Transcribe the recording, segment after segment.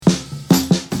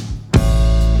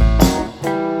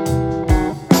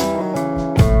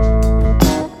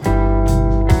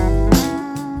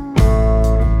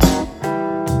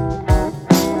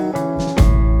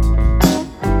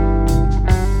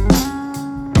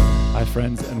Hi,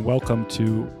 friends, and welcome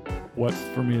to what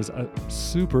for me is a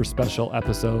super special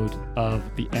episode of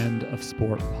the End of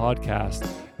Sport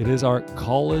podcast. It is our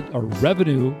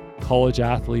revenue college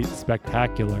athlete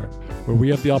spectacular, where we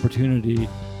have the opportunity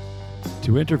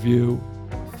to interview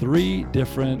 3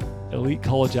 different elite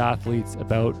college athletes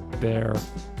about their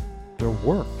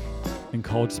work in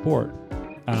college sport.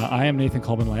 I am Nathan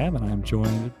Coleman Lamb, and I am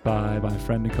joined by my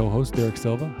friend and co-host Derek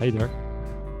Silva. Hey, Derek.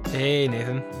 Hey,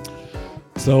 Nathan.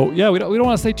 So yeah, we don't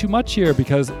want to say too much here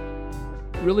because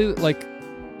really,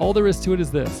 all there is to it is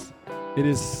this. It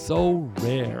is so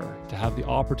rare to have the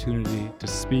opportunity to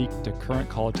speak to current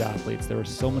college athletes. There are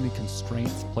so many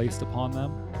constraints placed upon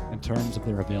them in terms of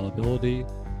their availability,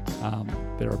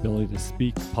 their ability to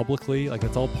speak publicly.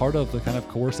 It's all part of the kind of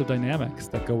coercive dynamics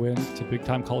that go into big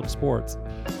time college sports.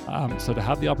 So to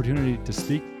have the opportunity to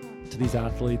speak to these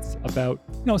athletes about,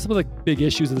 some of the big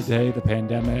issues of the day, the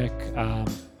pandemic,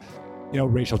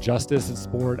 racial justice in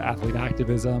sport, athlete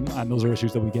activism, and those are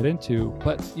issues that we get into.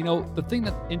 But, the thing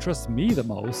that interests me the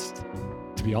most,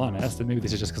 to be honest, and maybe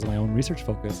this is just because of my own research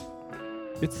focus,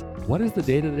 it's what is the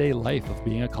day-to-day life of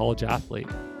being a college athlete,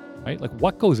 right?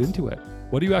 What goes into it?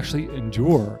 What do you actually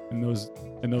endure in those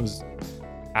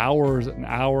hours and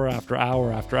hour after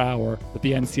hour after hour that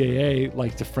the NCAA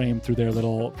like to frame through their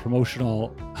little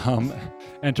promotional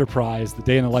enterprise, the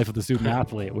day in the life of the student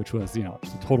athlete, which was,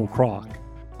 just a total crock.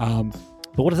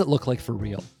 But what does it look like for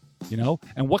real,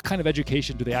 And what kind of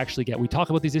education do they actually get? We talk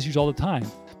about these issues all the time,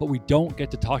 but we don't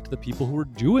get to talk to the people who are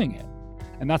doing it.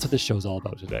 And that's what this show's all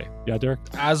about today. Yeah, Derek?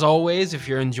 As always, if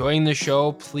you're enjoying the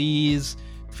show, please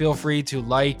feel free to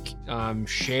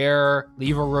share,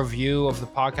 leave a review of the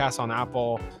podcast on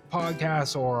Apple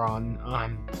Podcasts or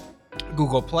on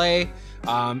Google Play.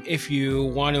 If you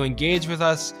want to engage with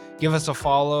us, give us a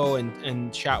follow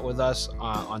and chat with us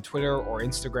on Twitter or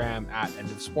Instagram at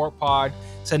endofsportpod.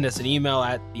 Send us an email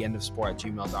at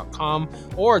theendofsport@gmail.com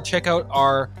or check out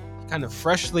our kind of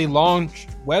freshly launched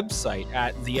website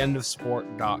at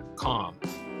theendofsport.com.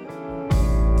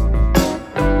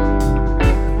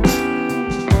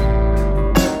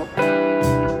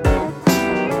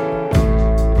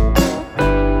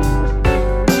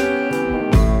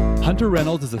 Hunter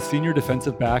Reynolds is a senior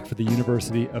defensive back for the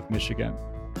University of Michigan.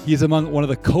 He is among one of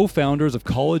the co-founders of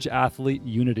College Athlete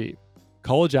Unity.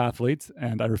 College athletes,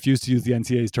 and I refuse to use the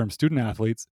NCAA's term student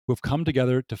athletes, who have come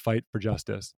together to fight for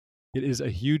justice. It is a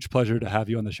huge pleasure to have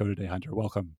you on the show today, Hunter.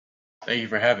 Welcome. Thank you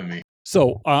for having me.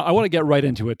 So I want to get right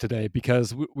into it today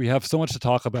because we have so much to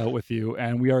talk about with you,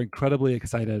 and we are incredibly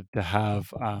excited to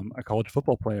have a college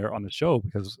football player on the show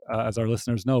because, as our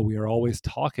listeners know, we are always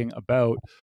talking about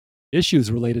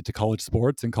issues related to college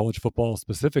sports and college football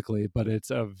specifically, but it's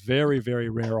a very, very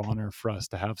rare honor for us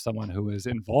to have someone who is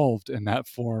involved in that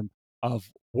form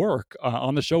of work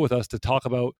on the show with us to talk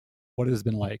about what it has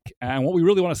been like. And what we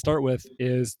really want to start with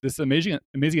is this amazing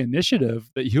initiative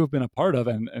that you have been a part of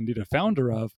and indeed a founder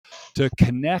of to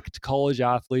connect college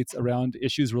athletes around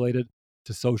issues related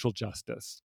to social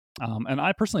justice. And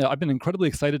I've been incredibly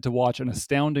excited to watch an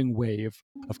astounding wave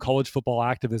of college football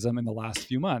activism in the last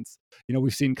few months.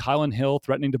 We've seen Kylan Hill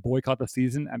threatening to boycott the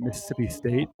season at Mississippi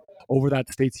State over that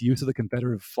state's use of the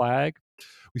Confederate flag.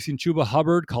 We've seen Chuba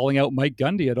Hubbard calling out Mike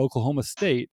Gundy at Oklahoma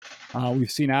State. We've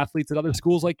seen athletes at other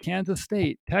schools like Kansas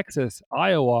State, Texas,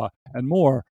 Iowa, and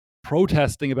more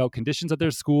protesting about conditions at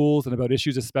their schools and about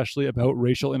issues, especially about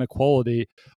racial inequality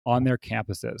on their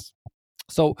campuses.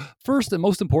 So first and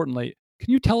most importantly,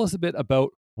 can you tell us a bit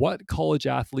about what College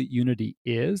Athlete Unity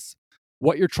is,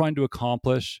 what you're trying to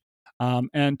accomplish,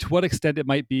 and to what extent it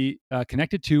might be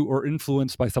connected to or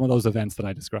influenced by some of those events that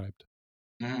I described?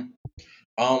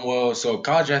 Mm-hmm. So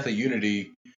College Athlete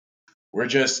Unity, we're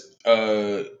just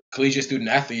collegiate student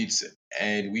athletes,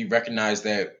 and we recognize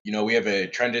that, we have a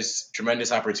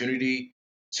tremendous opportunity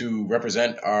to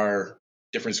represent our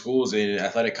different schools in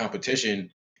athletic competition.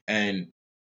 And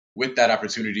with that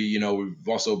opportunity, we've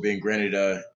also been granted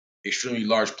a extremely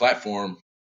large platform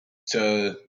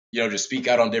to, just speak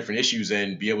out on different issues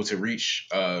and be able to reach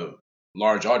a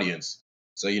large audience.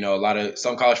 So,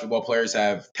 some college football players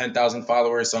have 10,000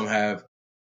 followers, some have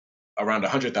around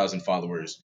 100,000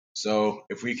 followers. So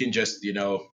if we can just,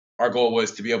 our goal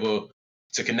was to be able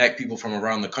to connect people from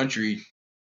around the country.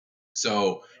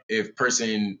 So if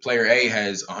player A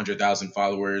has 100,000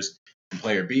 followers and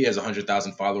player B has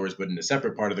 100,000 followers, but in a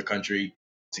separate part of the country,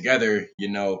 together,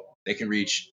 they can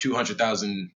reach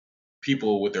 200,000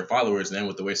 people with their followers. And then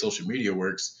with the way social media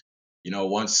works,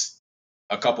 once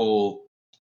a couple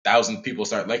thousand people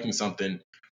start liking something,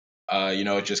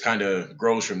 it just kind of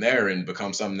grows from there and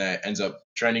becomes something that ends up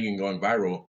trending and going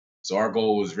viral. So our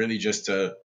goal was really just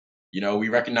to We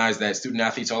recognize that student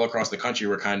athletes all across the country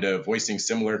were kind of voicing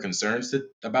similar concerns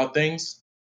about things.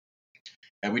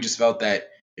 And we just felt that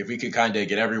if we could kind of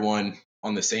get everyone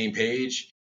on the same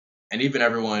page and even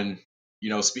everyone,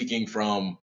 speaking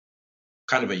from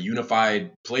kind of a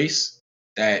unified place,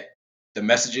 that the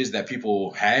messages that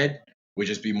people had would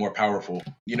just be more powerful.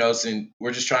 Since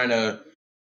we're just trying to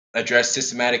address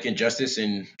systematic injustice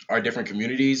in our different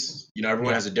communities. Everyone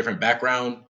Yeah. has a different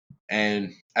background.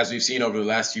 And as we've seen over the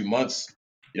last few months,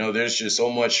 there's just so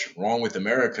much wrong with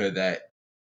America that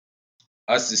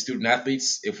us as student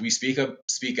athletes, if we speak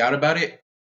out about it,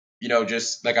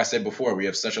 just like I said before, we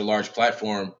have such a large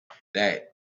platform that,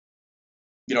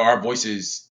 our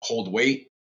voices hold weight,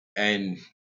 and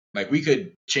like we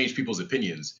could change people's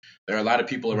opinions. There are a lot of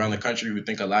people around the country who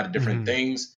think a lot of different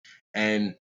things.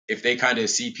 And if they kind of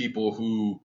see people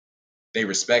who they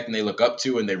respect and they look up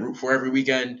to and they root for every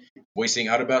weekend voicing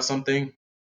out about something,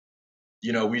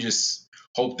 we just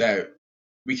hope that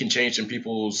we can change some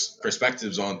people's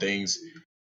perspectives on things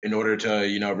in order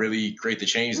to, really create the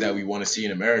change that we want to see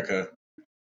in America.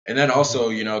 And then also,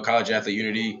 College Athlete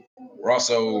Unity, we're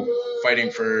also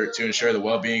fighting to ensure the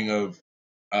well-being of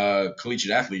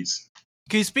collegiate athletes.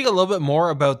 Can you speak a little bit more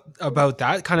about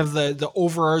that, kind of the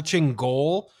overarching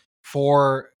goal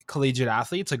for collegiate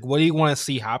athletes? Like, what do you want to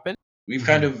see happen? We've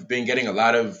kind of been getting a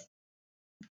lot of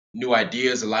new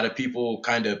ideas, a lot of people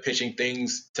kind of pitching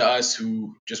things to us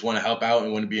who just want to help out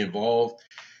and want to be involved.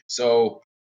 So,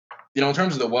 in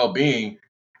terms of the well-being,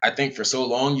 I think for so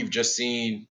long you've just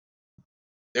seen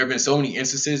there have been so many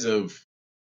instances of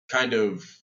kind of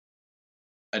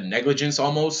a negligence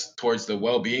almost towards the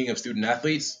well-being of student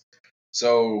athletes.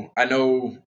 So I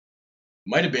know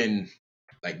might have been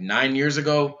like 9 years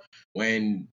ago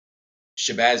when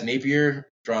Shabazz Napier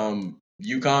from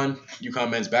UConn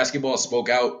men's basketball, spoke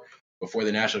out before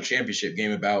the national championship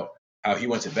game about how he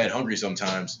went to bed hungry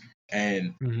sometimes.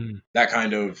 And that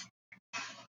kind of,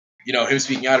 him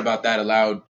speaking out about that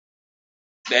allowed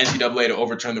the NCAA to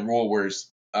overturn the rule where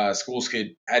schools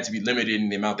had to be limited in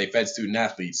the amount they fed student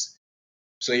athletes.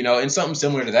 So, in something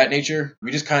similar to that nature,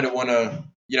 we just kind of want to,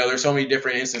 there's so many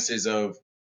different instances of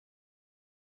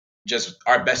just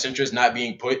our best interest not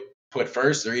being put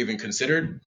first or even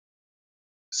considered.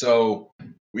 So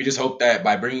we just hope that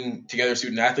by bringing together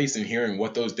student athletes and hearing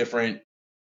what those different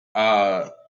uh,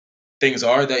 things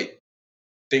are that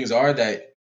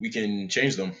we can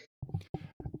change them.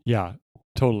 Yeah,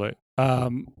 totally.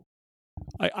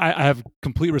 I have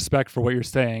complete respect for what you're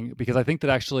saying, because I think that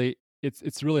actually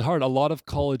it's really hard. A lot of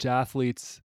college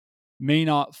athletes may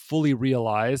not fully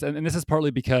realize, and this is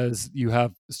partly because you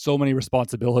have so many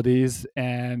responsibilities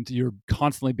and you're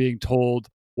constantly being told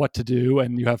what to do,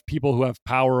 and you have people who have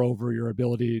power over your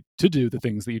ability to do the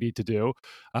things that you need to do.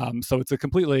 So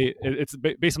it's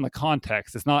based on the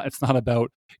context. It's not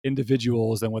about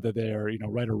individuals and whether they're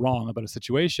right or wrong about a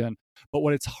situation. But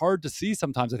what it's hard to see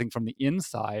sometimes, I think, from the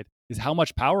inside, is how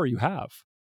much power you have,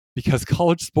 because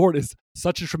college sport is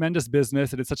such a tremendous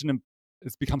business, and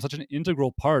it's become such an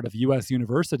integral part of U.S.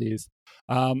 universities,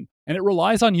 and it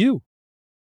relies on you.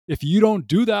 If you don't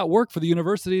do that work for the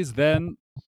universities, then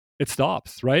it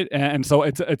stops, right? And so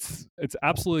it's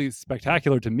absolutely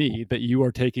spectacular to me that you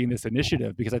are taking this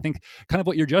initiative, because I think kind of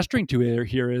what you're gesturing to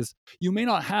here is you may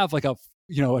not have like a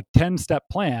 10-step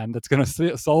plan that's going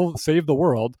to save the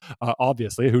world,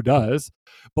 obviously, who does?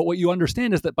 But what you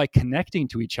understand is that by connecting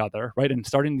to each other, right, and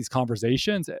starting these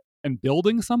conversations and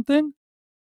building something,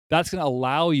 that's going to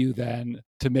allow you then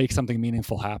to make something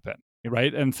meaningful happen,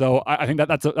 right? And so I think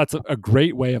that's a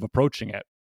great way of approaching it.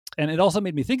 And it also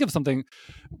made me think of something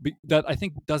that I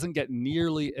think doesn't get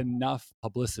nearly enough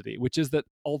publicity, which is that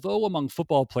although among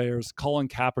football players, Colin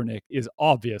Kaepernick is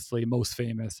obviously most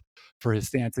famous for his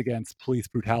stance against police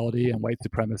brutality and white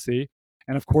supremacy,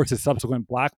 and of course his subsequent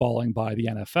blackballing by the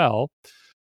NFL,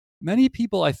 many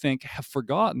people, I think, have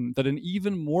forgotten that an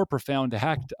even more profound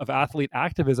act of athlete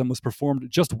activism was performed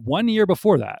just 1 year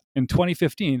before that, in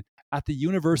 2015, at the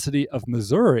University of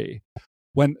Missouri,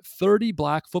 when 30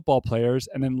 black football players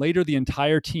and then later the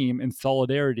entire team, in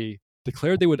solidarity,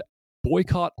 declared they would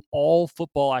boycott all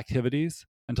football activities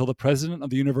until the president of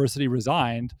the university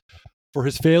resigned for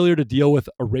his failure to deal with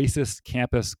a racist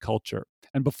campus culture.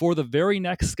 And before the very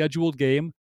next scheduled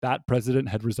game, that president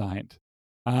had resigned.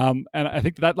 And I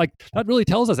think that really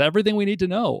tells us everything we need to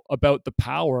know about the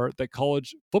power that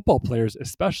college football players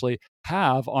especially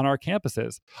have on our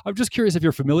campuses. I'm just curious if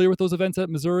you're familiar with those events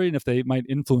at Missouri and if they might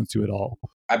influence you at all.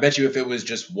 I bet you if it was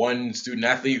just one student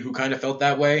athlete who kind of felt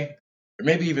that way, or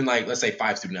maybe even like, let's say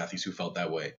 5 student athletes who felt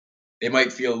that way, they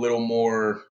might feel a little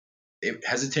more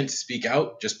hesitant to speak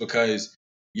out, just because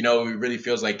it really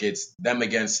feels like it's them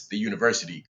against the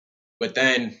university. But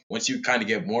then once you kind of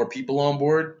get more people on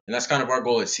board, and that's kind of our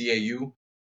goal at CAU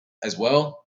as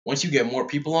well, once you get more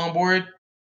people on board,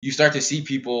 you start to see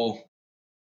people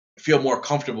feel more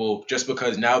comfortable just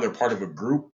because now they're part of a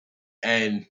group.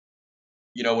 And,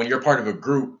 when you're part of a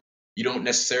group, you don't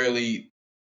necessarily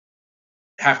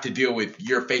have to deal with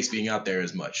your face being out there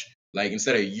as much. Like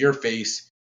instead of your face,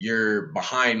 you're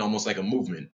behind almost like a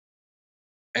movement.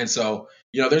 And so,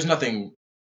 there's nothing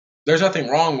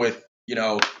wrong with,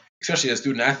 especially as a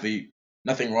student athlete,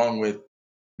 nothing wrong with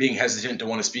being hesitant to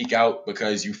want to speak out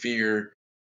because you fear,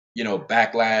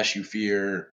 backlash, you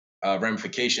fear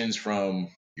ramifications from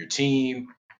your team.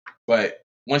 But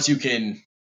once you can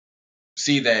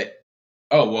see that,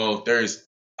 oh, well, there's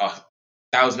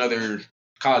 1,000 other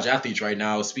college athletes right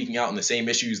now speaking out on the same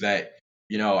issues that,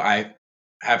 I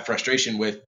have frustration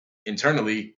with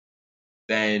internally,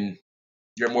 then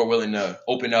you're more willing to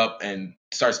open up and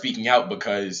start speaking out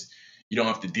because you don't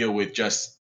have to deal with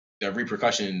just the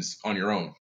repercussions on your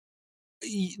own.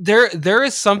 There's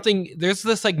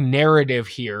this like narrative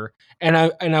here, and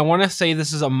I want to say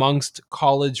this is amongst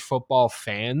college football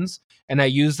fans, and I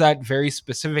use that very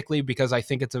specifically because I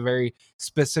think it's a very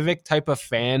specific type of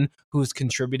fan who's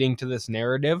contributing to this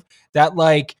narrative, that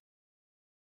like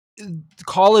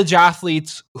college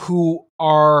athletes who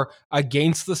are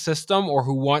against the system or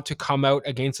who want to come out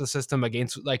against the system,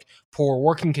 against like poor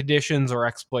working conditions or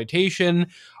exploitation,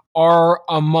 are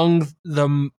among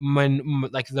the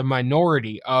the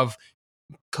minority of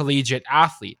collegiate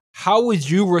athlete. How would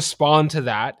you respond to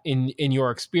that in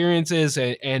your experiences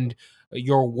and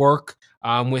your work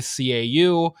with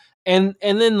CAU? And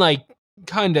then like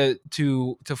kind of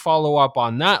to follow up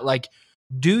on that, like,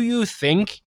 do you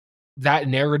think that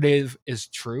narrative is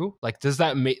true? Like, does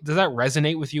that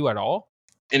resonate with you at all?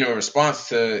 In a response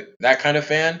to that kind of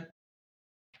fan,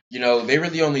 they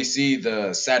really only see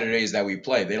the Saturdays that we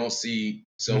play. They don't see,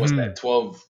 so what's Mm-hmm. that,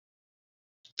 12,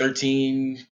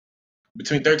 13,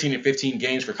 between 13 and 15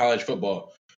 games for college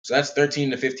football. So that's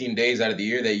 13 to 15 days out of the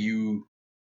year that you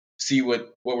see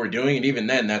what we're doing. And even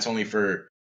then, that's only for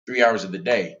 3 hours of the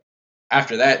day.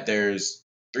 After that, there's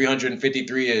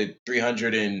 353 to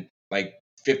 300 and like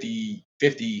 50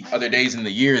 other days in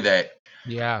the year that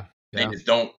Yeah, they yeah. just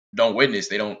don't witness.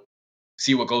 They don't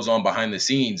see what goes on behind the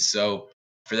scenes. So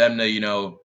for them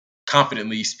to,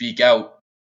 confidently speak out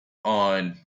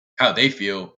on how they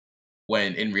feel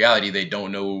when in reality they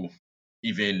don't know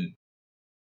even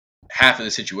half of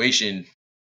the situation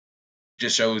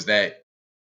just shows that,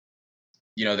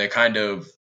 they're kind of,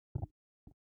 I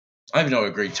don't even know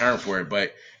a great term for it,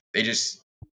 but they just,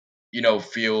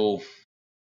 feel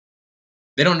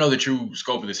they don't know the true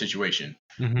scope of the situation.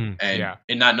 Mm-hmm. And Yeah.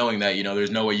 in not knowing that,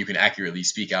 there's no way you can accurately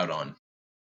speak out on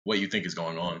what you think is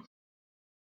going on.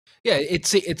 Yeah, it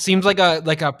seems like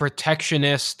a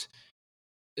protectionist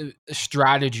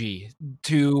strategy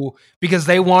to, because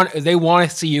they want to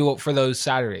see you for those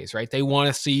Saturdays, right? They want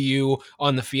to see you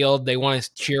on the field. They want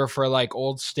to cheer for like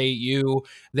Old State U.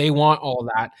 They want all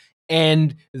that,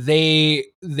 and they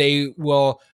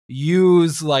will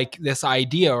use like this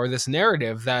idea or this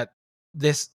narrative that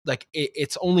this like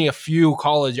it's only a few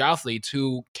college athletes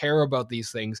who care about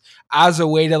these things, as a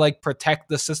way to like protect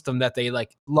the system that they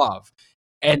like love,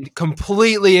 and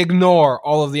completely ignore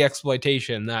all of the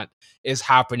exploitation that is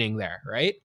happening there,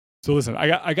 right? So listen,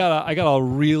 I got a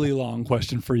really long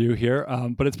question for you here,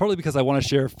 but it's partly because I want to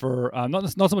share for not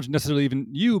so much necessarily even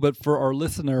you, but for our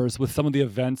listeners with some of the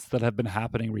events that have been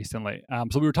happening recently.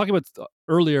 So we were talking about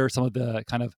earlier some of the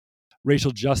kind of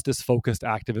racial justice focused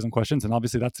activism questions, and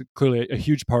obviously that's clearly a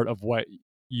huge part of what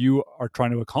you are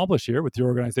trying to accomplish here with your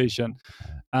organization.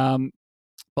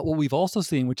 But what we've also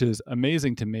seen, which is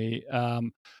amazing to me,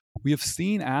 we have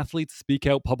seen athletes speak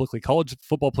out publicly, college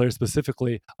football players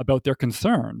specifically, about their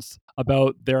concerns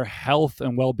about their health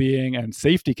and well-being and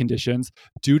safety conditions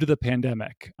due to the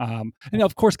pandemic. And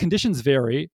of course, conditions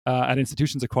vary at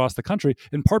institutions across the country,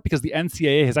 in part because the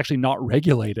NCAA has actually not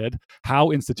regulated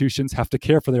how institutions have to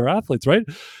care for their athletes, right?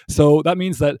 So that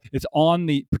means that it's on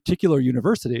the particular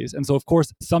universities. And so, of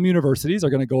course, some universities are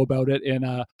going to go about it in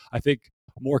I think,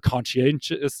 more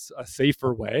conscientious, a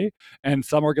safer way, and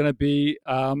some are going to be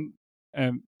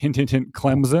hint, hint, hint,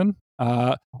 Clemson,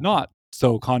 not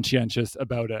so conscientious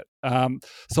about it.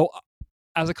 So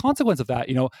as a consequence of that,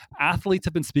 athletes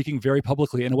have been speaking very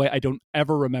publicly in a way I don't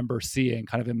ever remember seeing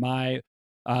kind of in my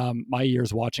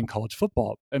years watching college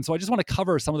football. And so I just want to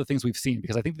cover some of the things we've seen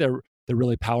because I think they're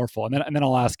really powerful. And then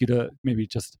I'll ask you to maybe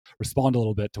just respond a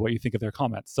little bit to what you think of their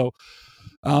comments. So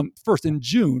first, in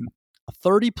June,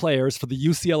 30 players for the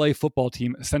UCLA football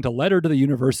team sent a letter to the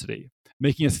university.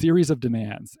 making a series of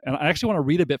demands. And I actually want to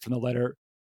read a bit from the letter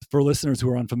for listeners who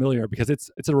are unfamiliar because it's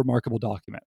a remarkable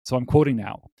document. So I'm quoting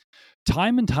now.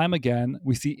 Time and time again,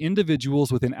 we see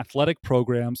individuals within athletic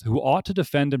programs who ought to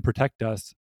defend and protect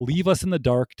us leave us in the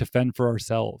dark to fend for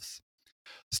ourselves.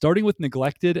 Starting with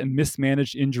neglected and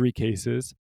mismanaged injury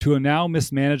cases to a now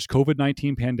mismanaged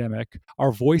COVID-19 pandemic,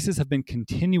 our voices have been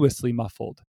continuously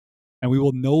muffled, and we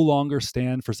will no longer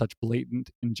stand for such blatant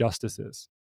injustices.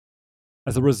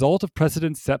 As a result of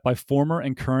precedents set by former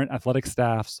and current athletic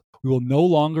staffs, we will no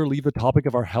longer leave the topic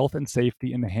of our health and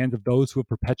safety in the hands of those who have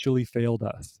perpetually failed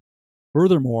us.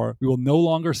 Furthermore, we will no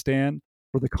longer stand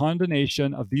for the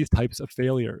condemnation of these types of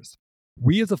failures.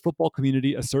 We as a football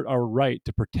community assert our right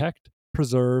to protect,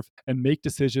 preserve, and make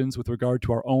decisions with regard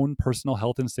to our own personal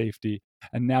health and safety,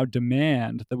 and now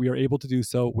demand that we are able to do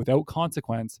so without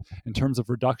consequence in terms of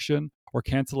reduction or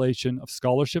cancellation of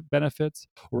scholarship benefits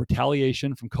or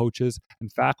retaliation from coaches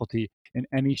and faculty in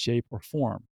any shape or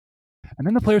form. And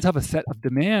then the players have a set of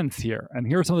demands here. And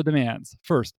here are some of the demands.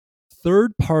 First,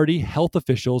 third party health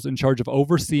officials in charge of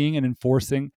overseeing and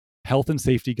enforcing health and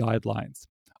safety guidelines.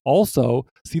 Also,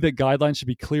 see that guidelines should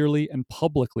be clearly and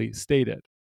publicly stated.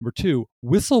 Number two,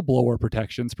 whistleblower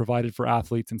protections provided for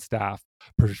athletes and staff,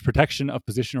 protection of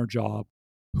position or job,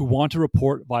 who want to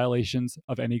report violations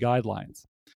of any guidelines.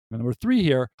 And number three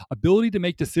here, ability to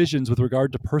make decisions with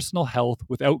regard to personal health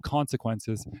without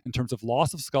consequences in terms of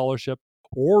loss of scholarship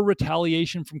or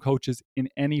retaliation from coaches in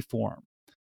any form.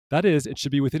 That is, it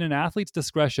should be within an athlete's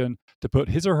discretion to put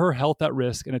his or her health at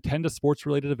risk and attend a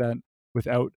sports-related event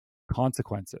without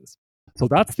consequences. So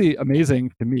that's the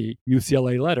amazing, to me,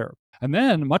 UCLA letter. And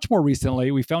then, much more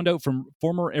recently, we found out from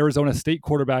former Arizona State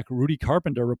quarterback Rudy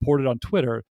Carpenter reported on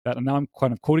Twitter that, and now I'm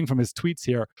kind of quoting from his tweets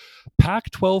here,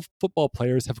 Pac-12 football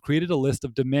players have created a list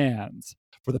of demands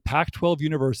for the Pac-12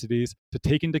 universities to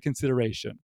take into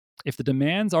consideration. If the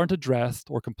demands aren't addressed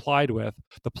or complied with,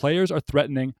 the players are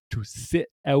threatening to sit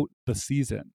out the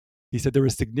season. He said there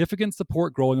is significant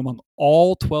support growing among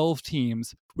all 12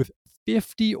 teams, with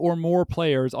 50 or more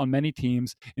players on many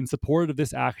teams in support of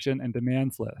this action and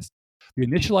demands list. The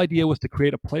initial idea was to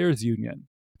create a players' union.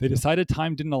 They decided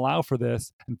time didn't allow for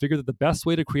this and figured that the best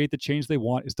way to create the change they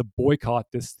want is to boycott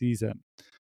this season.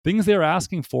 Things they're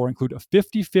asking for include a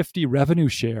 50-50 revenue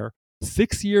share,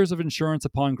 6 years of insurance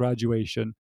upon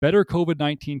graduation, better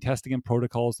COVID-19 testing and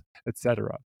protocols,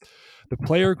 etc. The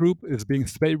player group is being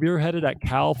spearheaded at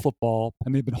Cal football,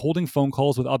 and they've been holding phone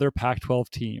calls with other Pac-12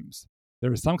 teams.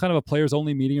 There is some kind of a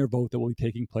players-only meeting or vote that will be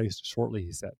taking place shortly,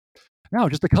 he said. Now,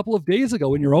 just a couple of days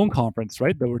ago in your own conference,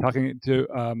 right, that we're talking to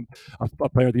a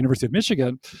player at the University of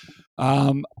Michigan,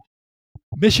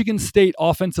 Michigan State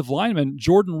offensive lineman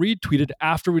Jordan Reed tweeted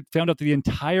after we found out that the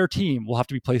entire team will have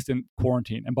to be placed in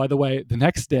quarantine. And by the way, the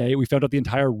next day we found out the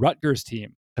entire Rutgers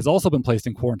team has also been placed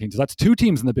in quarantine. So that's two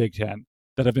teams in the Big Ten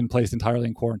that have been placed entirely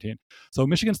in quarantine. So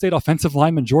Michigan State offensive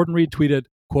lineman Jordan Reed tweeted,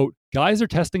 quote, "Guys are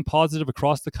testing positive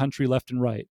across the country left and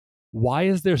right. Why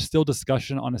is there still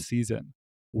discussion on a season?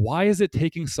 Why is it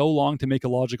taking so long to make a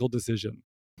logical decision?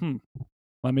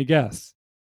 Let me guess.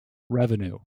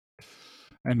 Revenue."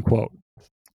 End quote.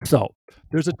 So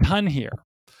there's a ton here.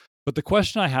 But the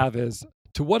question I have is,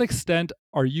 to what extent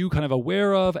are you kind of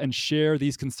aware of and share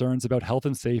these concerns about health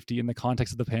and safety in the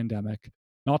context of the pandemic?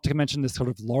 Not to mention this sort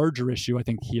of larger issue, I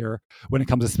think, here, when it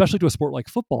comes especially to a sport like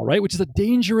football, right? Which is a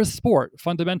dangerous sport,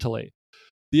 fundamentally.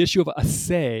 The issue of a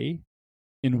say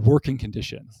in working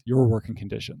conditions, your working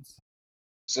conditions.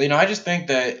 So, I just think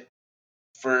that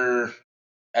for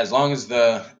as long as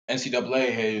the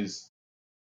NCAA has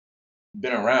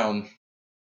been around,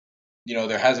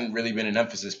 there hasn't really been an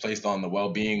emphasis placed on the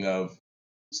well-being of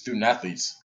student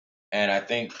athletes. And I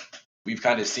think we've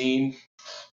kind of seen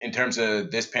in terms of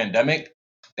this pandemic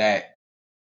that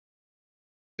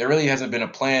there really hasn't been a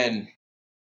plan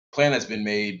that's been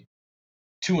made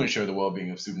to ensure the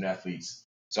well-being of student athletes.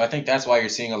 So I think that's why you're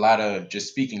seeing a lot of just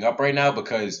speaking up right now,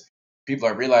 because people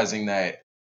are realizing that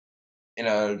in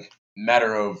a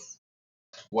matter of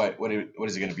what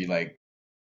is it going to be, like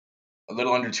a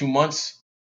little under 2 months,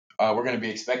 we're going to be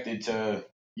expected to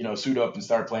suit up and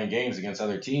start playing games against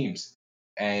other teams.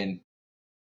 And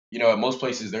at most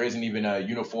places there isn't even a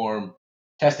uniform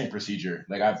testing procedure.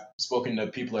 Like, I've spoken to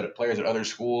players at other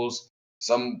schools.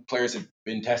 Some players have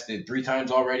been tested 3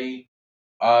 times already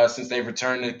since they've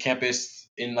returned to campus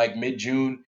in like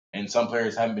mid-June, and some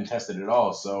players haven't been tested at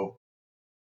all. So,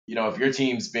 if your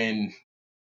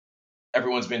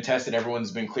everyone's been tested,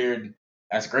 everyone's been cleared,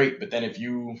 that's great. But then if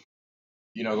you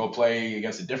go play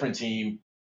against a different team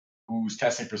whose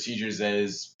testing procedures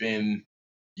has been,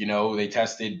 they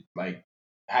tested like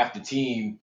half the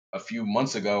team a few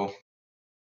months ago,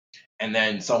 and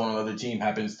then someone on the other team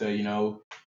happens to,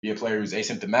 be a player who's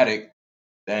asymptomatic,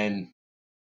 then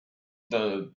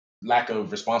the lack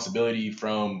of responsibility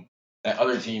from that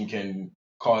other team can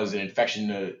cause an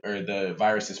infection or the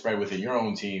virus to spread within your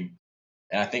own team.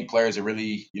 And I think players are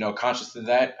really, conscious of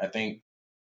that. I think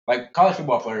like college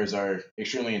football players are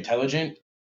extremely intelligent.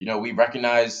 We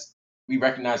recognize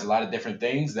a lot of different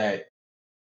things that,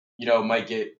 might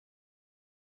get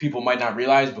people might not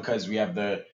realize because we have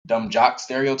the dumb jock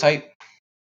stereotype,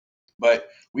 but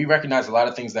we recognize a lot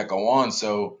of things that go on.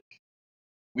 So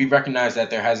we recognize that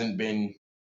there hasn't been,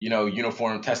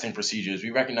 uniform testing procedures. We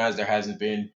recognize there hasn't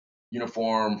been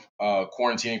uniform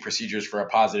quarantining procedures for a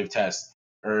positive test,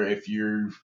 or if you're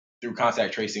through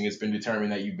contact tracing, it's been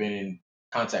determined that you've been in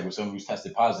contact with someone who's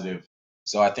tested positive.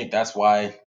 So I think that's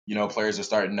why, players are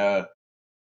starting to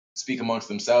speak amongst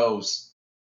themselves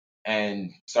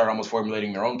and start almost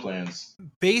formulating their own plans.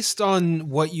 Based on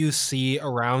what you see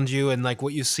around you and like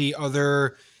what you see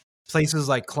other places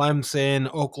like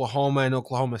Clemson, Oklahoma, and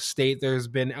Oklahoma State, there's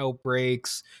been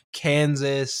outbreaks.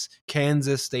 Kansas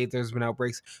State, there's been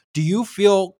outbreaks. Do you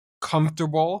feel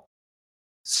comfortable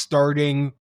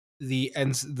starting the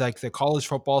college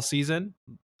football season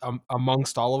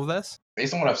amongst all of this?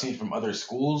 Based on what I've seen from other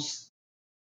schools,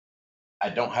 I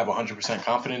don't have 100%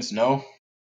 confidence. No,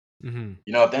 Mm-hmm.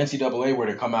 if the NCAA were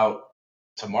to come out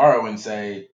tomorrow and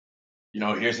say,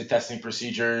 here's the testing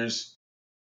procedures,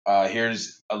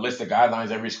 here's a list of guidelines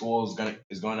every school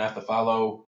is going to have to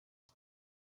follow,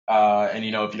 and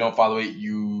if you don't follow it,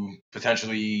 you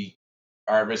potentially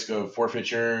are at risk of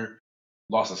forfeiture,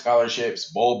 loss of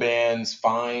scholarships, bowl bans,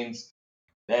 fines.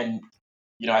 Then,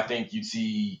 I think you'd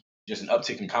see just an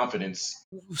uptick in confidence.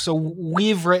 So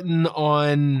we've written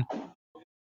on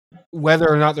whether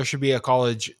or not there should be a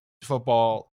college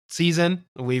football season.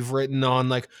 We've written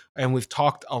on and we've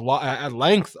talked a lot at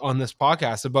length on this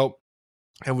podcast about,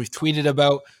 and we've tweeted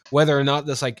about whether or not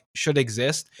this should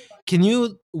exist. Can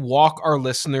you walk our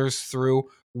listeners through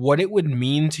what it would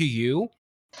mean to you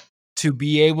to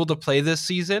be able to play this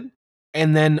season?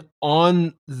 And then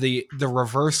on the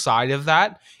reverse side of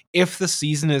that, if the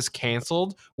season is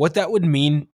canceled, what that would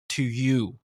mean to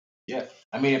you? Yeah,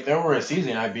 I mean, if there were a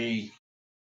season, I'd be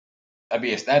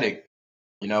ecstatic.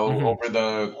 Mm-hmm. Over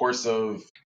the course of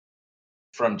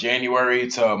from January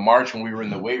to March when we were in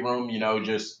the weight room,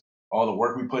 just all the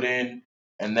work we put in,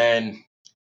 and then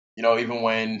even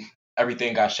when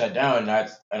everything got shut down and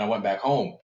I went back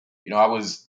home, I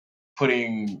was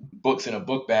putting books in a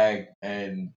book bag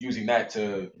and using that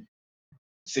to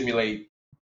simulate,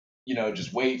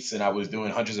 just weights, and I was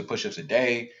doing hundreds of push-ups a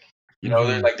day.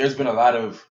 Mm-hmm. There's been a lot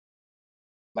of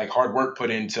hard work put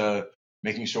into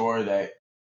making sure that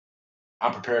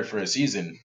I'm prepared for a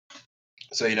season.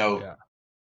 So, Yeah.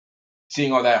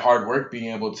 seeing all that hard work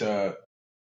being able to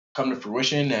come to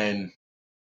fruition and,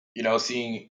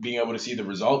 being able to see the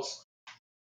results,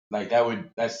 like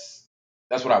that's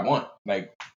what I want.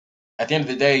 Like at the end of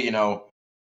the day,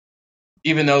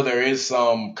 even though there is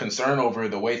some concern over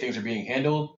the way things are being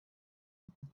handled,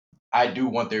 I do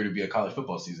want there to be a college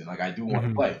football season. Like I do want to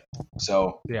Mm-hmm. play.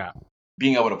 So Yeah.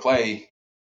 being able to play,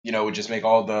 would just make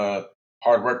all the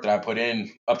hard work that I put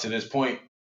in up to this point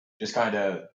just kind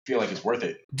of feel like it's worth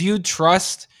it. Do you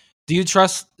trust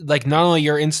not only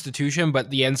your institution but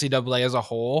the NCAA as a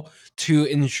whole to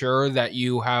ensure that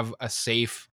you have a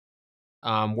safe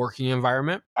working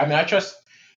environment? I mean, I trust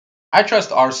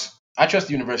the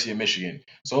University of Michigan.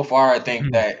 So far, I think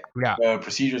Mhm. that Yeah. the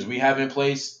procedures we have in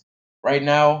place right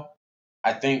now,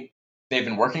 I think they've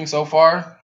been working so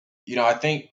far. I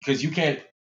think because you can't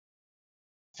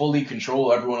fully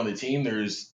control everyone on the team.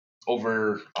 There's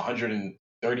over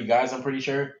 130 guys, I'm pretty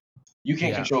sure. You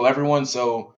can't Yeah. control everyone,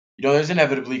 so there's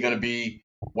inevitably going to be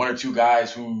one or two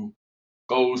guys who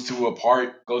goes to a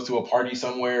party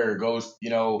somewhere, or goes,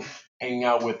 hanging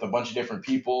out with a bunch of different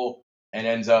people and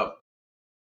ends up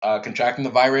contracting the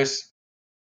virus.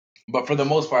 But for the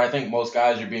most part, I think most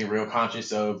guys are being real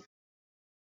conscious of,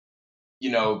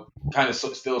 kind of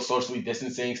still socially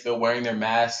distancing, still wearing their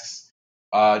masks,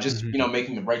 just Mhm.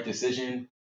 making the right decision.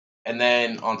 And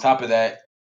then on top of that,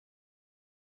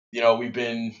 we've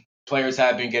been players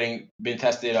have been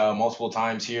tested multiple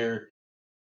times here.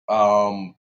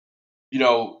 Um,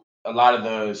 a lot of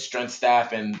the strength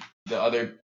staff and the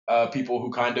other people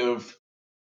who kind of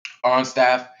are on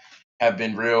staff have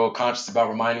been real conscious about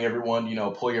reminding everyone,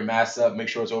 pull your mask up, make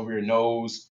sure it's over your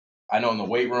nose. I know in the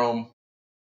weight room,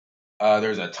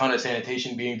 there's a ton of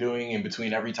sanitation being doing in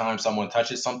between every time someone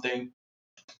touches something,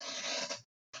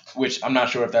 which I'm not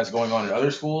sure if that's going on in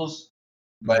other schools,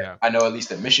 but Yeah. I know at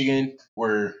least at Michigan,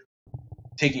 we're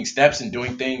taking steps and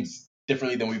doing things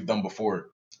differently than we've done before.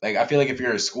 Like I feel like if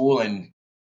you're a school and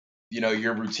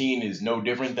your routine is no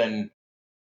different than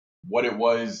what it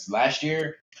was last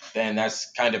year, then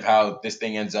that's kind of how this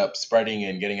thing ends up spreading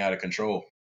and getting out of control.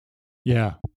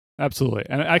 Yeah, absolutely.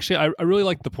 And actually, I really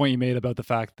like the point you made about the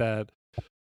fact that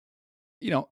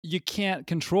you can't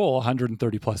control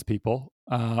 130 plus people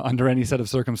under any set of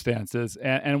circumstances.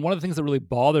 And one of the things that really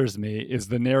bothers me is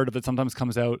the narrative that sometimes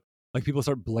comes out. Like people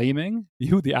start blaming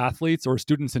the athletes or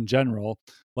students in general.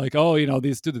 Like, oh,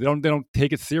 these students they don't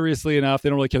take it seriously enough. They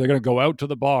don't really care. They're going to go out to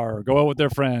the bar or go out with their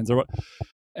friends or what.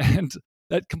 And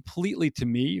that completely, to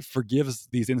me, forgives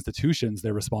these institutions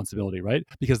their responsibility, right?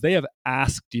 Because they have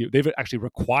asked you, they've actually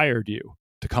required you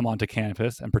to come onto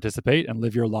campus and participate and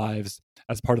live your lives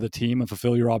as part of the team and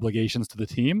fulfill your obligations to the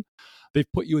team. They've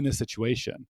put you in this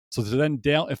situation. So to then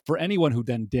if for anyone who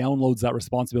then downloads that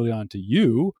responsibility onto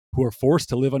you, who are forced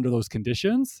to live under those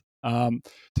conditions, to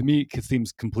me, it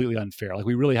seems completely unfair. Like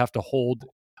we really have to hold.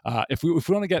 If we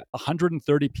want to get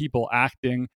 130 people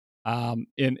acting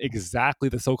in exactly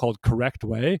the so-called correct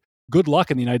way, good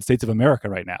luck in the United States of America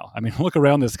right now. I mean, look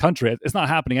around this country. It's not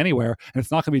happening anywhere, and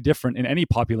it's not going to be different in any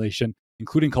population,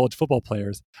 including college football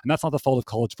players. And that's not the fault of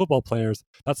college football players.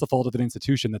 That's the fault of an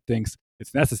institution that thinks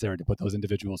it's necessary to put those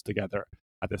individuals together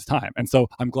at this time. And so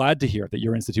I'm glad to hear that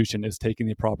your institution is taking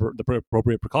the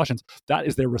appropriate precautions. That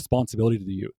is their responsibility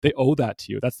to you. They owe that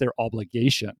to you. That's their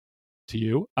obligation to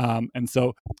you. And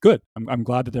so good. I'm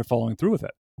glad that they're following through with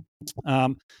it.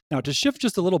 Now, to shift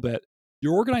just a little bit,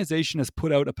 your organization has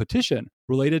put out a petition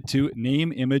related to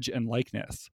name, image, and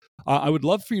likeness. I would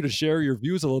love for you to share your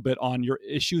views a little bit on your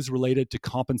issues related to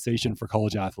compensation for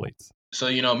college athletes. So,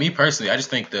 me personally, I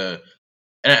just think and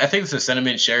I think it's a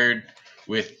sentiment shared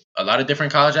with a lot of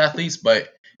different college athletes, but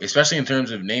especially in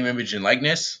terms of name, image, and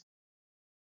likeness,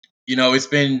 it's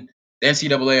been the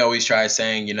NCAA always tries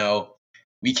saying,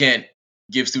 we can't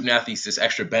give student athletes these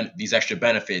extra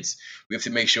benefits. We have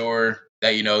to make sure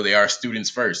that they are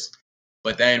students first.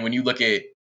 But then when you look at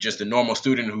just a normal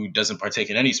student who doesn't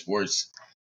partake in any sports,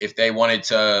 if they wanted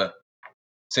to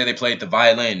say they played the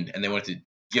violin and they wanted to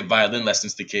give violin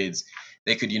lessons to kids,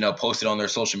 they could post it on their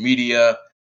social media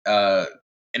uh,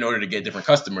 in order to get different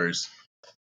customers.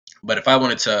 But if I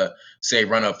wanted to say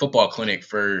run a football clinic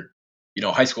for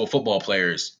high school football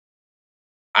players,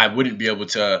 I wouldn't be able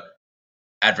to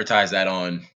advertise that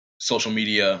on social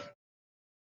media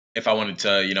if I wanted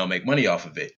to make money off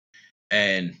of it.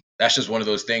 And that's just one of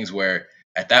those things where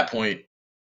at that point,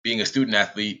 being a student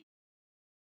athlete,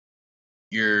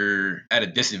 you're at a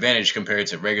disadvantage compared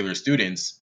to regular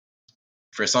students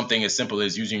for something as simple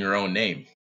as using your own name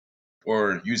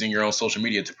or using your own social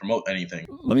media to promote anything.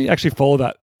 Let me actually follow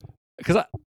that, because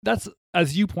that's,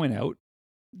 as you point out,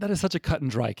 that is such a cut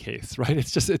and dry case, right? It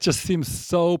just seems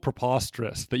so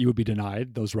preposterous that you would be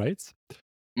denied those rights.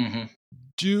 Mm-hmm.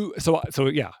 So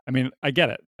yeah, I mean, I get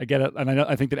it, and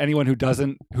I think that anyone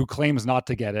who claims not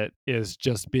to get it is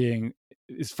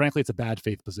frankly, it's a bad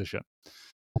faith position.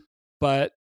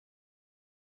 But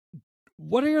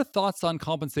what are your thoughts on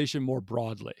compensation more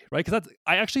broadly, right? Because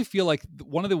I actually feel like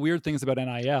one of the weird things about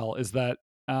NIL is that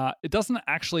it doesn't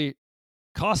actually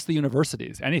cost the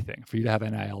universities anything for you to have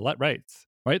NIL rights,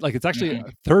 right? Like it's actually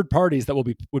third parties that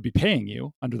would be paying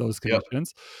you under those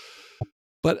conditions. Yep.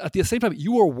 But at the same time,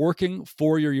 you are working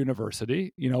for your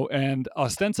university, and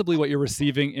ostensibly what you're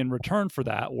receiving in return for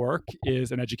that work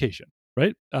is an education,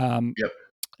 right? Yep.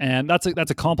 And that's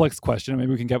a complex question.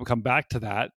 Maybe we can come back to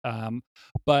that.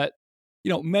 But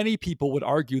many people would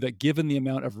argue that given the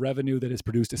amount of revenue that is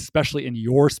produced, especially in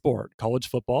your sport, college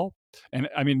football, and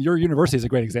I mean, your university is a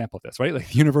great example of this, right? Like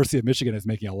the University of Michigan is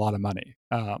making a lot of money,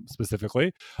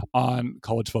 specifically on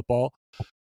college football.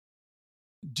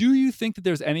 Do you think that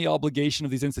there's any obligation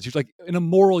of these institutions, like in a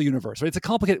moral universe, right? It's a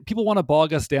complicated, people want to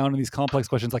bog us down in these complex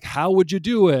questions, like how would you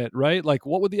do it, right? Like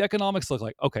what would the economics look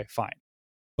like? Okay, fine.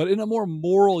 But in a more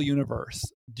moral universe,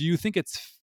 do you think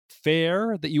it's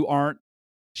fair that you aren't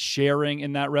sharing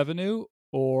in that revenue,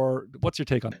 or what's your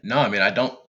take on it? No, I mean, I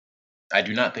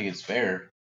do not think it's fair.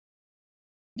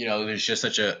 There's just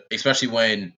especially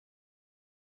when,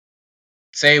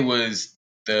 say it was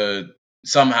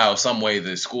somehow, some way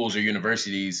the schools or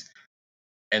universities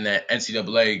and that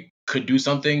NCAA could do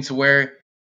something to where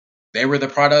they were the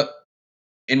product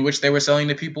in which they were selling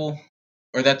to people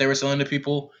or that they were selling to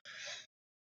people.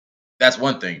 That's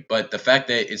one thing. But the fact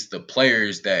that it's the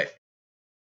players that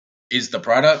is the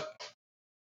product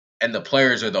and the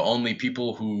players are the only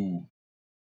people who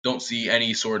don't see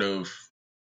any sort of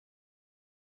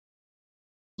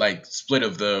like split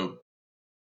of the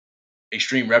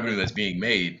extreme revenue that's being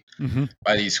made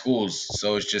by these schools.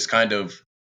 So it's just kind of,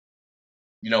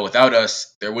 without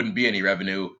us, there wouldn't be any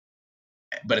revenue.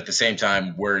 but at the same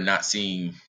time, we're not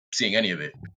seeing any of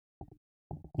it.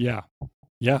 Yeah.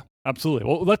 Yeah, absolutely.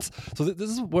 Well, this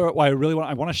is why I really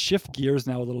want to shift gears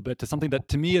now a little bit to something that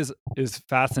to me is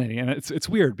fascinating, and it's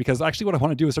weird because actually what I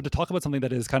want to do is start to talk about something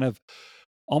that is kind of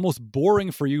almost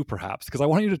boring for you perhaps, because I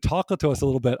want you to talk to us a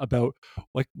little bit about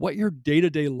like what your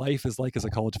day-to-day life is like as a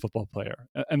college football player.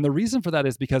 And the reason for that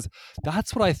is because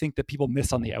that's what I think that people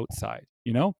miss on the outside.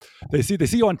 You know, they see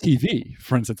you on TV,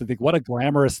 for instance, and think what a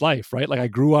glamorous life, right? Like I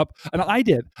grew up, and I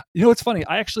did. You know, it's funny.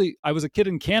 I was a kid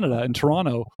in Canada, in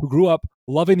Toronto, who grew up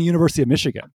loving the University of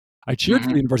Michigan. I cheered for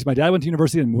the Mm-hmm. university. My dad went to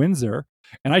university in Windsor,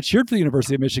 and I cheered for the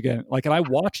University of Michigan. Like, and I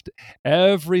watched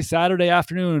every Saturday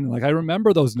afternoon. Like, I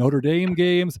remember those Notre Dame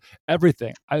games,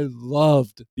 everything. I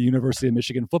loved the University of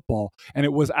Michigan football, and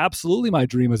it was absolutely my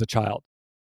dream as a child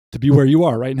to be where you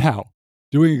are right now,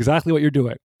 doing exactly what you're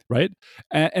doing, right?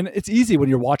 And it's easy when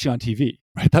you're watching on TV,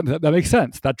 right? That makes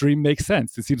sense. That dream makes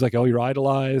sense. It seems like, oh, you're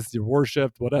idolized, you're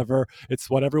worshipped, whatever. It's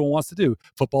what everyone wants to do.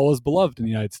 Football is beloved in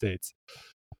the United States.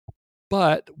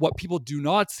 But what people do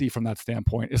not see from that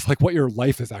standpoint is like what your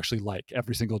life is actually like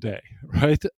every single day,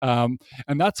 right? And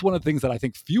that's one of the things that I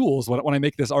think fuels when I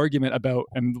make this argument about,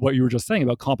 and what you were just saying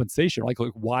about compensation, like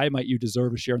why might you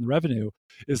deserve a share in the revenue,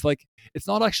 is like it's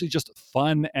not actually just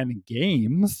fun and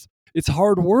games; it's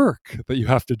hard work that you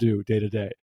have to do day to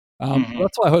day. Mm-hmm.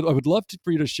 That's why I would love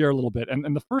for you to share a little bit.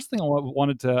 And the first thing I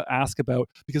wanted to ask about,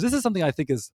 because this is something I think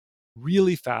is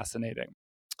really fascinating.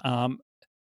 Um,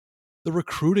 the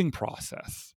recruiting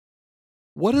process.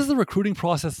 What is the recruiting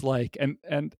process like,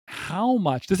 and how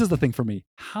much, this is the thing for me,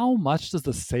 how much does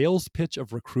the sales pitch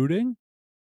of recruiting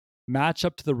match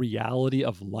up to the reality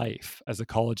of life as a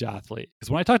college athlete? Because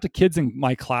when I talk to kids in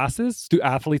my classes,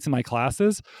 athletes in my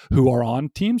classes who are on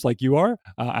teams like you are,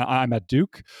 I'm at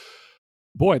Duke,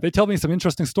 boy, they tell me some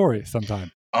interesting stories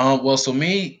sometimes. Well, so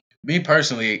me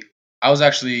personally, I was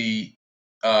actually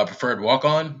preferred walk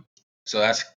on, so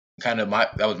that's kind of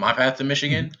that was my path to Mhm.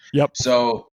 Michigan. Yep.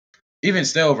 So even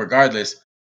still, regardless,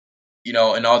 in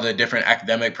all the different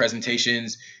academic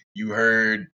presentations, you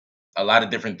heard a lot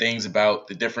of different things about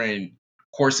the different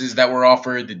courses that were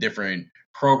offered, the different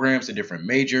programs, the different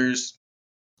majors.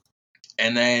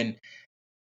 And then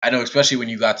I know, especially when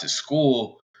you got to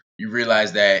school, you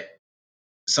realize that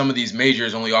some of these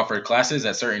majors only offered classes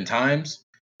at certain times.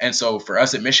 And so for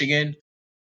us at Michigan,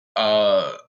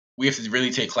 uh, we have to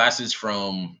really take classes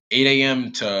from 8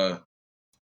 a.m. to,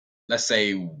 let's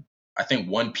say, I think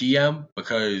 1 p.m.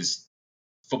 because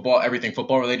everything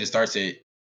football related starts at,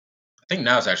 I think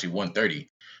now it's actually 1:30.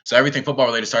 So everything football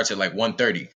related starts at like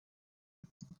 1:30.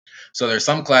 So there's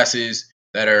some classes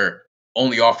that are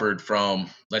only offered from,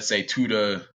 let's say, 2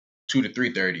 to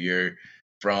 3:30, or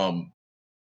from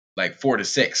like 4 to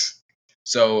 6.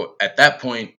 So at that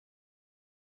point,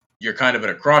 you're kind of at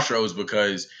a crossroads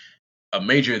because a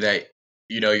major that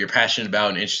you're passionate about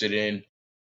and interested in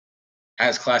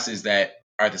has classes that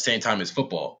are at the same time as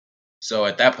football. So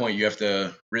at that point, you have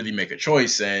to really make a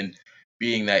choice. And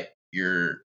being that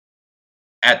you're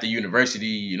at the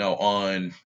university,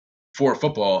 on for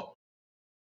football,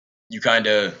 you kind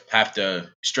of have to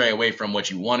stray away from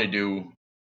what you want to do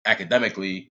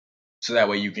academically, so that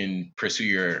way you can pursue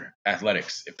your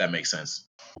athletics, if that makes sense.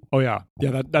 Oh yeah,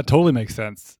 yeah, that totally makes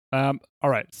sense. All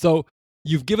right, so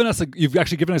you've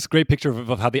actually given us a great picture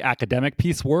of how the academic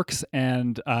piece works,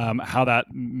 and how that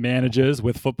manages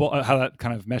with football, how that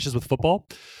kind of meshes with football.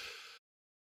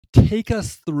 Take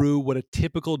us through what a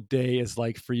typical day is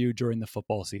like for you during the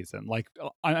football season. Like,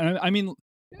 I mean,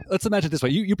 let's imagine it this way.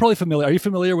 You probably familiar. Are you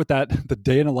familiar with that the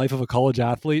day in the life of a college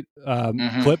athlete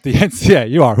Mm-hmm. clip? The NCAA.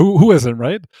 You are. Who isn't,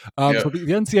 right? Yeah. So the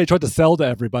NCAA tried to sell to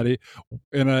everybody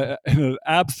in an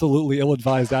absolutely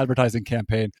ill-advised advertising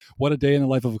campaign what a day in the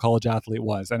life of a college athlete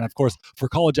was. And of course, for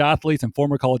college athletes and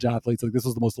former college athletes, like this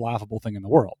was the most laughable thing in the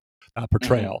world. That Mm-hmm.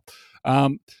 portrayal.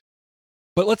 Um,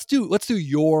 but let's do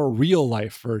your real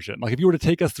life version. Like if you were to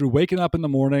take us through waking up in the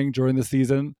morning during the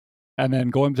season and then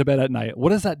going to bed at night,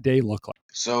 what does that day look like?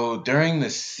 So during the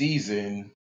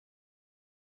season,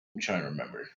 I'm trying to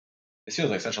remember. It feels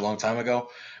like such a long time ago,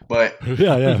 but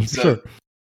Yeah, yeah, for so sure.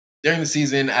 during the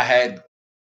season, I had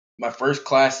my first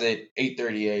class at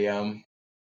 8:30 a.m.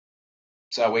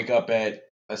 So I wake up at,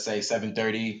 let's say,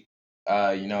 7:30.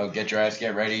 Get dressed,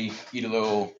 get ready, eat a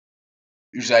little.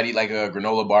 Usually I'd eat like a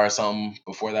granola bar or something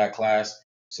before that class.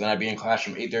 So then I'd be in class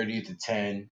from 8:30 to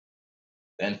 10.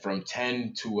 Then from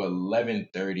 10 to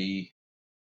 11:30,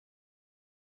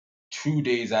 2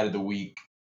 days out of the week,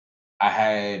 I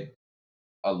had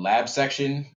a lab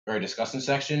section or a discussion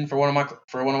section for one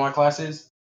of my classes.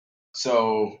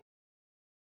 So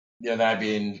then I'd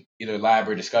be in either lab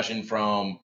or discussion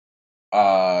from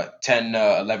 10 to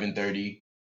 11:30,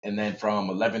 and then from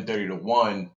 11:30 to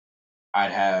 1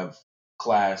 I'd have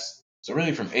class. So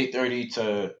really from 8:30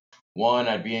 to 1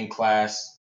 I'd be in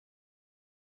class.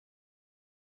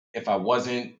 If I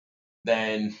wasn't,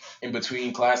 then in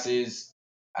between classes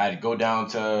I'd go down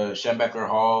to Schembeckler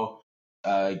Hall,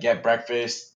 get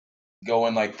breakfast, go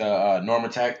in like the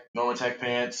Normatec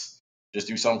pants, just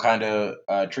do some kind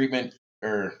of treatment,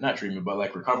 or not treatment but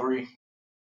like recovery,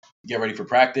 get ready for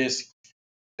practice.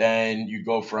 Then you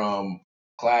go from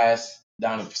class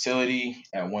down to the facility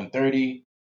at 1:30.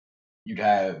 We'd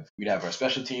have our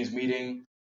special teams meeting.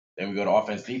 Then we go to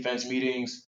offense defense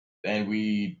meetings. Then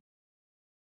we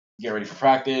get ready for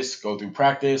practice, go through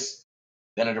practice.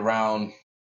 Then at around, I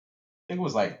think it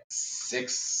was like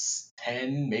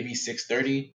 6:10, maybe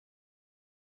 6:30,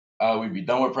 we'd be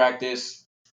done with practice.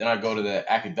 Then I'd go to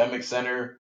the academic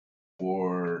center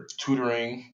for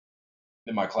tutoring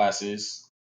in my classes.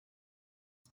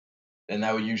 Then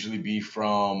that would usually be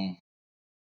from,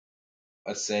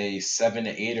 let's say, 7 to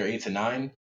 8 or 8 to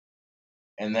 9.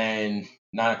 And then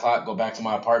 9 o'clock, go back to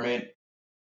my apartment,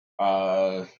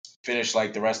 uh, finish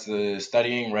like the rest of the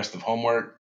studying, rest of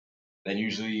homework. Then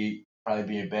usually probably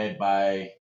be in bed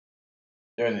by,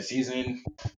 during the season,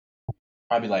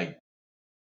 probably like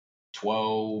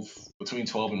 12, between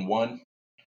 12 and 1.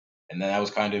 And then that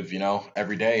was kind of,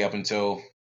 every day up until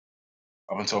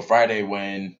Friday,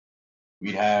 when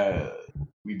we'd have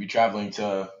we'd be traveling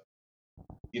to,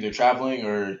 either traveling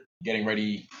or getting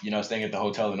ready, staying at the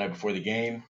hotel the night before the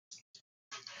game.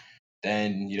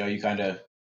 Then, you kind of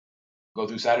go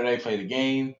through Saturday, play the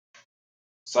game.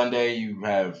 Sunday you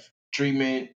have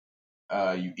treatment,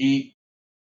 you eat,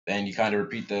 then you kind of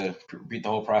repeat the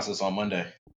whole process on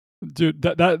Monday. Dude,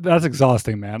 that's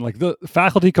exhausting, man. Like the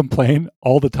faculty complain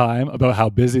all the time about how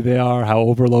busy they are, how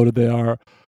overloaded they are.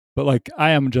 But like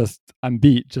I'm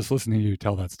beat just listening to you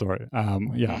tell that story.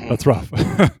 Yeah, Hmm. that's rough.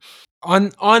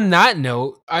 On that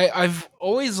note, I've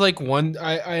always like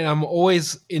I'm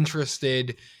always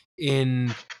interested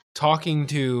in talking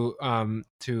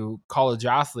to college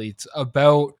athletes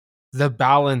about the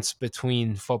balance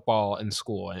between football and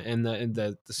school, and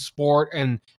the sport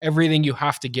and everything you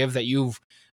have to give that you've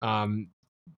um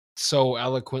so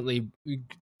eloquently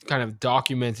kind of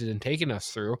documented and taken us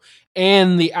through,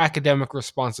 and the academic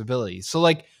responsibilities. So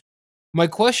like my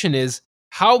question is,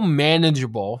 how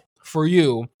manageable for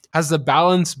you has the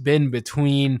balance been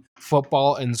between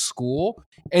football and school?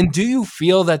 And do you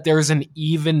feel that there's an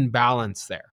even balance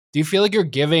there? Do you feel like you're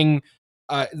giving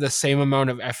the same amount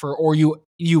of effort, or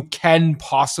you can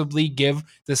possibly give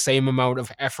the same amount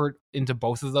of effort into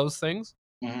both of those things?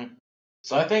 Hmm.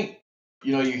 So I think,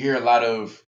 you hear a lot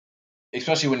of,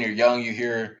 especially when you're young, you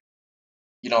hear,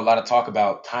 a lot of talk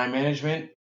about time management,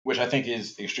 which I think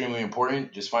is extremely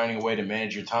important. Just finding a way to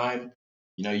manage your time.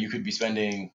 You could be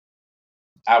spending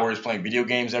hours playing video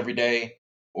games every day,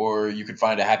 or you could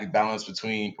find a happy balance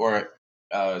between, or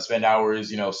spend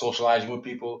hours, socializing with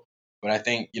people. But I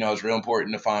think, it's real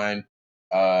important to find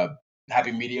a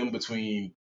happy medium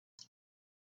between,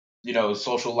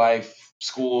 social life,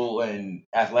 school, and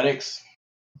athletics.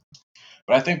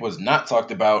 But I think what's not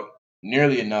talked about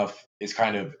nearly enough is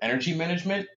kind of energy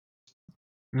management,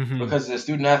 Mm-hmm. because as a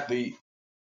student athlete,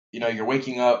 you're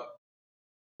waking up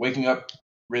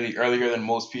really earlier than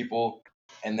most people,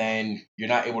 and then you're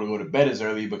not able to go to bed as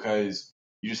early because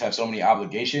you just have so many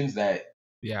obligations that,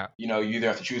 Yeah. you either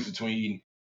have to choose between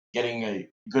getting a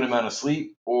good amount of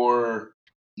sleep or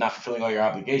not fulfilling all your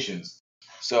obligations.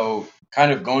 So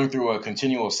kind of going through a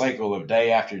continual cycle of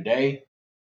day after day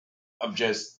of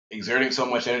just exerting so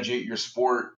much energy at your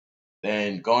sport,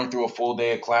 then going through a full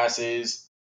day of classes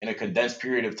in a condensed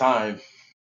period of time,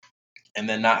 and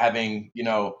then not having,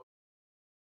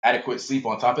 adequate sleep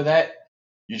on top of that,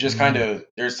 you just kind Mm, of,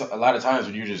 there's a lot of times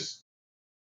when you're just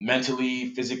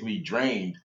mentally, physically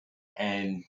drained,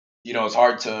 and it's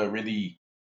hard to really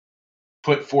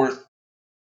put forth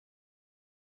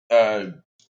uh,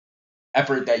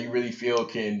 effort that you really feel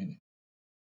can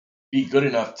be good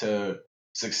enough to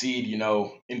succeed,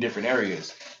 in different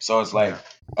areas. So it's like,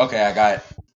 Yeah. okay, I got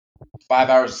 5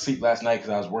 hours of sleep last night because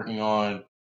I was working on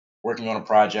a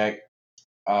project.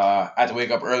 I had to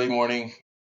wake up early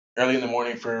in the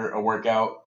morning for a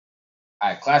workout.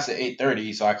 I had class at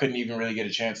 8:30, so I couldn't even really get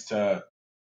a chance to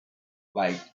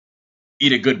like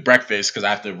eat a good breakfast because I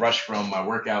have to rush from my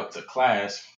workout to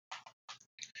class.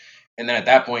 And then at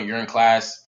that point, you're in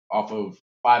class off of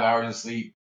 5 hours of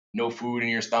sleep, no food in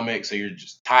your stomach, so you're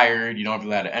just tired. You don't have a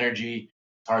lot of energy.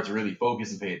 It's hard to really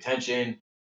focus and pay attention.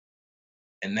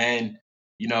 And then,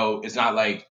 it's not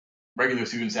like regular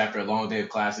students after a long day of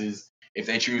classes. If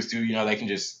they choose to, they can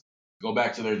just go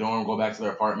back to their dorm, go back to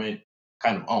their apartment,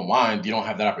 kind of unwind. You don't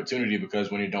have that opportunity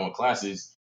because when you're done with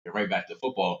classes, you're right back to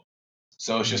football.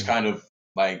 So it's just Mm. kind of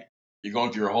like you're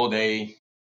going through your whole day,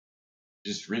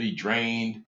 just really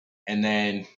drained. And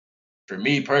then for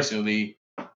me personally,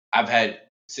 I've had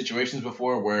situations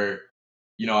before where,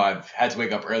 I've had to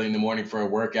wake up early in the morning for a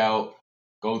workout,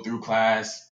 go through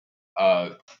class,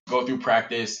 uh, go through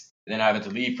practice, and then I have to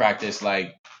leave practice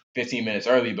like 15 minutes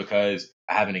early because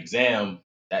I have an exam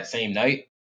that same night.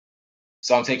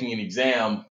 So I'm taking an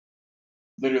exam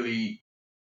literally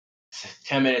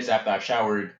 10 minutes after I've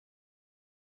showered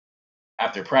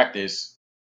after practice.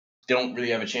 Don't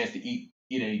really have a chance to eat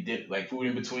any like food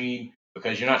in between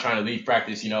because you're not trying to leave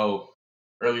practice,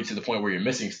 early to the point where you're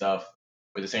missing stuff.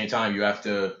 But at the same time, you have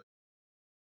to.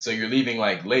 So you're leaving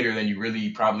like later than you really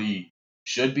probably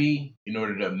should be in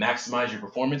order to maximize your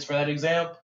performance for that exam.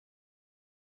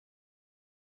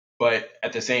 But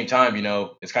at the same time,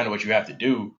 it's kind of what you have to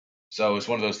do. So it's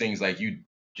one of those things like you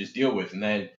just deal with. And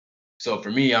then, so for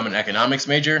me, I'm an economics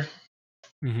major.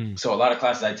 Mm-hmm. So a lot of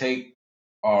classes I take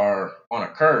are on a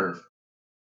curve.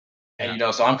 And,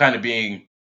 Yeah. so I'm kind of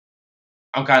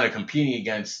competing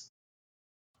against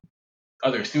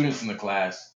other students in the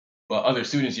class, but other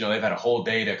students, they've had a whole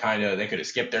day to they could have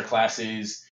skipped their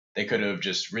classes. They could have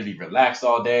just really relaxed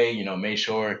all day, made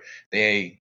sure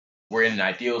they were in an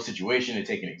ideal situation to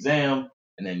take an exam.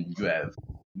 And then you have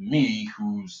me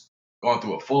who's gone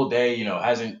through a full day,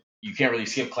 you can't really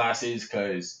skip classes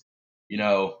because, you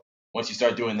know, once you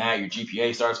start doing that, your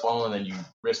GPA starts falling and you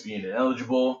risk being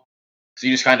ineligible. So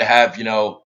you just kind of have,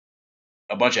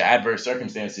 a bunch of adverse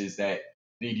circumstances that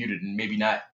lead you to maybe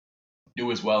not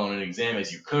do as well on an exam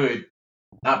as you could,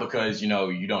 not because you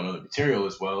don't know the material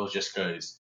as well, it's just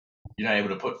because you're not able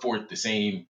to put forth the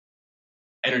same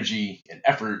energy and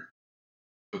effort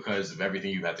because of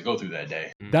everything you had to go through that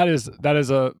day. That is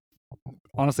a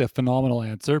honestly a phenomenal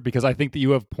answer, because I think that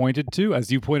you have pointed to,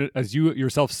 as you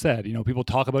yourself said, people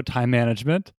talk about time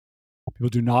management. People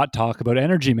do not talk about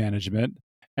energy management.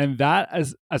 And that,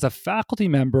 as a faculty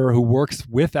member who works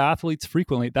with athletes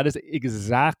frequently, that is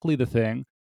exactly the thing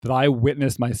that I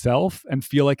witness myself and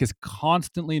feel like is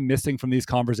constantly missing from these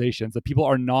conversations, that people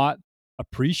are not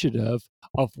appreciative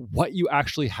of what you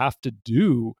actually have to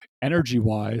do energy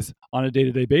wise on a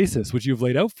day-to-day basis, which you've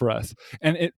laid out for us.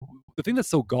 And the thing that's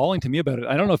so galling to me about it,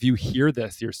 I don't know if you hear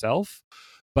this yourself,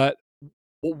 but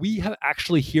what we have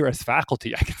actually here as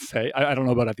faculty, I can say, I don't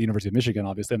know about at the University of Michigan,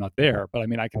 obviously, I'm not there, but I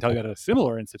mean, I can tell you at a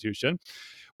similar institution,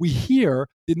 we hear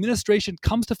the administration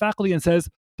comes to faculty and says,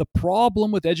 the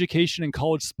problem with education in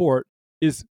college sport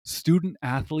is student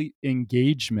athlete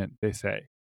engagement, they say.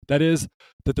 That is,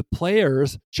 that the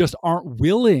players just aren't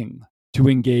willing to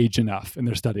engage enough in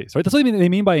their studies, right? That's what they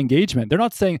mean by engagement. They're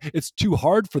not saying it's too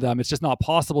hard for them. It's just not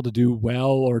possible to do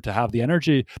well or to have the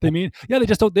energy. They mean, yeah,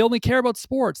 they only care about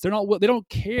sports. They don't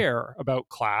care about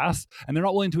class, and they're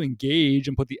not willing to engage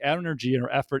and put the energy or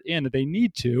effort in that they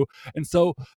need to. And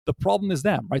so the problem is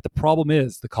them, right? The problem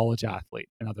is the college athlete,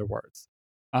 in other words.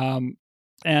 And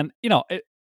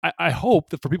I hope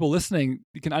that for people listening,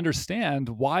 you can understand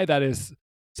why that is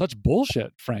such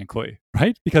bullshit, frankly,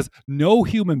 right? Because no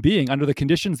human being, under the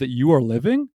conditions that you are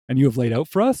living and you have laid out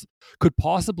for us, could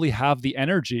possibly have the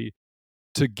energy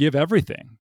to give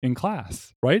everything in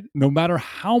class, right? No matter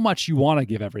how much you want to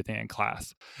give everything in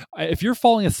class. If you're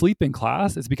falling asleep in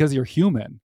class, it's because you're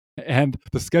human. And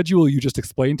the schedule you just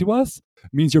explained to us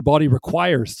means your body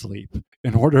requires sleep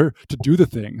in order to do the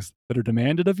things that are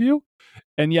demanded of you.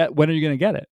 And yet, when are you going to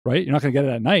get it, right? You're not going to get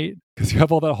it at night because you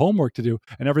have all that homework to do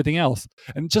and everything else.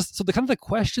 And just so the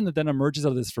question that then emerges out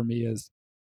of this for me is,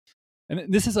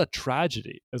 and this is a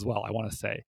tragedy as well, I want to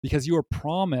say, because you are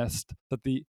promised that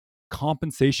the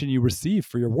compensation you receive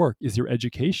for your work is your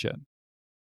education.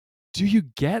 Do you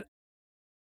get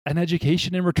an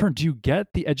education in return? Do you get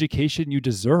the education you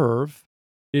deserve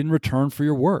in return for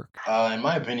your work? In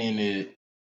my opinion,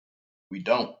 we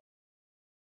don't.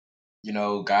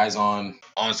 Guys on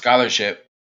scholarship,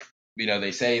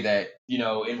 they say that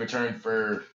in return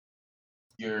for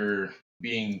your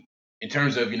being, in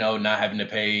terms of not having to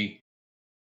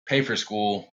pay for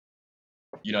school,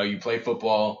 you play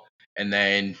football, and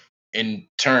then in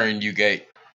turn you get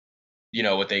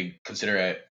what they consider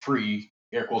a free,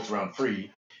 air quotes around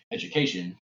free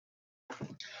education.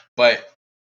 But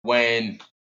when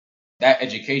that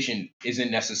education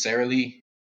isn't necessarily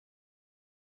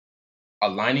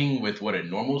aligning with what a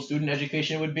normal student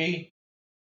education would be,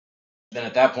 then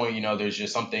at that point, there's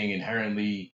just something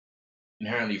inherently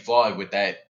flawed with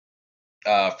that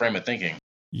frame of thinking.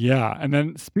 Yeah. And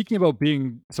then speaking about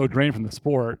being so drained from the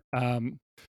sport,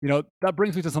 that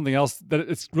brings me to something else that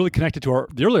it's really connected to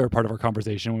the earlier part of our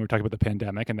conversation when we were talking about the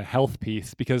pandemic and the health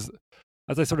piece, because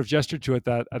as I sort of gestured to at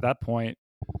that point,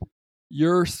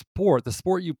 your sport, the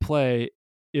sport you play,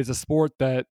 is a sport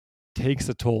that takes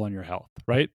a toll on your health,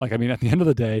 right? Like, I mean, at the end of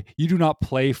the day, you do not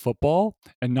play football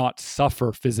and not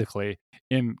suffer physically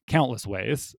in countless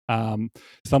ways.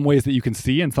 Some ways that you can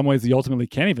see, and some ways that you ultimately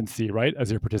can't even see, right,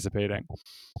 as you're participating.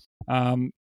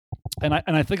 And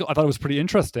I think I thought it was pretty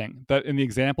interesting that in the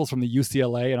examples from the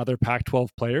UCLA and other Pac-12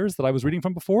 players that I was reading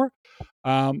from before,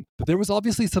 there was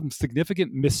obviously some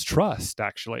significant mistrust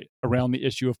actually around the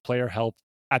issue of player health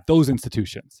at those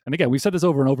institutions. And again, we've said this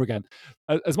over and over again.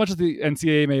 As much as the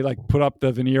NCAA may like put up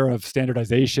the veneer of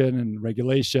standardization and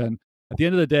regulation, at the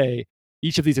end of the day,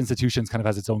 each of these institutions kind of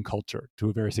has its own culture to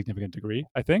a very significant degree,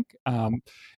 I think.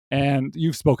 And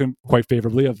you've spoken quite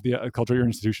favorably of the culture of your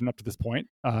institution up to this point,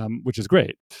 which is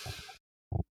great.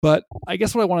 But I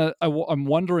guess what I'm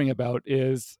wondering about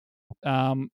is,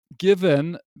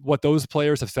 given what those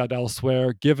players have said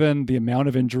elsewhere, given the amount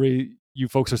of injury you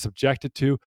folks are subjected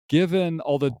to, given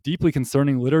all the deeply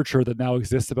concerning literature that now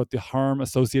exists about the harm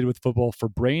associated with football for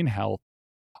brain health,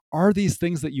 are these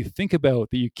things that you think about,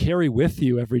 that you carry with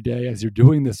you every day as you're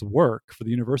doing this work for the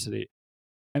university?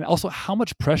 And also, how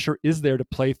much pressure is there to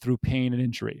play through pain and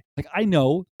injury? Like, I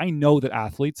know that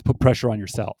athletes put pressure on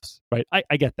yourselves, right?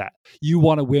 I get that. You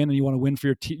want to win, and you want to win for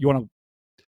your team. You want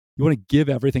to give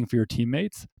everything for your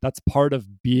teammates. That's part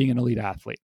of being an elite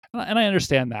athlete, and I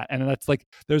understand that. And that's like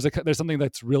there's something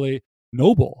that's really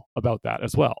noble about that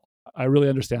as well. I really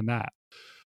understand that.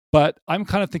 But I'm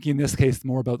kind of thinking in this case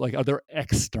more about like other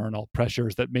external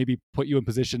pressures that maybe put you in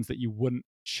positions that you wouldn't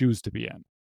choose to be in.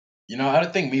 I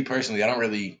don't think, me personally, I don't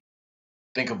really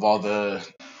think of all the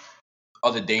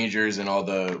dangers and all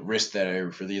the risks that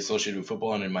are really associated with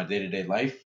football and in my day-to-day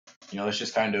life. It's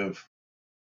just kind of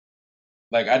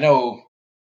like, I know,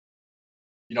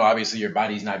 obviously your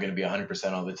body's not going to be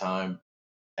 100% all the time.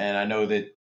 And I know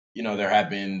that, there have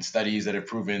been studies that have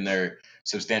proven there are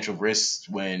substantial risks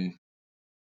when,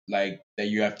 like, that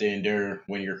you have to endure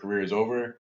when your career is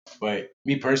over. But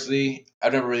me personally,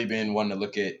 I've never really been one to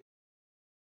look at,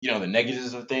 the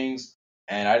negatives of things.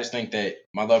 And I just think that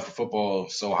my love for football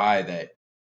is so high that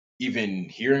even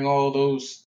hearing all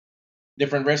those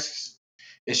different risks,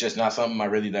 it's just not something I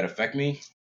really that affect me.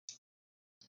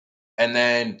 And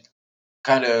then,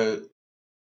 kind of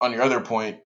on your other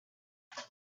point,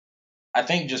 I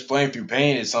think just playing through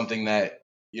pain is something that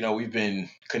we've been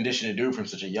conditioned to do from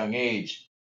such a young age.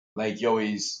 Like, you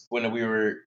always, when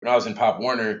I was in Pop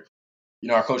Warner,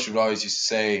 our coach would always used to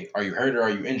say, "Are you hurt or are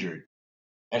you injured?"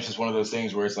 And it's just one of those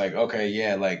things where it's like, okay,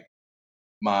 yeah, like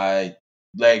my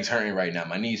legs hurting right now,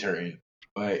 my knees hurting,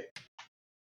 but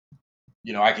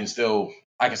I can still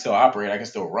operate, I can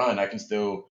still run, I can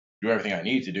still do everything I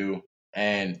need to do.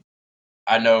 And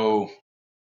I know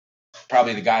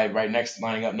probably the guy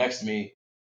lining up next to me,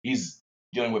 he's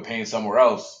dealing with pain somewhere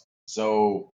else.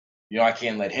 So, I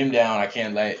can't let him down. I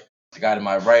can't let the guy to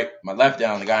my left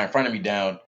down, the guy in front of me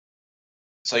down.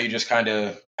 So you just kind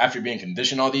of, after being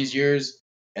conditioned all these years,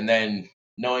 and then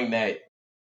knowing that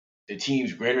the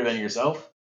team's greater than yourself,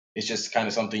 it's just kind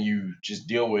of something you just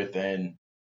deal with and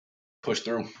push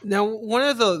through. Now, one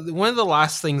of the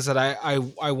last things that I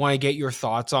want to get your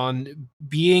thoughts on,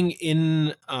 being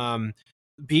an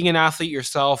athlete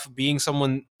yourself, being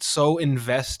someone so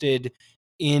invested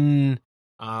in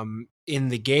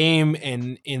the game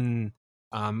and in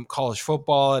college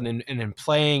football and in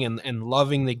playing and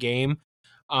loving the game,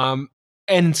 um,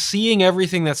 and seeing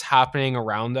everything that's happening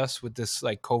around us with this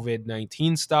like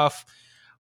COVID-19 stuff.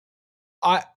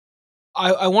 I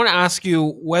I want to ask you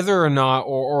whether or not,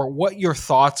 or what your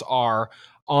thoughts are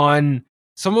on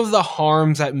some of the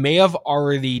harms that may have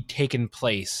already taken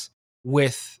place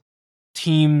with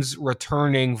teams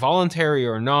returning, voluntary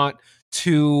or not,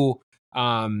 to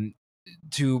um,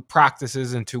 to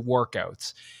practices and to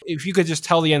workouts. If you could just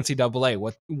tell the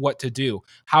NCAA what to do,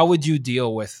 how would you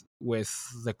deal with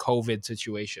the COVID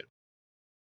situation?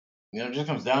 It just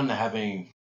comes down to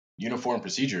having uniform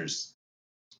procedures.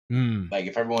 Hmm.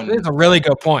 Like, That's a really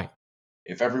good point.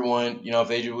 if everyone, if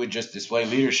they would just display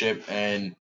leadership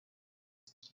and,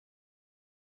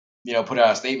 put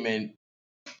out a statement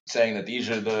saying that these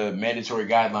are the mandatory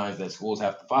guidelines that schools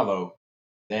have to follow,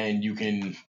 then you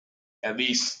can at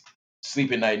least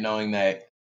sleep at night knowing that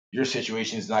your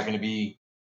situation is not going to be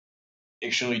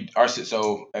extremely.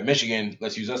 So at Michigan,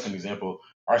 let's use us as an example.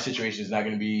 Our situation is not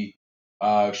going to be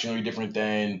extremely different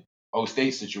than O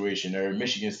State situation or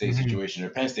Michigan State Mhm, situation or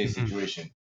Penn State mhm. situation.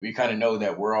 We kind of know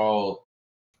that we're all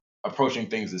approaching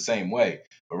things the same way,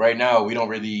 but right now we're not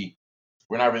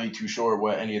really too sure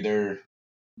what any of their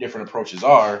different approaches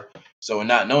are. So in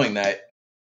not knowing that,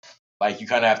 like you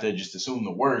kind of have to just assume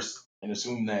the worst and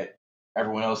assume that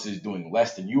everyone else is doing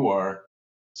less than you are.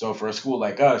 So for a school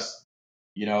like us,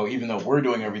 even though we're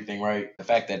doing everything right, the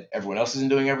fact that everyone else isn't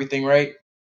doing everything right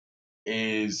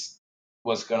is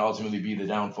what's going to ultimately be the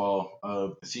downfall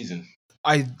of the season.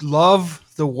 I love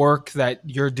the work that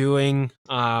you're doing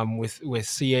with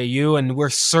CAU, and we're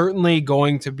certainly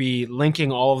going to be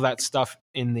linking all of that stuff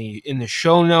in the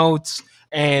show notes.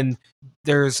 And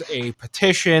there's a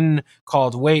petition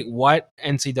called "Wait What?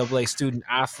 NCAA Student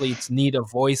Athletes Need a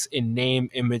Voice in Name,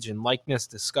 Image, and Likeness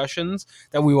Discussions"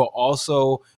 that we will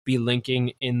also be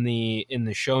linking in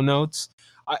the show notes.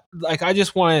 I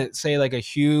just want to say like a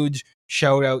huge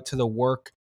shout out to the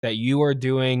work that you are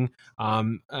doing,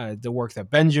 the work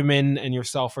that Benjamin and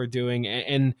yourself are doing,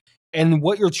 and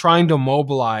what you're trying to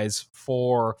mobilize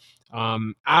for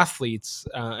athletes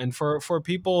and for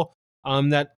people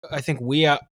that I think we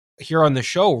here on the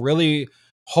show really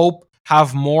hope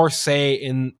have more say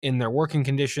in their working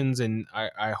conditions, and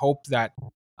I hope that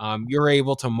you're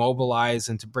able to mobilize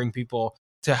and to bring people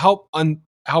to help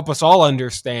us all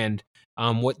understand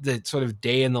what the sort of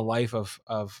day in the life of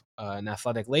an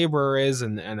athletic laborer is,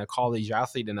 and a college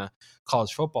athlete and a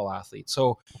college football athlete.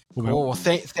 So cool. Well,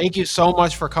 thank you so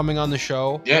much for coming on the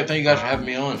show. Yeah, thank you guys for having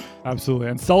me on. Absolutely.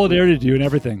 And solidarity to you and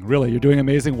everything. Really, you're doing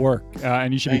amazing work,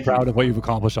 and you should be proud of what you've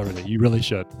accomplished already. You really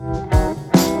should.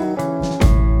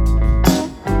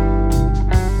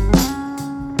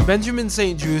 Benjamin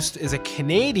St-Juste is a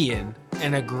Canadian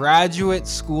and a graduate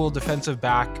school defensive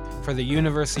back for the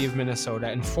University of Minnesota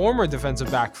and former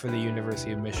defensive back for the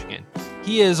University of Michigan.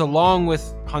 He is, along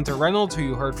with Hunter Reynolds, who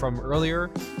you heard from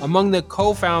earlier, among the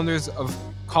co-founders of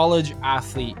College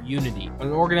Athlete Unity,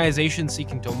 an organization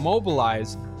seeking to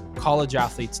mobilize college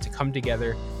athletes to come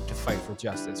together to fight for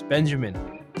justice.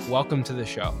 Benjamin, welcome to the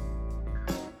show.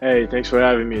 Hey, thanks for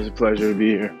having me. It's a pleasure to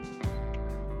be here.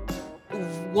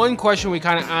 One question we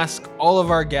kind of ask all of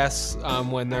our guests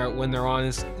when they're on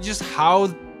is just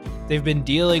how they've been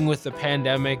dealing with the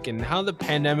pandemic and how the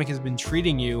pandemic has been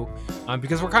treating you,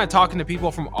 because we're kind of talking to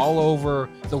people from all over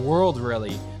the world,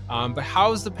 really. But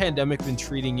how has the pandemic been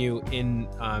treating you in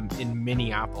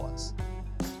Minneapolis?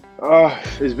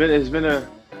 It's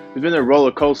been a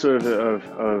roller coaster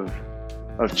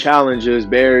of challenges,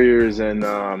 barriers, and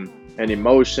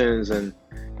emotions. And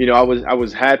I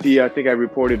was happy. I think I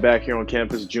reported back here on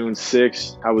campus June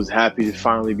 6th. I was happy to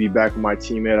finally be back with my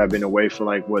teammate. I've been away for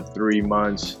 3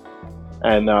 months,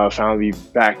 and finally be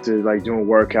back to doing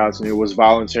workouts. And it was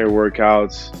voluntary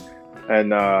workouts, and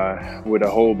with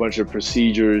a whole bunch of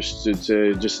procedures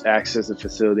to just access the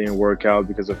facility and work out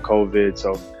because of COVID.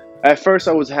 So at first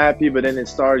I was happy, but then it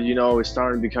started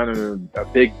to be kind of a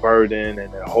big burden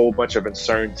and a whole bunch of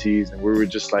uncertainties, and we were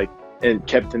just and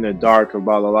kept in the dark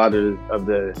about a lot of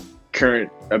the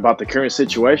current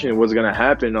situation and what's going to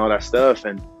happen and all that stuff.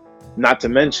 And not to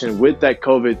mention with that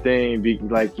COVID thing,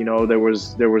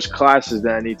 there was classes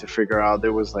that I need to figure out.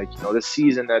 There was the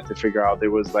season that to figure out.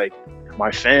 There was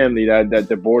my family that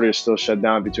the border is still shut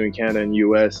down between Canada and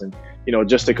US. And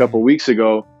just a couple weeks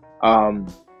ago,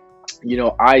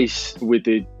 ICE with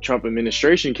the Trump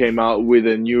administration came out with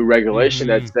a new regulation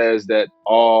that says that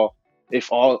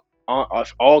if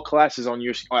all classes at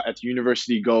the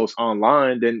university goes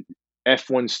online, then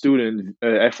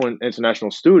F1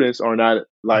 international students are not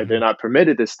they're not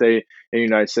permitted to stay in the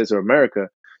United States of America.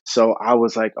 So I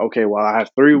was like, okay, well, I have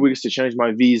 3 weeks to change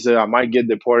my visa. I might get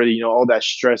deported, all that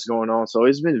stress going on. So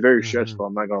it's been very stressful.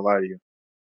 I'm not going to lie to you.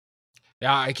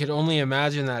 Yeah, I could only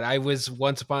imagine that. I was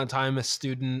once upon a time a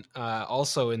student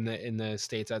also in the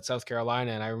States at South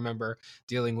Carolina, and I remember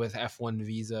dealing with F1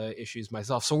 visa issues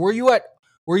myself. So were you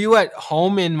at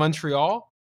home in Montreal?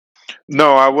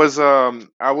 No,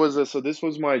 so this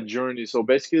was my journey. So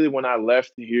basically when I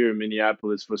left here in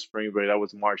Minneapolis for spring break, that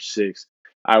was March 6th.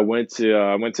 I went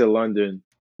to London,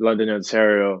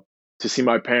 Ontario to see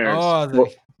my parents. Oh,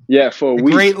 For a the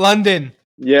week. great London.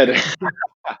 Yeah,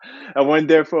 I went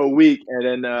there for a week,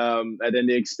 and then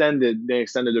they extended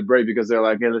the break because they're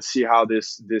like, hey, let's see how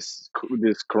this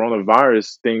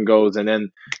coronavirus thing goes. And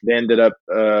then they ended up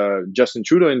Justin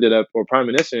Trudeau or Prime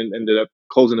Minister ended up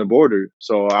closing the border.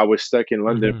 So I was stuck in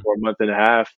London for a month and a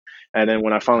half, and then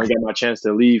when I finally got my chance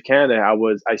to leave Canada,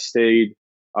 I stayed.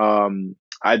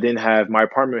 I didn't have my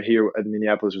apartment here at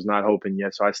Minneapolis was not open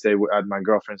yet, so I stayed at my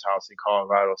girlfriend's house in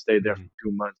Colorado. Stayed there for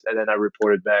 2 months, and then I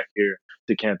reported back here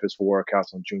to campus for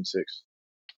workouts on June 6th.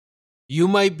 You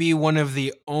might be one of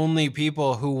the only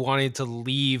people who wanted to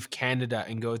leave Canada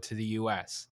and go to the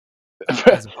US,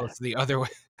 as opposed to the other way.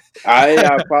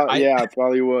 I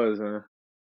probably was. Huh?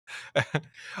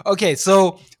 Okay,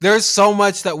 so there's so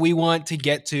much that we want to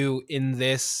get to in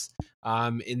this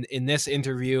in this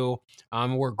interview.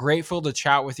 We're grateful to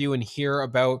chat with you and hear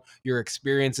about your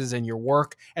experiences and your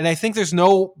work. And I think there's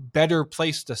no better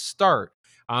place to start.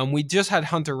 We just had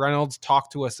Hunter Reynolds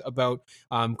talk to us about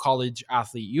college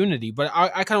athlete unity, but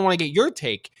I kind of want to get your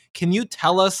take. Can you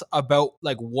tell us about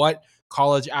like what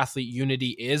college athlete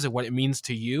unity is and what it means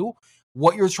to you,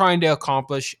 what you're trying to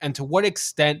accomplish, and to what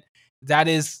extent that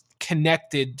is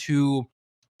connected to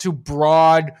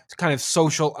broad kind of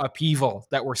social upheaval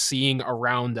that we're seeing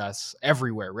around us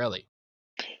everywhere, really?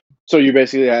 So you're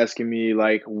basically asking me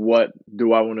like, what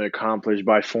do I want to accomplish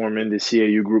by forming the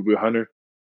CAU group with Hunter?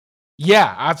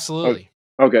 Yeah, O- absolutely.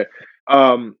 Okay.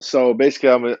 So basically,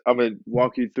 I'm gonna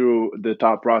walk you through the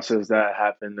thought process that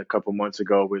happened a couple months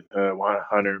ago with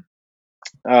Hunter.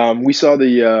 We saw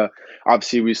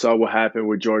obviously we saw what happened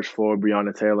with George Floyd,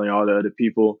 Breonna Taylor, and all the other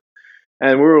people,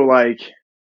 and we were like,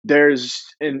 there's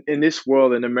in this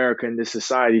world, in America, in this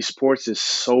society, sports is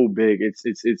so big.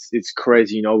 It's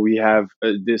crazy. You know, we have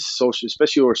this social,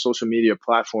 especially our social media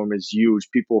platform is huge.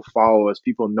 People follow us,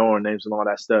 people know our names and all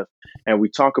that stuff, and we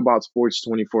talk about sports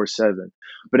 24/7.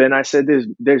 But then I said,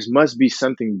 there's must be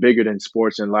something bigger than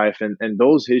sports in life, and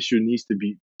those issues needs to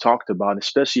be talked about,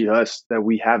 especially us that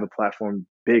we have a platform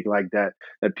big like that,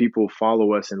 that people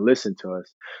follow us and listen to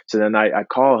us. So then I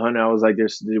called Hunter. I was like,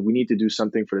 we need to do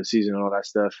something for the season and all that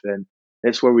stuff. And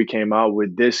that's where we came out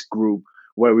with this group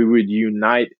where we would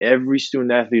unite every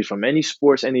student athlete from any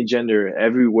sports, any gender,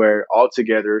 everywhere, all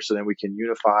together, so then we can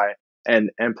unify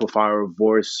and amplify our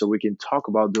voice so we can talk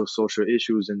about those social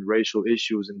issues and racial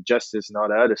issues and justice and all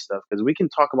that other stuff. Because we can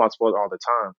talk about sport all the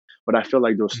time, but I feel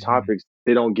like those Mhm. topics,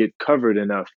 they don't get covered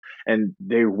enough, and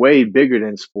they're way bigger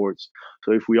than sports.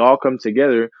 So if we all come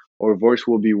together, our voice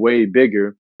will be way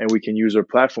bigger and we can use our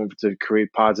platform to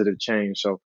create positive change.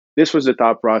 So this was the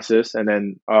thought process, and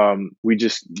then we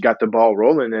just got the ball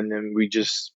rolling, and then we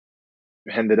just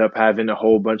ended up having a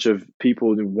whole bunch of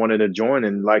people who wanted to join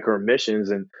and like our missions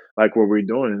and like what we're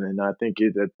doing, and I think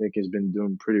it's been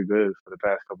doing pretty good for the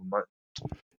past couple months.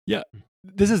 Yeah,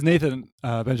 this is Nathan,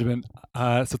 Benjamin.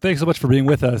 So thanks so much for being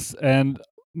with us. And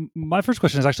my first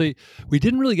question is actually, we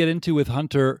didn't really get into with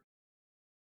Hunter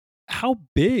how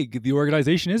big the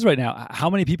organization is right now. How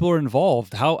many people are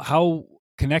involved? How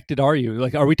connected are you?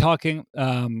 Like, are we talking,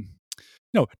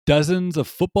 dozens of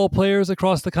football players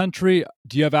across the country?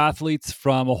 Do you have athletes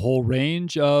from a whole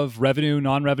range of revenue,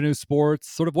 non-revenue sports?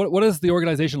 Sort of, what does the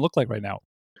organization look like right now?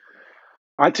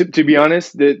 To be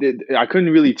honest, I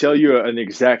couldn't really tell you an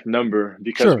exact number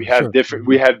because Sure, sure.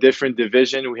 we have different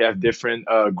division, we have different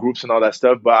groups and all that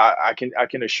stuff. But I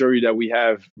can assure you that we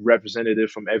have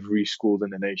representatives from every school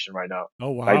in the nation right now.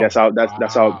 Oh Like wow.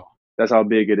 Wow. that's how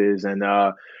big it is. And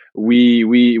I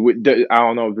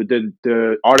don't know,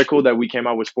 the article that we came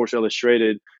out with Sports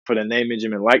Illustrated for the name, image,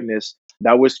 and likeness,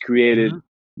 that was created Mhm.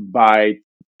 by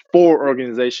four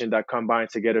organizations that combined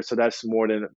together. So that's more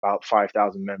than about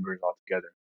 5,000 members altogether.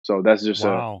 So that's just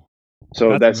Wow.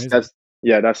 so That's amazing.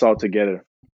 that's all together.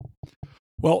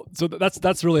 Well, so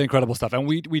that's really incredible stuff. And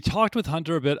we talked with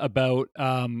Hunter a bit about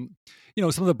some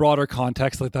of the broader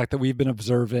context, like that we've been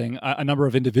observing a number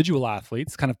of individual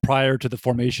athletes kind of prior to the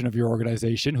formation of your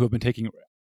organization who have been taking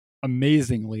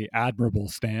amazingly admirable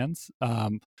stands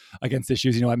against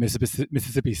issues, at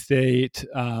Mississippi State,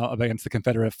 against the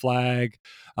Confederate flag,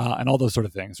 and all those sort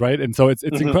of things, right? And so it's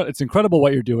Hmm. it's incredible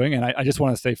what you're doing, and I just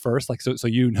want to say first, like so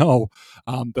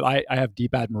that I have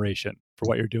deep admiration for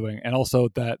what you're doing, and also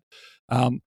that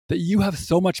you have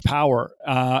so much power,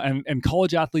 and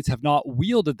college athletes have not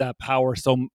wielded that power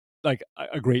like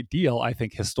a great deal, I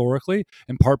think, historically,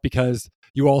 in part because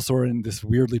you also are in this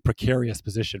weirdly precarious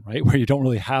position, right? Where you don't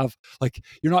really have, like,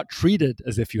 you're not treated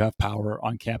as if you have power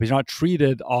on campus. You're not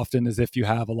treated often as if you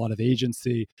have a lot of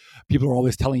agency. People are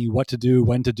always telling you what to do,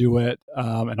 when to do it,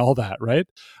 and all that, right?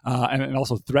 And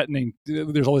also threatening.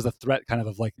 There's always a threat kind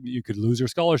of like you could lose your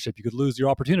scholarship, you could lose your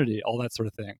opportunity, all that sort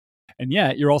of thing. And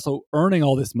yet you're also earning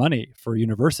all this money for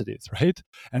universities, right?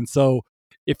 And so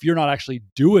if you're not actually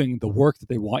doing the work that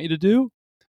they want you to do,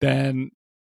 then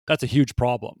that's a huge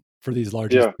problem for these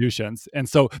large Yeah. institutions. And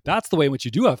so that's the way in which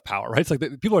you do have power, right? It's like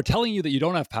people are telling you that you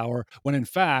don't have power when in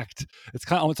fact it's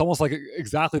almost like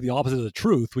exactly the opposite of the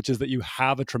truth, which is that you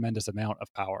have a tremendous amount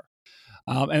of power.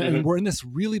 And Hmm. we're in this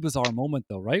really bizarre moment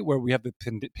though, right? Where we have the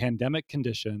pandemic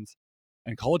conditions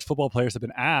and college football players have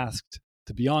been asked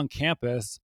to be on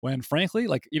campus when frankly,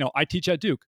 like, I teach at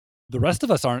Duke. The rest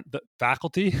of us aren't. The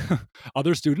faculty,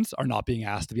 other students are not being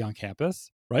asked to be on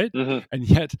campus, right? Hmm. And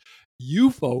yet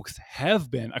you folks have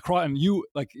been across, and you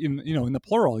like in the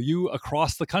plural, you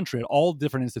across the country at all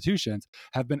different institutions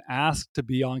have been asked to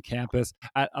be on campus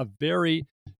at a very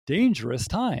dangerous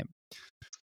time.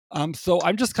 So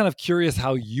I'm just kind of curious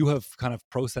how you have kind of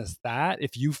processed that.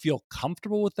 If you feel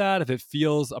comfortable with that, if it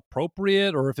feels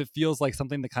appropriate, or if it feels like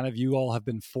something that kind of you all have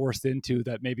been forced into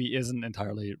that maybe isn't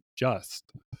entirely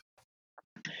just.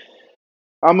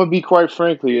 I'm gonna be quite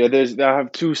frankly, I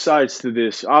have two sides to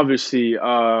this. Obviously,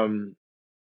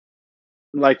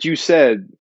 like you said,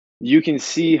 you can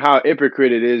see how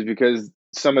hypocrite it is because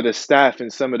some of the staff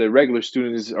and some of the regular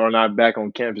students are not back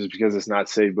on campus because it's not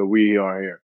safe, but we are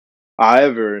here.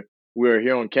 However, we're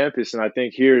here on campus, and I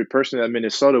think here, personally at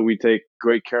Minnesota, we take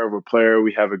great care of a player.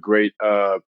 We have a great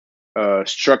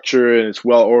structure, and it's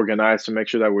well organized to make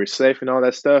sure that we're safe and all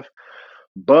that stuff.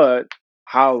 But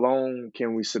how long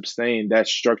can we sustain that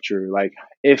structure? Like,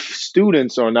 if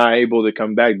students are not able to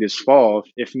come back this fall,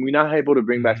 if we're not able to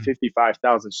bring back Mhm.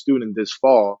 55,000 students this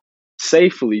fall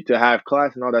safely to have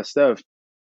class and all that stuff,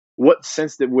 what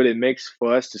sense that would it make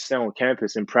for us to stay on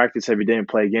campus and practice every day and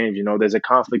play games? There's a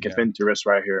conflict of Yeah. interest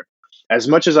right here. As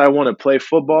much as I want to play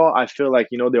football, I feel like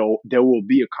there will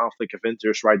be a conflict of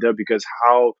interest right there because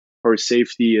how her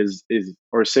safety is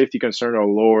her safety concern are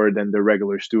lower than the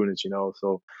regular students.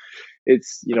 So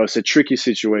it's a tricky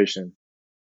situation.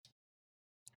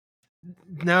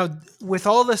 Now, with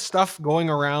all this stuff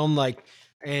going around, like,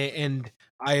 and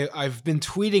I've been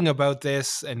tweeting about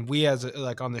this, and we as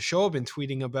like on the show have been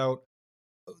tweeting about,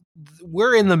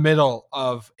 we're in the middle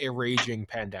of a raging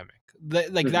pandemic.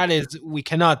 Like Mhm. that is, we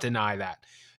cannot deny that.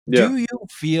 Yeah. Do you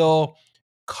feel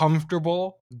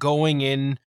comfortable going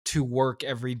in to work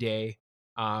every day,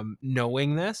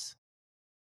 knowing this?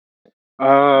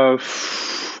 Uh,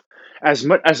 as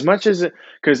much as it,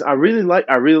 because I really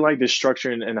like the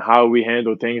structure and how we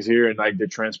handle things here and like the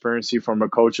transparency from a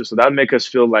culture. So that make us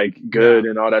feel like Yeah, good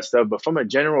and all that stuff. But from a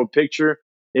general picture,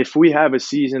 if we have a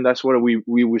season, that's what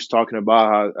we was talking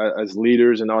about how, as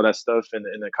leaders and all that stuff in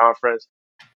the conference.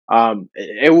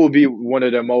 It will be one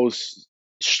of the most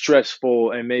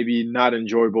stressful and maybe not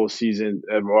enjoyable season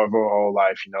of our whole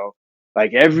life.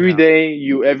 Like yeah,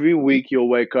 every week you'll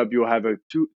wake up, you'll have a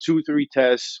two, three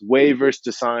tests, waivers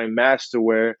to sign, masks to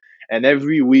wear, and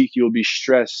every week you'll be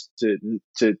stressed to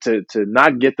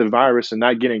not get the virus and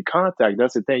not get in contact.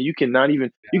 That's the thing. You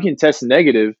can test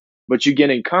negative, but you get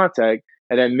in contact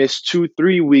and then miss 2,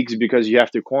 3 weeks because you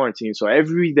have to quarantine. So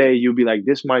every day you'll be like,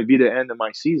 this might be the end of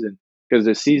my season because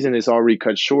the season is already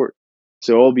cut short.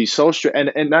 So it'll be so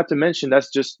and not to mention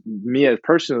that's just me as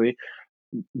personally.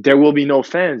 There will be no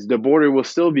fans. The border will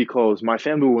still be closed. My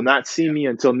family will not see me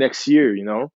until next year.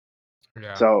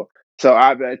 yeah. So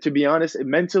to be honest,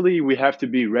 mentally we have to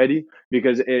be ready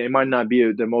because it might not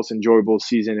be the most enjoyable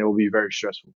season. It will be very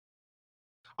stressful.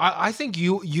 I think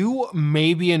you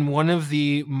may be in one of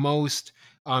the most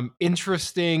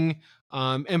interesting,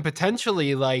 and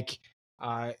potentially like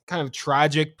kind of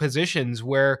tragic positions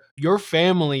where your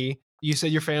family. You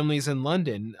said your family's in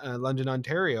London, London,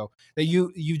 Ontario. That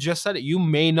you just said it. You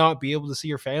may not be able to see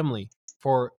your family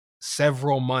for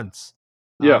several months,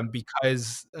 Yeah.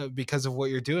 because of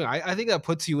what you're doing. I think that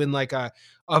puts you in like a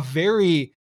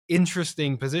very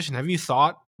interesting position. Have you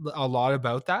thought a lot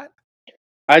about that?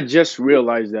 I just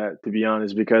realized that, to be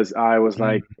honest, because I was Mm,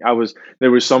 like, there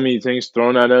were so many things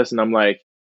thrown at us, and I'm like,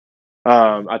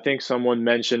 I think someone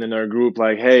mentioned in our group,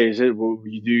 like, "Hey, do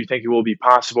you think it will be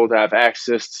possible to have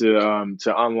access to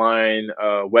online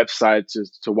websites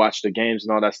to watch the games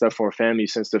and all that stuff for a family?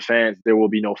 Since there will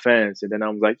be no fans." And then I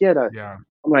was like, "Yeah, yeah.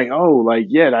 I'm like, oh, like,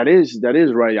 yeah, that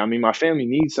is right. I mean, my family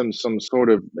needs some sort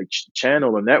of like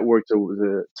channel or network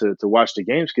to watch the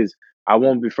games because I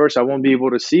won't be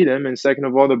able to see them, and second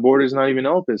of all, the border's not even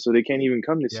open, so they can't even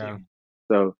come to see Yeah. me.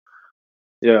 So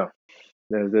yeah,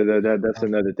 that's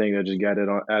another thing that just got it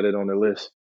added on the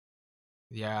list.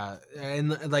 Yeah,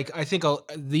 and like I think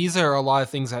these are a lot of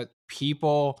things that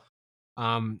people,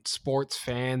 sports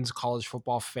fans, college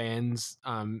football fans,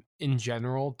 in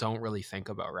general, don't really think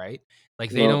about, right?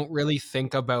 Like they No. don't really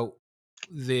think about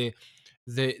the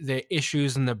the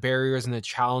issues and the barriers and the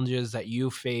challenges that you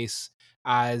face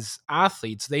as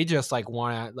athletes. They just like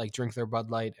want to like drink their Bud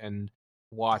Light and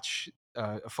watch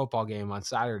a football game on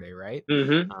Saturday, right?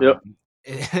 Yep.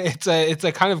 It's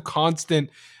a kind of constant.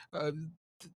 Uh,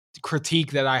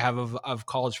 Critique that I have of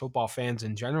college football fans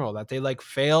in general, that they like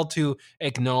fail to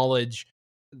acknowledge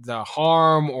the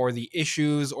harm or the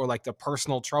issues or like the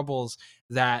personal troubles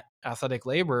that athletic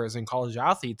laborers and college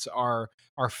athletes are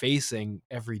facing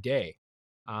every day.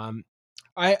 Um,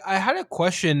 I had a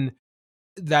question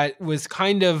that was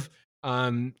kind of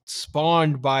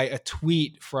spawned by a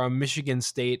tweet from Michigan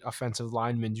State offensive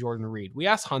lineman Jordan Reed. We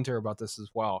asked Hunter about this as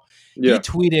well. He Yeah.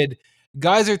 tweeted,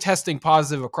 "Guys are testing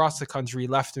positive across the country,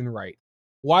 left and right.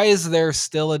 Why is there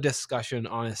still a discussion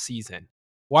on a season?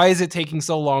 Why is it taking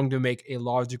so long to make a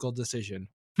logical decision?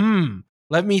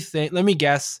 Let me think. Let me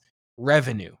guess.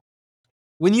 Revenue."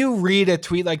 When you read a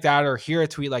tweet like that or hear a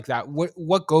tweet like that,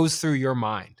 what goes through your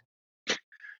mind?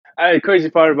 The crazy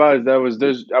part about it I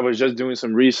was just doing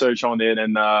some research on it,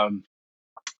 and the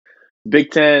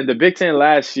Big Ten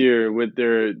last year with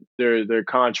their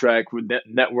contract with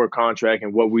network contract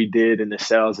and what we did in the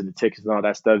sales and the tickets and all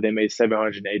that stuff, they made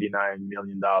 $789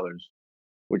 million,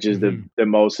 which is the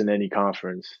most in any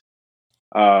conference.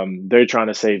 They're trying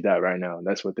to save that right now.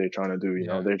 That's what they're trying to do.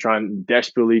 They're trying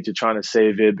desperately to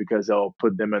save it because they'll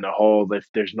put them in a hole if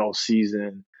there's no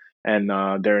season, and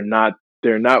they're not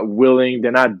willing,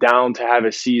 they're not down to have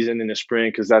a season in the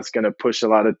spring because that's going to push a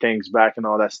lot of things back and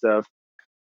all that stuff.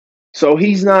 So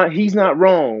he's not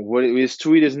wrong. His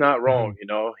tweet is not wrong.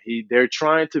 They're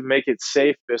trying to make it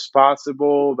safe as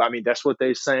possible. I mean, that's what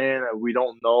they're saying. We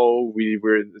don't know.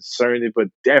 We're certain, but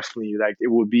definitely, like, it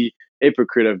would be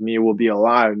hypocrite of me. It will be a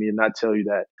lie of me to not tell you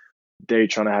that they're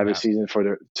trying to have a season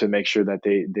to make sure that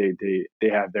they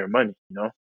have their money.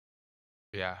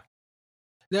 Yeah.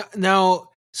 Now,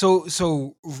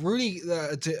 so Rudy,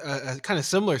 a kind of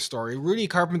similar story. Rudy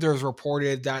Carpenter has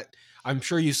reported that, I'm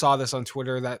sure you saw this on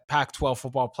Twitter, that Pac-12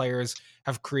 football players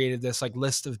have created this like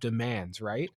list of demands,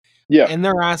 right? Yeah. And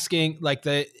they're asking like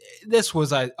this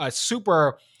was a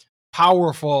super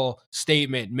powerful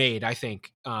statement made, I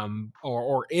think,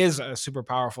 or is a super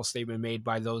powerful statement made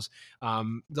by those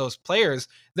players.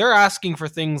 They're asking for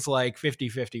things like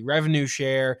 50-50 revenue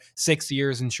share, 6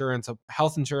 years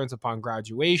health insurance upon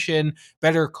graduation,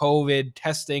 better COVID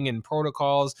testing and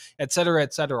protocols, et cetera,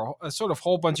 a sort of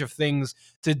whole bunch of things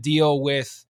to deal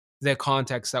with the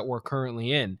context that we're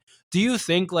currently in. Do you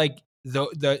think like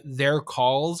their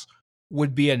calls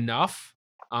would be enough,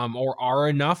 or are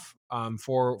enough,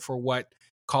 for what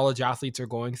college athletes are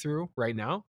going through right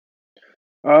now?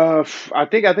 I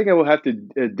think I will have to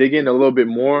dig in a little bit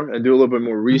more and do a little bit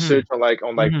more Hmm. research on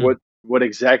Hmm. what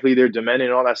exactly they're demanding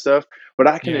and all that stuff. But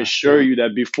I can Yeah. assure you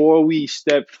that before we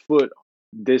step foot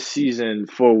this season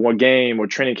for one game or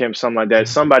training camp, something like that,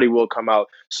 somebody will come out,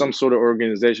 some sort of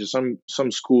organization,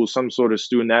 some school, some sort of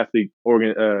student athlete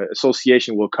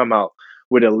association will come out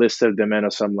with a list of demand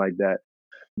or something like that,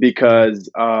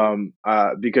 Hmm.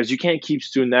 because you can't keep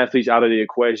student athletes out of the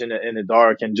equation in the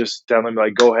dark and just tell them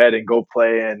like go ahead and go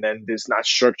play, and then it's not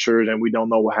structured and we don't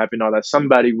know what happened, all that.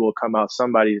 Somebody will come out,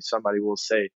 somebody will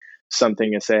say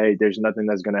something and say, hey, there's nothing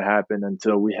that's going to happen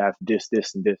until we have this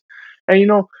and this. And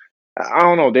I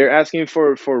don't know, they're asking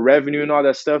for revenue and all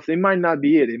that stuff. It might not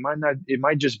be it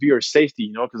might just be your safety,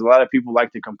 because a lot of people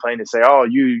like to complain and say, oh,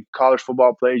 you college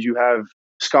football players, you have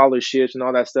scholarships and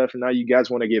all that stuff, and now you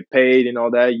guys want to get paid and all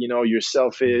that. You're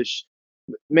selfish.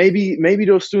 Maybe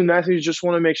those student athletes just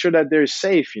want to make sure that they're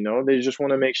safe. They just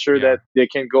want to make sure Yeah. that they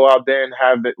can go out there and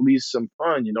have at least some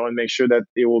fun. And make sure that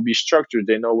it will be structured.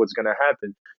 They know what's going to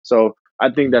happen. So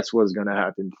I think that's what's going to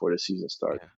happen before the season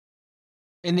starts. Yeah.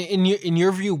 And in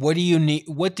your view, what do you need?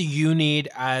 What do you need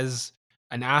as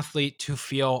an athlete to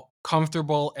feel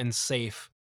comfortable and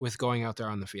safe with going out there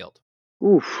on the field?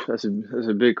 Oof, that's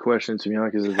a big question to me,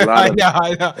 because there's a lot I of know.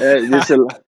 I know.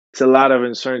 it's a lot of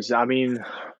uncertainty. I mean,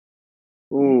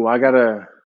 ooh, right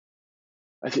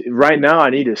now I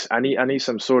need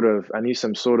some sort of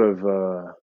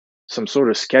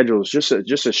schedules, just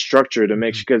a structure to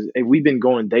make Mhm. sure, because we've been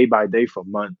going day by day for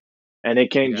months, and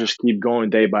it can't Yeah. just keep going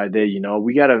day by day.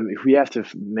 We have to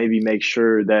maybe make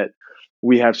sure that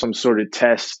we have some sort of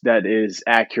test that is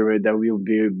accurate, that we'll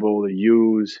be able to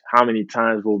use. How many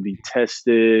times we'll be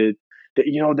tested?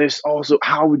 There's also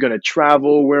how we're gonna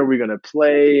travel, where we're gonna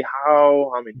play,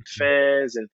 how many Mhm.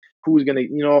 fans, and who's gonna,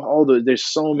 all the. There's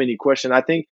so many questions. I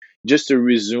think, just to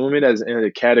resume it as in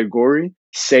a category,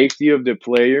 safety of the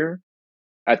player,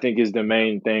 I think, is the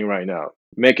main thing right now.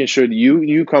 Making sure that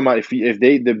you come out, if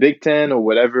they, the Big Ten or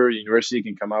whatever university,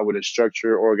 can come out with a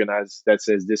structure organized that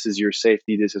says this is your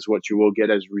safety, this is what you will get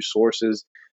as resources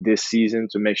this season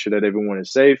to make sure that everyone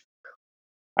is safe.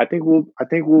 I think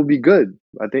we'll be good.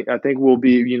 I think we'll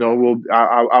be, we'll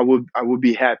I would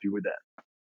be happy with that.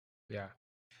 Yeah.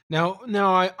 Now,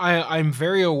 I'm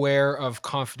very aware of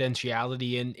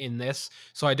confidentiality in this,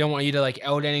 so I don't want you to like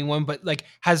out anyone. But like,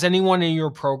 has anyone in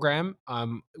your program,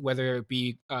 whether it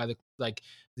be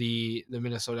the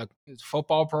Minnesota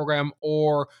football program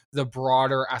or the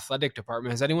broader athletic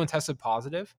department, has anyone tested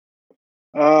positive?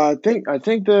 I think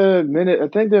the minute I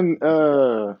think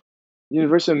the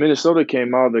University of Minnesota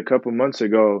came out a couple months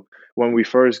ago when we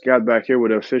first got back here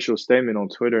with an official statement on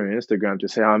Twitter and Instagram to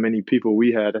say how many people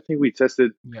we had. I think we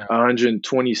tested Yeah.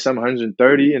 120 some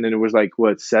 130, and then it was like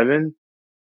what, seven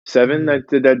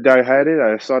Mhm. that had it.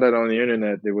 I saw that on the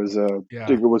internet. It was I Yeah.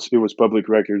 think it was public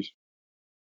records.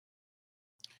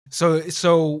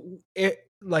 So it,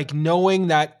 like, knowing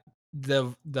that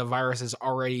the virus is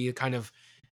already kind of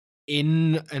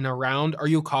in and around, are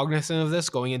you cognizant of this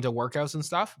going into workouts and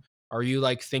stuff? Are you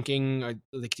like thinking,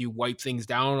 like, do you wipe things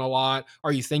down a lot?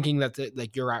 Are you thinking that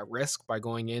like you're at risk by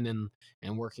going in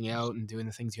and working out and doing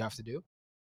the things you have to do?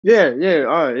 Yeah,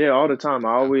 all the time.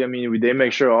 Yeah. I mean, they make Yeah.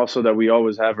 sure also that we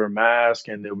always have our mask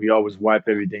and that we always wipe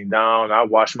Yeah. everything down. I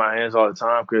wash my hands all the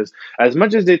time because as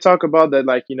much as they talk about that,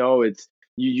 like, it's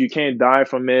you can't die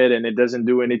from it and it doesn't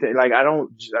do anything. Like, I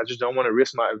just don't want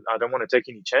to I don't want to take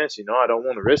any chance. I don't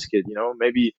want to risk it.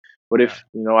 Maybe what Yeah. if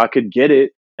I could get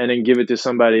it and then give it to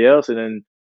somebody else and then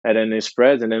it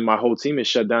spreads and then my whole team is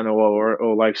shut down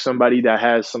or like somebody that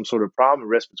has some sort of problem,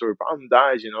 respiratory problem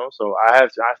dies. So I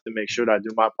have to make sure that I do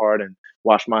my part and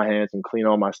wash my hands and clean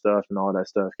all my stuff and all that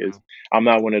stuff because I'm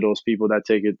not one of those people that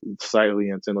take it slightly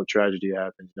until a tragedy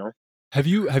happens. Have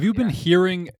you been Yeah.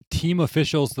 hearing team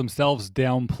officials themselves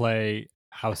downplay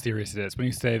how serious it is when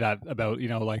you say that about,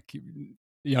 like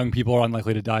young people are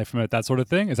unlikely to die from it, that sort of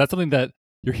thing? Is that something that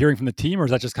you're hearing from the team, or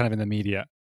is that just kind of in the media?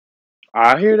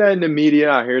 I hear that in the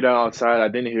media. I hear that outside. I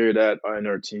didn't hear that in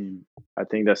our team. I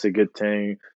think that's a good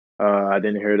thing. I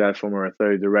didn't hear that from our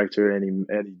athletic director, any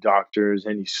doctors,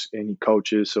 any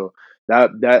coaches. So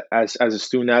that as a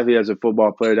student athlete, as a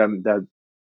football player, that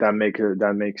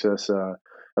makes us a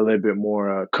little bit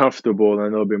more comfortable and a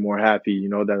little bit more happy.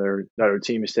 That our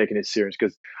team is taking it serious.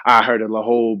 Because I heard a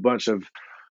whole bunch of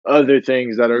other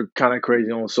things that are kind of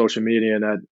crazy on social media and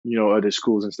at other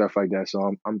schools and stuff like that.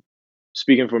 So I'm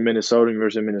speaking for Minnesota,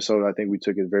 University of Minnesota. I think we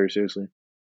took it very seriously.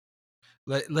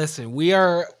 Listen, we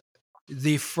are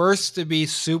the first to be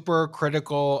super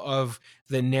critical of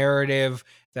the narrative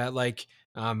that, like,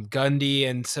 Gundy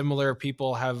and similar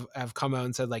people have come out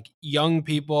and said, like, young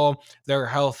people, they're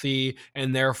healthy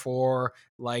and therefore,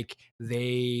 like,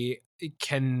 they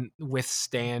can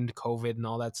withstand COVID and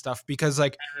all that stuff, because,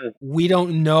 like, we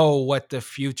don't know what the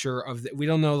future of we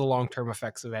don't know the long-term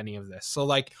effects of any of this. So,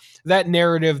 like, that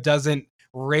narrative doesn't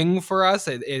ring for us.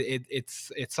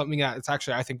 It's something that it's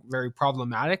actually, I think, very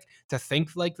problematic to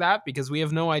think like that, because we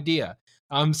have no idea.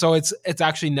 So it's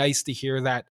actually nice to hear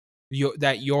that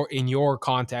you're in your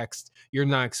context, you're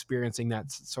not experiencing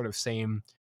that sort of same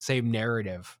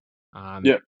narrative. Um,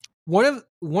 Yeah.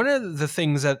 one of the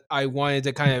things that I wanted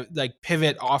to kind of like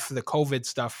pivot off the COVID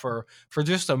stuff for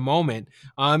just a moment,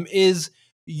 is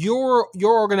your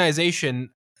organization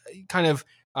kind of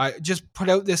just put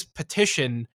out this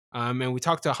petition. And we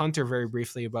talked to Hunter very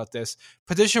briefly about this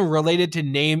petition related to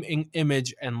name,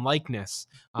 image, and likeness.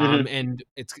 Hmm. And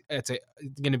it's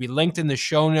going to be linked in the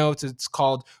show notes. It's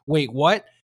called "Wait, What?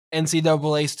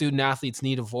 NCAA student athletes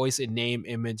need a voice in name,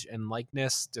 image, and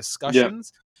likeness Yeah.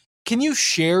 discussions." Can you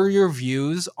share your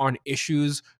views on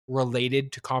issues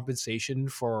related to compensation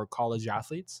for college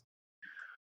athletes?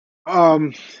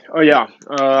 Um. Oh yeah.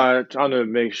 Trying to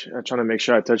make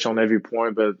sure I touch on every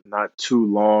point, but not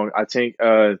too long. I think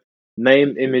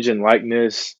name, image, and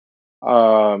likeness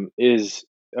is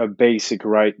a basic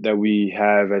right that we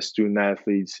have as student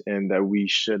athletes and that we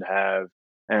should have.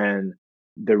 And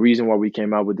the reason why we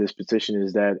came out with this petition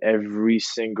is that every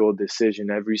single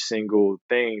decision, every single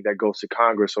thing that goes to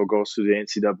Congress or goes to the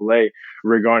NCAA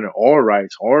regarding our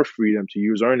rights, our freedom to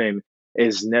use our name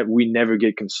we never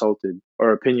get consulted.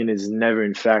 Our opinion is never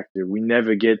in factor. We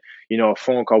never get, a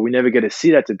phone call. We never get a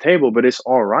seat at the table, but it's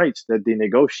our rights that they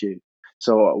negotiate.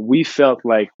 So we felt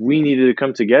like we needed to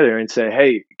come together and say,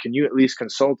 hey, can you at least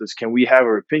consult us? Can we have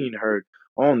our opinion heard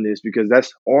on this? Because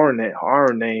that's our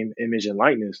name, image, and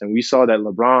likeness. And we saw that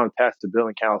LeBron passed a bill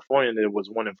in California, and there was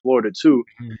one in Florida too,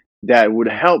 Mhm. that would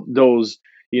Yeah. help those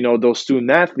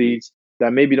student athletes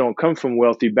that maybe don't come from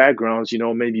wealthy backgrounds,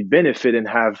 maybe benefit and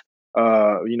have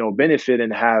a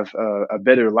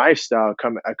better lifestyle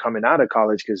coming out of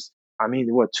college. Because I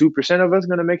mean, what, 2% of us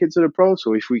going to make it to the pros?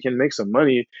 So if we can make some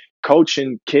money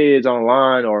coaching kids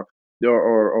online or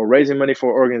raising money for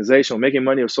an organization or making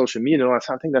money of social media, I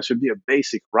think that should be a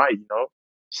basic right.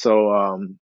 So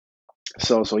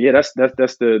so yeah, that's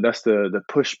the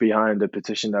push behind the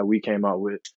petition that we came out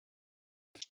with.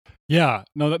 Yeah,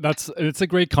 no, it's a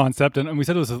great concept, and we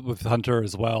said it was with Hunter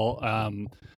as well.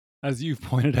 as you've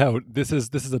pointed out, this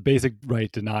is a basic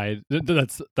right denied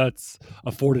that's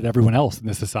afforded everyone else in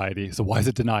this society. So why is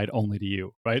it denied only to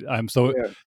you, right? So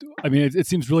Yeah. I mean, it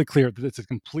seems really clear that it's a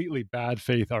completely bad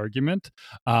faith argument.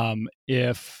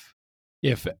 If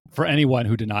for anyone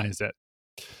who denies it.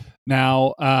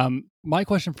 Now, my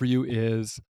question for you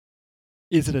is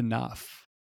it enough?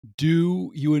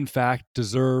 Do you, in fact,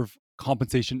 deserve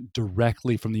compensation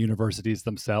directly from the universities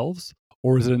themselves?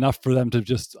 Or is it enough for them to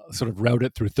just sort of route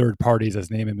it through third parties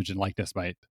as name, image, and likeness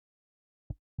might?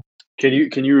 Can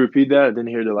you repeat that? I didn't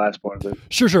hear the last part of it.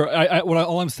 Sure.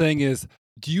 All I'm saying is,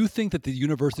 do you think that the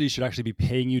university should actually be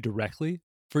paying you directly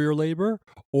for your labor,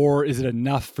 or is it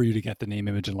enough for you to get the name,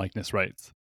 image, and likeness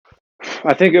rights?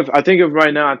 I think of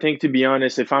right now. I think, to be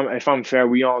honest, if I'm fair,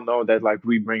 we all know that like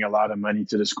we bring a lot of money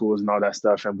to the schools and all that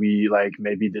stuff, and we like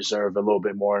maybe deserve a little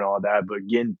bit more and all that. But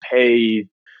getting paid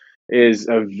is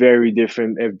a very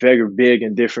big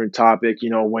and different topic.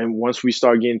 When once we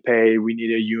start getting paid, we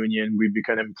need a union. We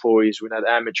become employees. We're not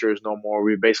amateurs no more.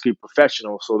 We're basically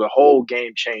professionals. So the whole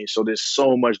game changed. So there's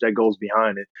so much that goes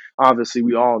behind it. Obviously,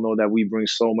 we all know that we bring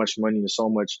so much money and so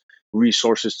much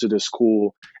resources to the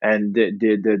school, and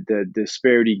the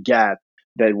disparity gap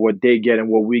that what they get and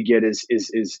what we get is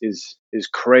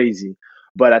crazy.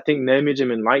 But I think name, image,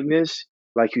 and likeness,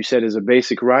 like you said, is a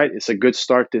basic right. It's a good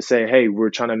start to say, hey,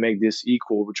 we're trying to make this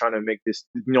equal. We're trying to make this,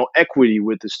 equity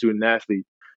with the student athlete,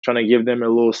 trying to give them a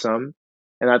little something.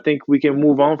 And I think we can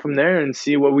move on from there and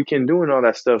see what we can do and all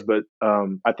that stuff. But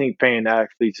I think paying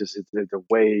athletes is a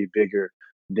way bigger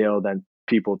deal than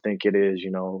people think it is.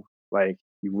 Like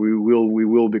we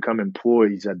will become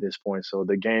employees at this point. So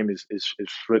the game is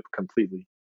flipped completely.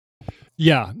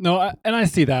 Yeah, no, and I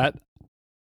see that.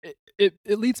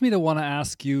 It leads me to want to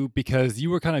ask you, because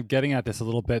you were kind of getting at this a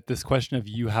little bit, this question of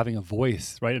you having a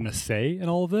voice, right, and a say in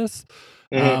all of this.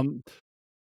 Mhm. Um,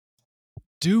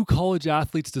 do college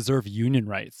athletes deserve union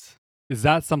rights? Is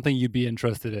that something you'd be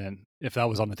interested in if that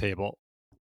was on the table?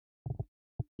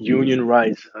 Union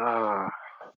rights. I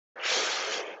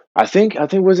think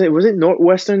was it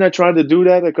Northwestern that tried to do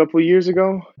that a couple of years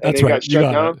ago and That's it right. got You shut got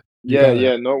it. down. You Yeah, got it.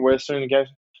 yeah, Northwestern got.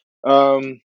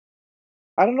 Um,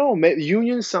 I don't know.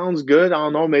 Union sounds good. I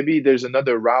don't know. Maybe there's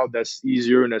another route that's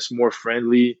easier and that's more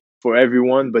friendly for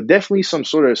everyone. But definitely some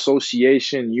sort of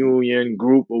association, union,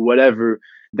 group, or whatever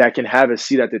that can have a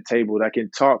seat at the table, that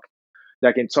can talk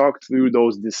through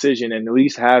those decisions and at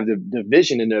least have the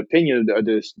vision and the opinion of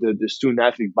the student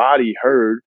athlete body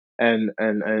heard and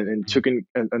took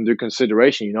under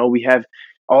consideration. We have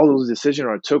all those decisions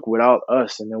are took without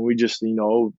us, and then we just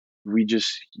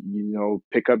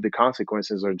pick up the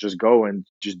consequences or just go and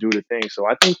just do the thing. So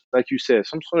I think, like you said,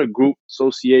 some sort of group,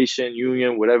 association,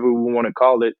 union, whatever we want to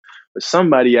call it, but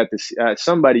somebody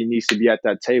needs to be at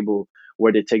that table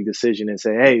where they take decision and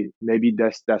say, hey, maybe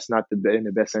that's not in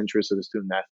the best interest of the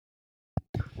student athlete.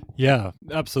 Yeah,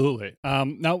 absolutely.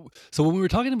 Now, so when we were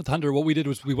talking with Hunter, what we did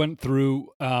was we went through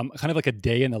kind of like a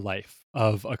day in the life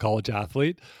of a college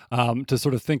athlete, to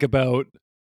sort of think about,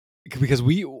 because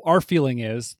our feeling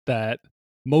is that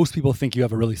most people think you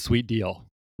have a really sweet deal,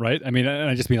 right? I mean, and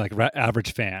I just mean like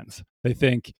average fans. They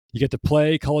think you get to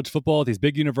play college football at these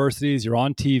big universities, you're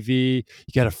on TV,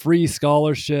 you get a free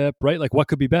scholarship, right? Like, what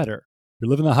could be better? You're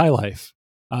living the high life.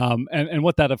 And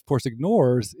what that, of course,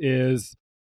 ignores is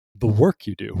the work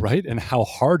you do, right? And how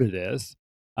hard it is.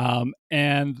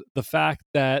 And the fact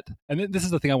that, and this is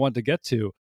the thing I wanted to get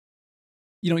to,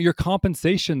 your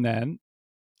compensation then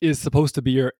is supposed to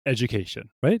be your education,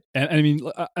 right? And I mean,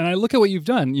 and I look at what you've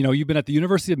done. You've been at the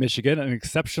University of Michigan, an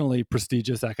exceptionally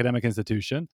prestigious academic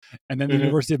institution, and then the Hmm.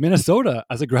 University of Minnesota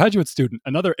as a graduate student,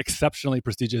 another exceptionally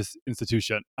prestigious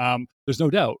institution. There's no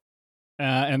doubt.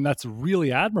 And that's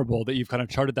really admirable that you've kind of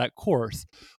charted that course.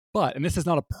 But, and this is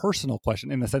not a personal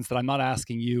question in the sense that I'm not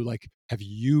asking you, like, have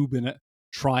you been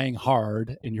trying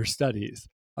hard in your studies?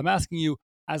 I'm asking you,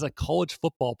 as a college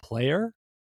football player,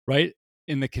 right,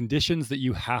 in the conditions that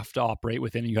you have to operate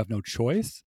within and you have no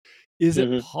choice, is it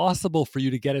Hmm. possible for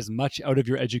you to get as much out of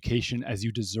your education as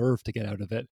you deserve to get out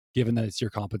of it, given that it's your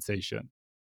compensation?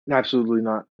 Absolutely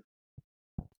not.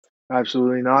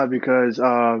 Absolutely not, because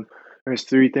there's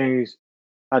three things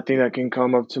I think that can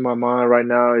come up to my mind right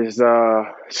now is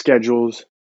schedules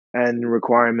and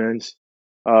requirements.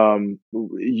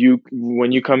 You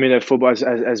when you come in at football,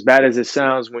 as bad as it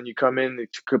sounds, when you come in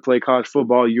to play college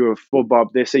football, you're a football.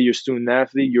 They say you're a student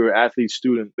athlete. You're an athlete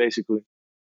student, basically.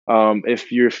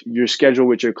 If your schedule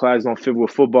with your class don't fit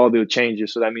with football, they'll change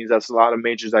it. So that means that's a lot of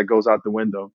majors that goes out the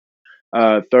window.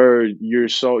 Third, your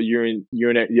second,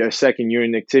 you're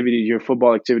in activity, your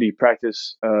football activity,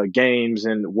 practice, games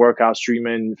and workouts,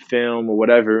 treatment, film or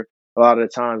whatever. a lot of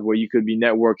the times where you could be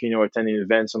networking or attending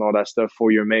events and all that stuff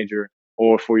for your major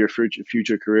or for your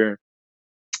future career.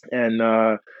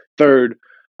 And third,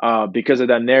 because of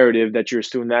that narrative that you're a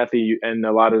student athlete, and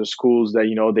a lot of the schools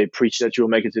that they preach that you'll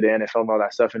make it to the NFL and all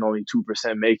that stuff, and only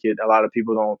 2% make it. A lot of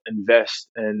people don't invest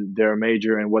in their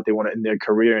major and what they want in their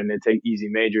career, and they take easy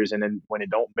majors, and then when they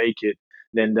don't make it,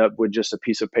 they end up with just a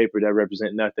piece of paper that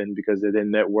represent nothing because they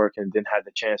didn't network and didn't have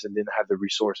the chance and didn't have the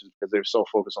resources because they're so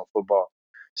focused on football.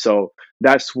 So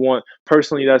that's one.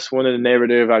 Personally, that's one of the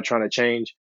narrative I'm trying to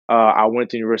change. I went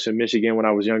to the University of Michigan when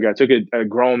I was younger. I took a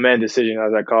grown man decision,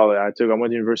 as I call it. I went to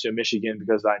the University of Michigan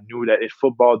because I knew that if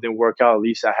football didn't work out, at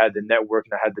least I had the network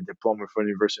and I had the diploma for the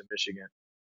University of Michigan.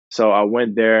 So I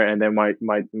went there, and then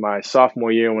my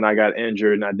sophomore year when I got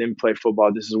injured and I didn't play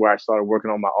football, this is where I started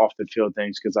working on my off the field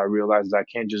things because I realized that I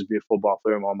can't just be a football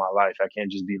player all my life. I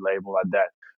can't just be labeled like that.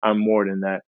 I'm more than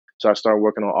that. So I started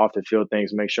working on off the field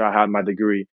things, make sure I had my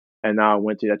degree, and now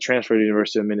I transferred to the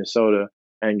University of Minnesota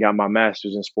and got my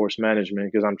master's in sports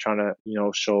management because I'm trying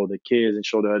to show the kids and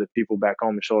show the other people back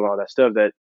home and show all that stuff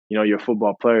that you're a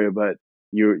football player, but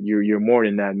you're more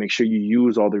than that. Make sure you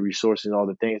use all the resources, all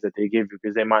the things that they give you,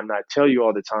 because they might not tell you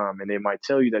all the time, and they might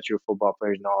tell you that you're a football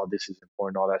player and all this is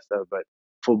important, all that stuff. But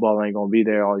football ain't gonna be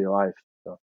there all your life.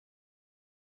 So.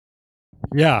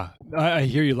 Yeah, I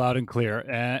hear you loud and clear,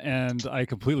 and I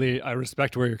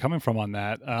respect where you're coming from on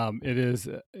that.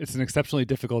 It's an exceptionally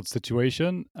difficult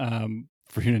situation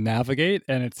for you to navigate,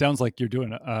 and it sounds like you're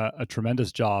doing a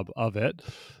tremendous job of it.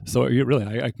 So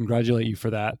I congratulate you for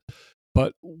that.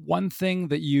 But one thing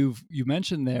that you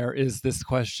mentioned there is this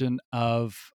question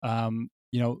of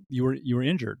you were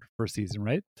injured for a season,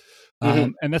 right?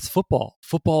 Mm-hmm. And that's football.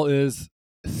 Football is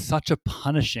such a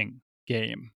punishing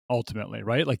game ultimately,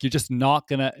 right? Like you're just not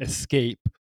going to escape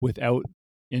without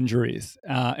injuries.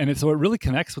 So it really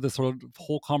connects with this sort of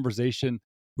whole conversation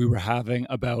we were having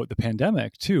about the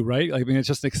pandemic too, right? I mean, it's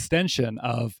just an extension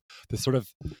of the sort of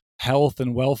health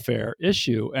and welfare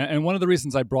issue. And one of the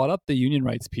reasons I brought up the union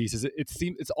rights piece is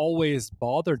it's always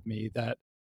bothered me that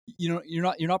you're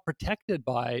not protected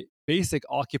by basic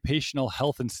occupational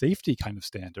health and safety kind of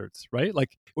standards, right?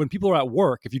 Like when people are at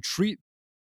work, if you treat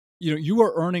you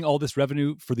are earning all this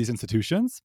revenue for these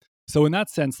institutions. So in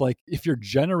that sense, like if you're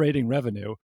generating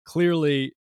revenue,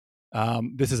 clearly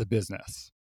this is a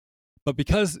business. But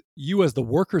because you as the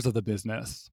workers of the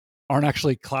business aren't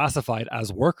actually classified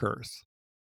as workers,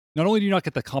 not only do you not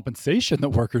get the compensation that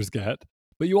workers get,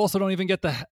 but you also don't even get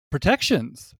the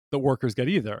protections that workers get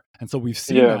either. And so we've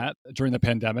seen that during the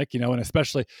pandemic, and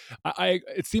especially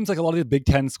it seems like a lot of the Big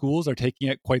Ten schools are taking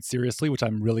it quite seriously, which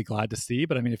I'm really glad to see.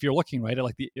 But I mean, if you're looking right at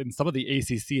in some of the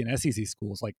ACC and SEC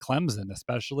schools, like Clemson,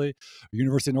 especially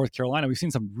University of North Carolina, we've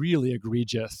seen some really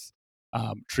egregious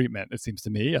treatment, it seems to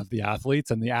me, of the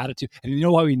athletes and the attitude. And you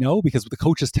know why we know? Because the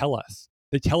coaches tell us.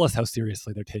 They tell us how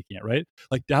seriously they're taking it, right?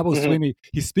 Like Dabo Swinney,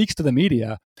 he speaks to the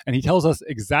media and he tells us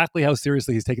exactly how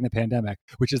seriously he's taking the pandemic,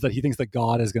 which is that he thinks that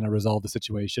God is going to resolve the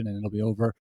situation and it'll be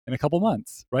over in a couple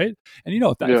months, right? And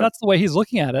if that's the way he's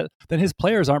looking at it, then his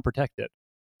players aren't protected.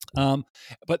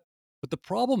 But the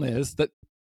problem is that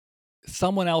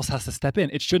someone else has to step in.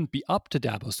 It shouldn't be up to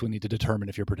Dabo Swinney to determine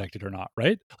if you're protected or not,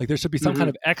 right? Like there should be some kind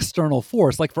of external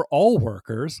force, like for all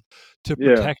workers, to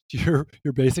protect your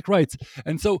basic rights.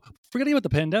 And so, forgetting about the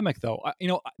pandemic, though,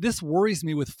 this worries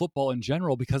me with football in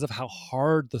general because of how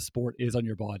hard the sport is on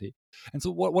your body. And so,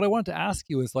 what I wanted to ask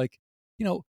you is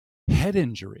head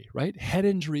injury, right? Head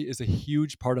injury is a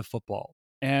huge part of football,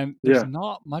 and there's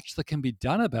not much that can be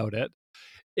done about it.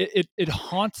 It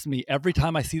haunts me every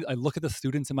time I look at the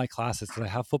students in my classes, because I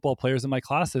have football players in my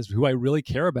classes who I really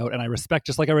care about and I respect,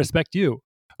 just like I respect you.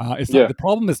 The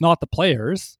problem is not the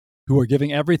players who are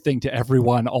giving everything to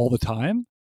everyone all the time,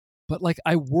 but like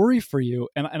I worry for you,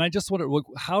 and I just wonder,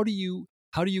 how do you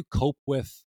cope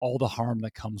with all the harm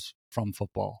that comes from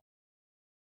football?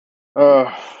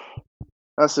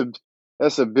 That's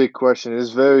a big question. It's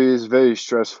very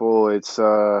stressful. It's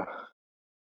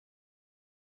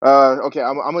okay,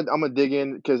 I'm gonna dig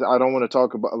in because I don't want to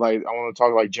talk about I want to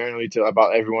talk generally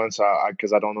about everyone, so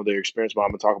because I don't know their experience, but I'm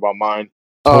gonna talk about mine.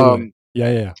 Totally.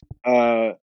 Yeah.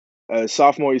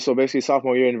 Sophomore, so basically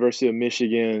sophomore year, University of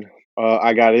Michigan,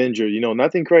 I got injured.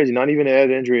 Nothing crazy, not even a head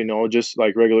injury. Just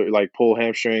like regular pull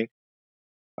hamstring.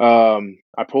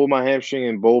 I pulled my hamstring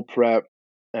in bowl prep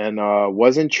and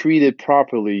wasn't treated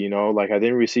properly. I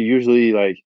didn't receive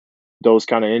usually those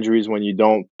kind of injuries, when you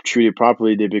don't treat it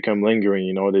properly, they become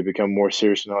lingering, they become more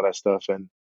serious and all that stuff. And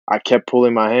I kept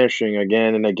pulling my hamstring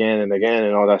again and again and again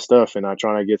and all that stuff. And I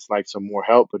trying to get some more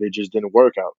help, but it just didn't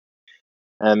work out.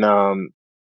 And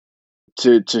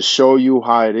to show you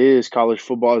how it is, college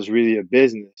football is really a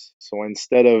business. So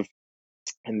instead of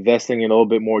investing in a little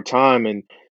bit more time and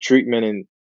treatment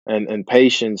and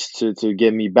patience to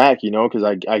get me back, because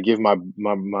I give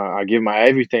I give my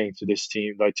everything to this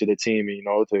team, like to the team,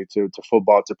 to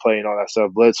football, to play and all that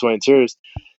stuff, blood, sweat, and tears.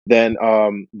 Then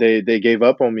they gave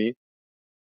up on me.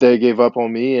 They gave up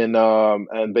on me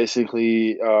and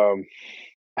basically I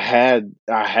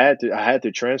had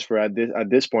to transfer at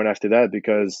this point after that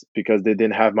because they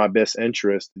didn't have my best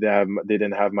interest. They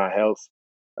didn't have my health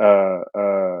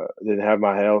didn't have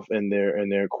my health in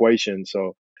their equation.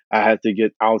 So I had to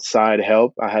get outside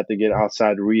help. I had to get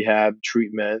outside rehab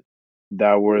treatment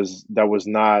that was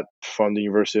not from the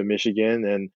University of Michigan.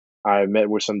 And I met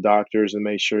with some doctors and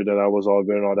made sure that I was all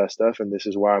good and all that stuff. And this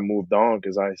is why I moved on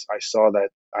because I saw that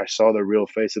I saw the real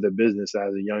face of the business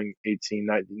as a young 18,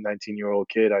 19-year-old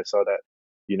kid. I saw that,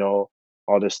 you know,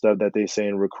 all the stuff that they say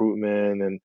in recruitment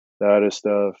and the other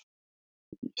stuff.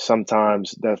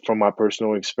 Sometimes that from my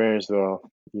personal experience, though,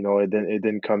 it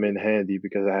didn't come in handy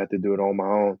because I had to do it on my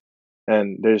own.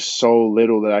 And there's so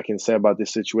little that I can say about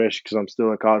this situation because I'm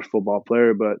still a college football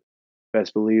player, but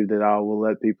best believe that I will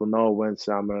let people know once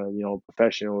I'm a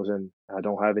professionals and I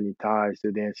don't have any ties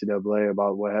to the NCAA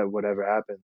about whatever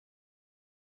happened.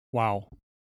 Wow.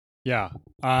 Yeah.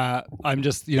 I'm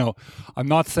just, I'm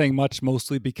not saying much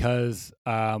mostly because,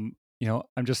 I'm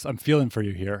feeling for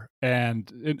you here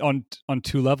and on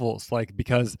two levels, like,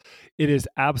 because it is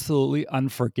absolutely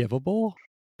unforgivable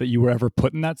that you were ever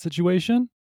put in that situation.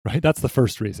 Right. That's the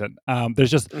first reason.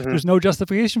 There's no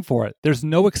justification for it. There's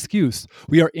no excuse.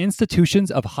 We are institutions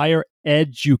of higher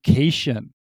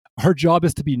education. Our job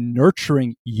is to be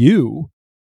nurturing you.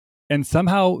 And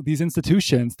somehow these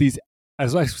institutions,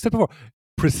 as I said before,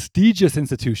 prestigious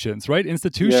institutions, right? Yeah,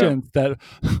 Institutions that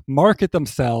market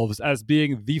themselves as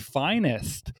being the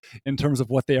finest in terms of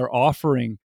what they are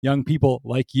offering young people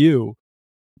like you,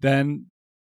 then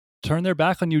turn their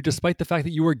back on you despite the fact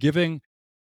that you were giving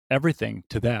everything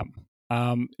to them.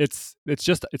 It's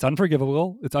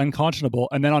unforgivable, it's unconscionable,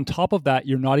 and then on top of that,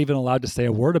 you're not even allowed to say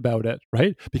a word about it,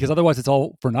 right? Because otherwise, it's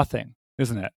all for nothing,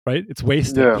 isn't it? Right? It's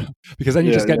wasted yeah, because then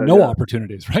you yeah, just get yeah, no yeah.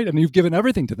 opportunities, right? And you've given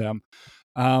everything to them.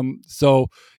 So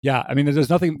yeah, I mean, there's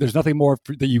nothing more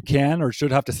that you can or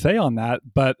should have to say on that.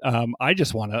 But I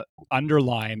just want to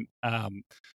underline,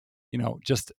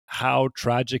 just how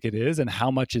tragic it is and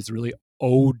how much is really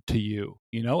owed to you.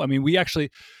 I mean,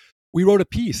 we wrote a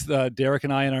piece, Derek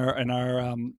and I and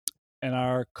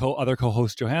our other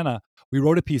co-host Johanna. We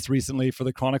wrote a piece recently for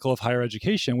the Chronicle of Higher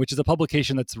Education, which is a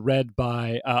publication that's read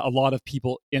by a lot of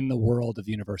people in the world of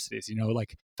universities.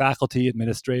 Like faculty,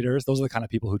 administrators. Those are the kind of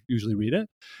people who usually read it.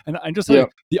 And I'm just Yeah. saying,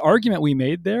 the argument we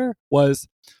made there was,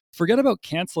 forget about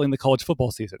canceling the college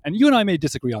football season. And you and I may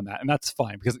disagree on that, and that's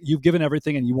fine because you've given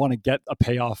everything and you want to get a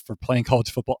payoff for playing college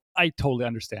football. I totally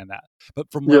understand that. But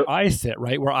from Yeah. where I sit,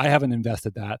 right, where I haven't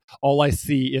invested that, all I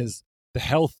see is the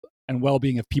health and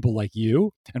well-being of people like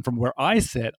you. And from where I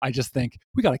sit, I just think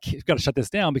we got to shut this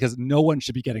down because no one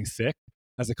should be getting sick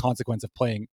as a consequence of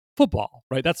playing football,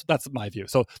 right? That's my view.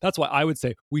 So that's why I would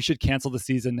say we should cancel the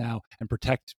season now and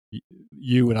protect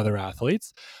you and other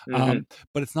athletes. Hmm.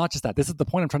 But it's not just that. This is the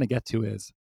point I'm trying to get to.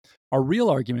 Is our real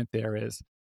argument there is,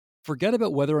 forget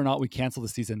about whether or not we cancel the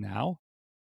season now.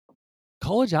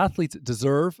 College athletes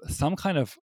deserve some kind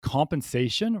of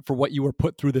compensation for what you were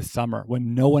put through this summer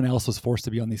when no one else was forced to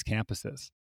be on these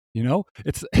campuses.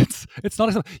 It's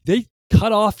not they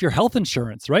cut off your health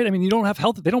insurance, right? I mean, you don't have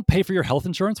health. They don't pay for your health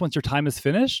insurance once your time is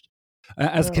finished.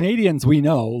 As Yeah. Canadians, we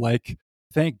know, like,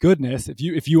 thank goodness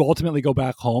if you ultimately go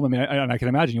back home. I mean, I can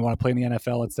imagine you want to play in the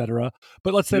NFL, etc.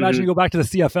 But let's say imagine Hmm. you go back to the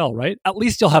CFL, right? At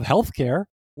least you'll have health care.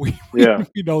 Yeah.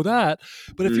 We know that.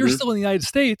 But if you're Hmm. still in the United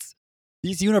States,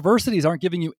 these universities aren't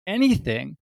giving you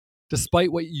anything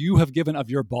despite what you have given of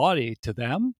your body to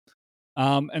them.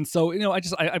 And so, I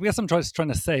guess I'm just trying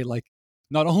to say, like,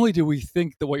 not only do we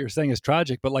think that what you're saying is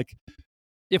tragic, but like,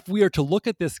 if we are to look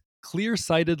at this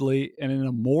clear-sightedly and in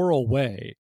a moral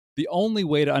way, the only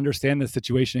way to understand this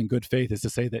situation in good faith is to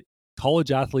say that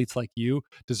college athletes like you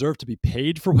deserve to be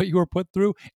paid for what you were put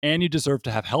through, and you deserve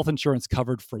to have health insurance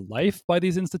covered for life by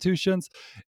these institutions,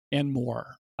 and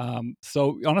more.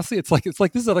 So honestly, it's like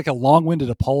this is like a long-winded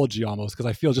apology almost, because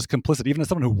I feel just complicit, even as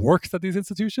someone who works at these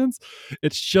institutions.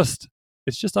 It's just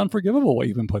unforgivable what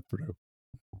you've been put through.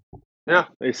 Yeah.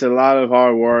 It's a lot of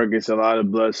hard work. It's a lot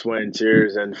of blood, sweat, and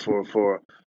tears, and for for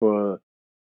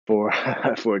for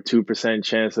a 2%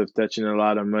 chance of touching a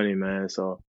lot of money, man.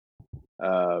 So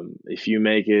if you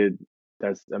make it,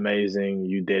 that's amazing.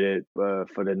 You did it.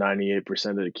 For the 98%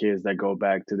 of the kids that go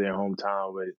back to their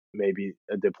hometown with maybe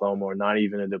a diploma or not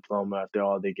even a diploma after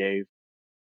all they gave,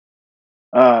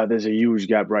 There's a huge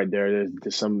gap right there.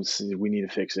 There's some we need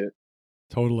to fix it.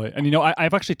 Totally. And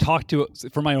I've actually talked to,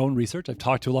 for my own research, I've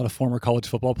talked to a lot of former college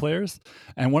football players,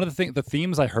 and one of the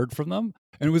themes I heard from them,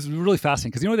 and it was really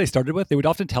fascinating because you know what they started with? They would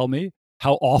often tell me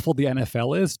how awful the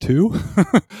NFL is too,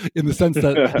 in the sense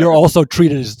that you're also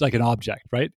treated as like an object,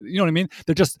 right? You know what I mean?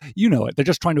 They're just, you know it, they're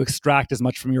just trying to extract as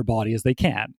much from your body as they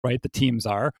can, right? The teams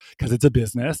are, because it's a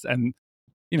business, and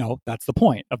that's the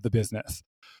point of the business.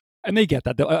 And they get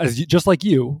that. Just like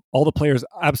you, all the players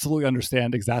absolutely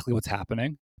understand exactly what's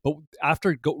happening. But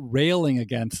after railing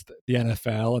against the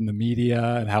NFL and the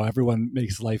media and how everyone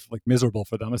makes life like miserable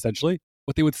for them, essentially,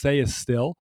 what they would say is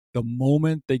still the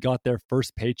moment they got their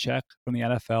first paycheck from the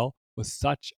NFL was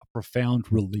such a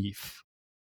profound relief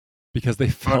because they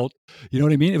felt, you know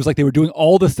what I mean? It was like they were doing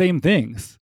all the same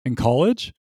things in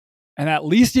college, and at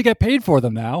least you get paid for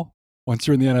them now once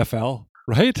you're in the NFL,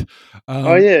 right?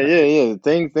 Oh yeah.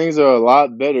 Things are a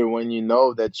lot better when you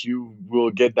know that you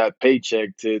will get that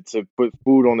paycheck to put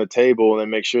food on the table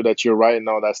and make sure that you're right and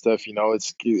all that stuff.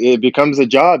 It becomes a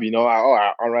job.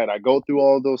 All right, I go through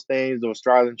all those things, those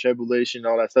trials and tribulation,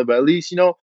 all that stuff. But at least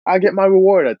I get my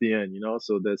reward at the end.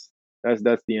 So that's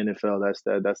the NFL.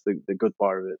 That's the good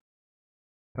part of it.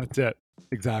 That's it.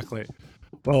 Exactly.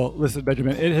 Well, listen,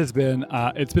 Benjamin, it's been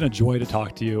a joy to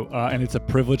talk to you, and it's a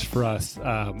privilege for us.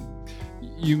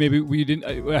 We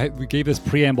didn't we gave this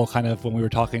preamble kind of when we were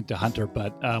talking to Hunter,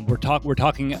 but we're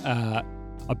talking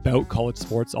about college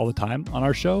sports all the time on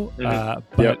our show.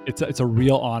 But it's a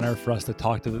real honor for us to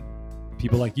talk to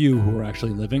people like you who are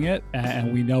actually living it,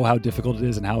 and we know how difficult it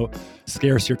is and how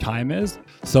scarce your time is.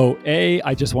 So,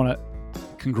 I just want to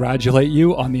congratulate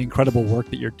you on the incredible work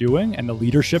that you're doing and the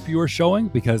leadership you are showing,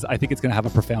 because I think it's going to have a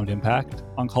profound impact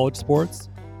on college sports.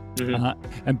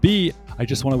 And B, I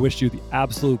just want to wish you the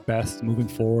absolute best moving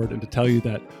forward, and to tell you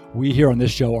that we here on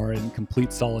this show are in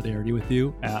complete solidarity with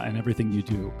you and everything you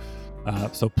do.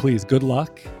 So please, good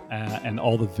luck and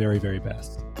all the very, very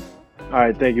best. All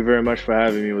right, thank you very much for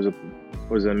having me. It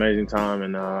was an amazing time,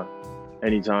 and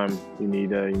anytime you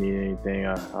need anything,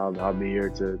 I'll be here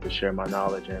to share my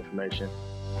knowledge and information.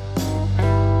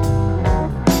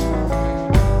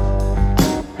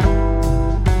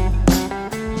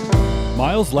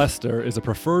 Miles Lester is a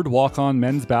preferred walk-on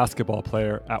men's basketball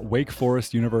player at Wake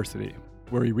Forest University,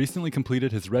 where he recently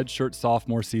completed his redshirt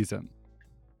sophomore season.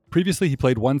 Previously, he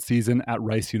played one season at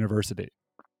Rice University.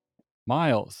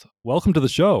 Miles, welcome to the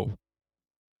show.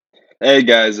 Hey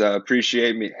guys,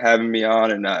 appreciate having me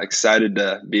on, and excited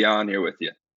to be on here with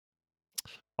you.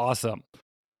 Awesome.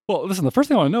 Well, listen, the first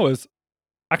thing I want to know is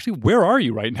actually, where are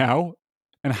you right now,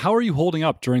 and how are you holding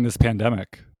up during this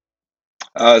pandemic?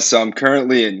 So I'm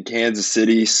currently in Kansas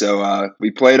City. So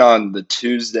we played on the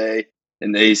Tuesday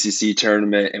in the ACC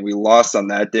tournament, and we lost on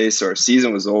that day. So our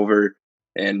season was over,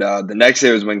 and the next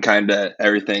day was when kind of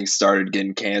everything started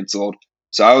getting canceled.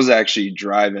 So I was actually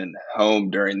driving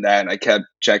home during that, and I kept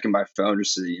checking my phone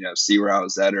just to see where I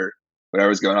was at or whatever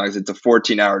was going on, because it's a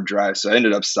 14-hour drive. So I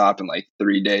ended up stopping like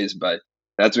 3 days, but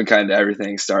that's when kind of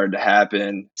everything started to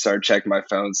happen. Started checking my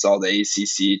phone, saw the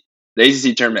ACC. The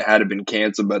ACC tournament had been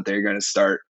canceled, but they're going to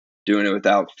start doing it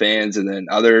without fans. And then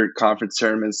other conference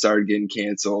tournaments started getting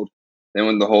canceled. Then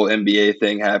when the whole NBA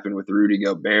thing happened with Rudy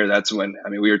Gobert, that's when,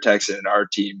 we were texting in our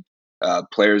team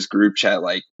players group chat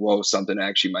like, whoa, something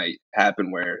actually might happen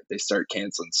where they start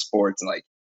canceling sports. And like,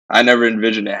 I never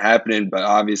envisioned it happening, but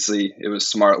obviously it was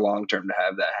smart long term to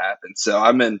have that happen. So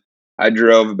I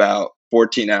drove about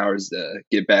 14 hours to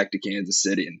get back to Kansas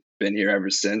City and been here ever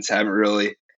since. Haven't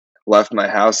really left my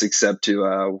house except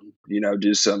to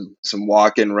do some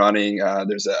walking, running.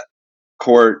 There's a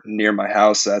court near my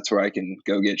house, so that's where I can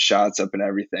go get shots up and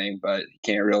everything, but you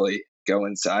can't really go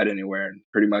inside anywhere, and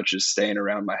pretty much just staying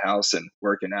around my house and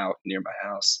working out near my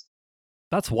house.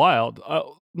 That's wild.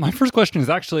 My first question is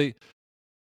actually,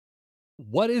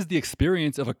 what is the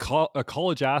experience of a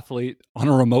college athlete on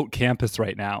a remote campus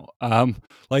right now? I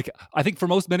think for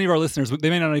many of our listeners,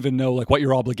 they may not even know like what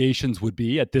your obligations would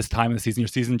be at this time of the season. Your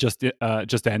season just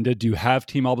ended. Do you have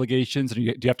team obligations, and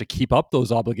do you have to keep up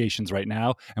those obligations right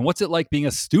now? And what's it like being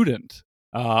a student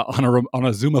on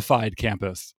a Zoomified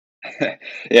campus?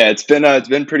 Yeah, it's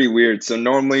been pretty weird. So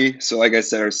like I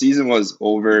said, our season was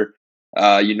over.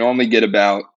 You normally get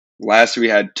about. Last we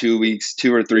had 2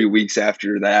 or 3 weeks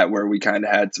after that where we kind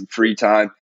of had some free time,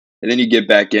 and then you get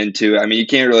back into it. You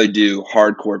can't really do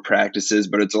hardcore practices,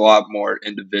 but it's a lot more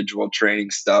individual training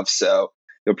stuff. So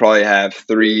you'll probably have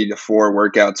 3 to 4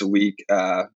 workouts a week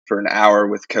for an hour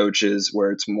with coaches, where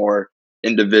it's more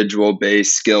individual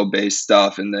based, skill based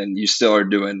stuff. And then you still are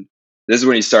doing this is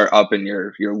when you start upping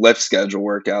your lift schedule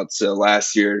workouts. So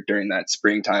last year during that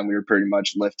springtime, we were pretty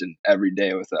much lifting every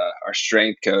day with our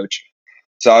strength coach.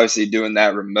 So obviously doing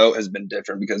that remote has been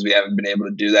different because we haven't been able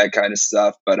to do that kind of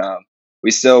stuff. But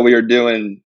we were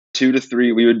doing 2 to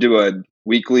 3. We would do a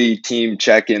weekly team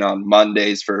check-in on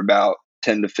Mondays for about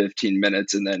 10 to 15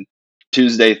 minutes, and then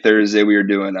Tuesday, Thursday we were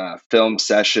doing a film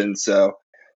session. So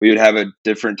we would have a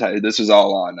different type. This was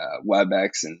all on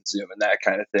WebEx and Zoom and that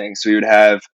kind of thing. So we would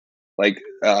have like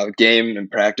game and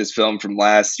practice film from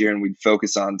last year, and we'd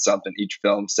focus on something each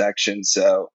film section.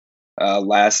 So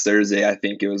last Thursday, I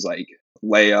think it was like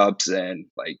layups and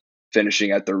like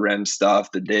finishing at the rim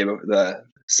stuff. The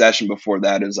session before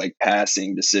that is like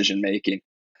passing, decision making.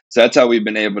 So that's how we've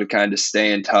been able to kind of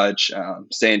stay in touch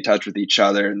with each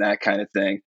other and that kind of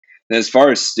thing. And as far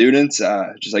as students,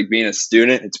 just like being a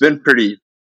student, it's been pretty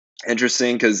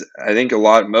interesting because I think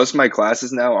most of my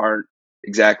classes now aren't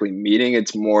exactly meeting.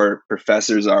 It's more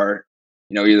professors are,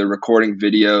 either recording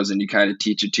videos and you kind of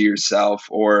teach it to yourself,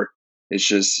 or it's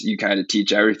just you kind of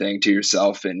teach everything to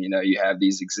yourself, and you have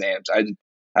these exams.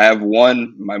 I have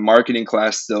my marketing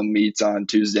class still meets on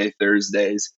Tuesday,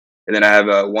 Thursdays, and then I have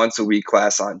a once a week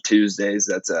class on Tuesdays.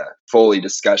 That's a fully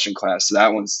discussion class, so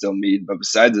that one's still meet. But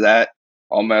besides that,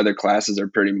 all my other classes are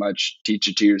pretty much teach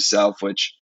it to yourself,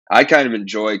 which I kind of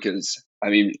enjoy because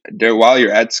while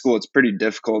you're at school, it's pretty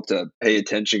difficult to pay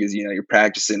attention because you're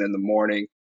practicing in the morning,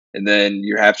 and then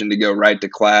you're having to go right to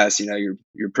class.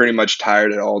 You're pretty much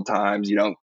tired at all times. You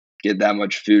don't get that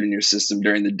much food in your system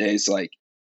during the day, so like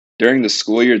during the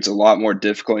school year, it's a lot more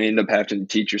difficult. You end up having to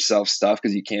teach yourself stuff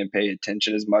because you can't pay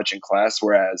attention as much in class.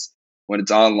 Whereas when it's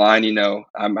online,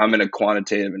 I'm in a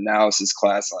quantitative analysis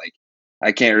class. Like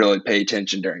I can't really pay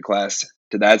attention during class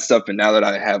to that stuff. And now that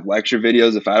I have lecture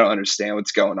videos, if I don't understand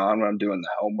what's going on when I'm doing the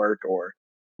homework or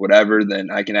whatever, then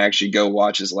I can actually go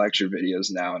watch his lecture videos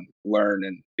now and learn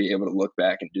and be able to look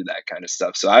back and do that kind of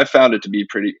stuff. So I found it to be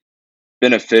pretty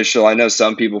beneficial. I know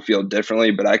some people feel differently,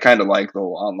 but I kind of like the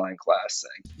whole online class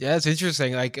thing. Yeah, it's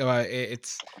interesting. Like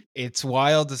it's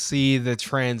wild to see the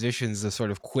transitions, the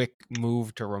sort of quick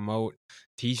move to remote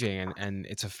teaching, and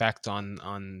its effect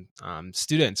on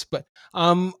students. But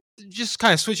just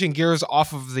kind of switching gears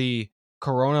off of the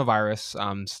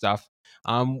coronavirus stuff.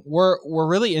 We're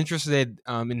really interested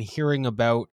in hearing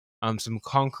about some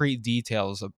concrete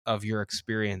details of your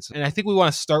experience, and I think we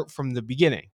want to start from the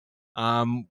beginning.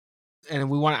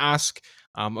 And we want to ask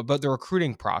about the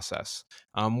recruiting process.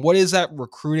 What is that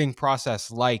recruiting process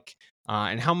like?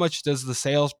 And how much does the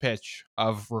sales pitch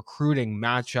of recruiting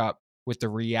match up with the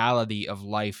reality of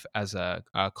life as a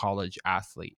college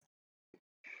athlete?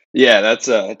 Yeah, that's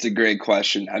a great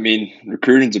question. I mean,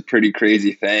 recruiting's a pretty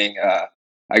crazy thing.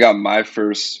 I got my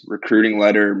first recruiting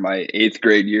letter my 8th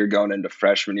grade year going into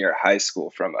freshman year of high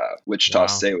school from Wichita Wow.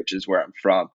 State, which is where I'm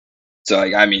from. So,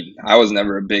 like, I mean, I was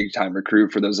never a big time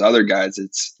recruit. For those other guys,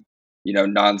 it's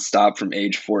nonstop from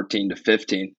age 14 to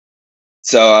 15.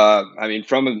 So, I mean,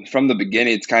 from the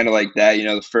beginning, it's kind of like that.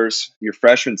 Your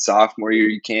freshman sophomore year,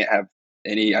 you can't have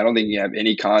any. I don't think you have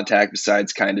any contact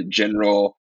besides kind of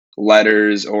general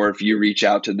letters, or if you reach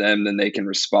out to them, then they can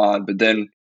respond. But then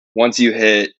once you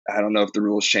hit, I don't know if the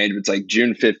rules change, but it's like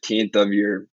June 15th of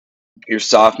your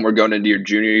sophomore going into your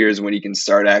junior year is when you can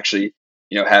start actually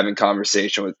having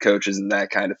conversation with coaches and that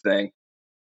kind of thing.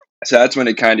 So that's when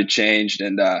it kind of changed,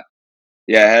 and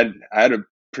yeah, I had a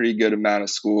pretty good amount of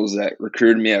schools that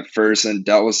recruited me at first, and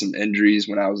dealt with some injuries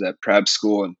when I was at prep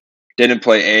school and didn't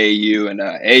play AAU. And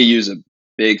AAU is a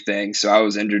big thing, so I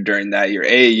was injured during that year.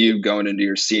 AAU going into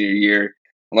your senior year,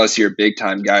 unless you're a big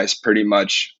time guy, is pretty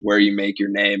much where you make your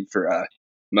name for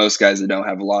most guys that don't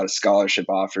have a lot of scholarship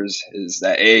offers. Is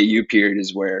that AAU period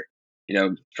is where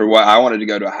for what I wanted to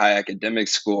go to a high academic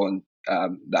school, and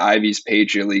the Ivies,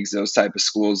 Patriot Leagues, those type of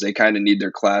schools, they kind of need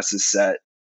their classes set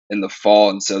in the fall,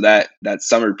 and so that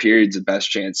summer period's the best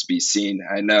chance to be seen.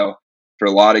 I know for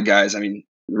a lot of guys. I mean,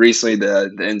 recently the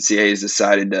NCAA has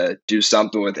decided to do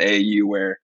something with AAU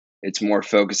where it's more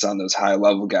focused on those high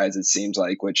level guys. It seems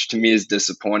like, which to me is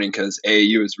disappointing because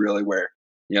AAU is really where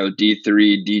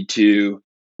D3, D2,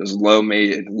 those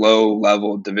low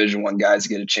level Division I guys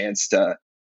get a chance to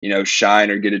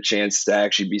shine or get a chance to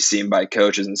actually be seen by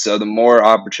coaches. And so the more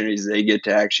opportunities they get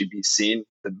to actually be seen,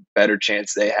 the better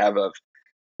chance they have of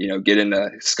getting a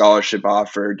scholarship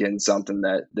offer, getting something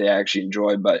that they actually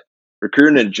enjoy. But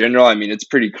recruiting in general, I mean, it's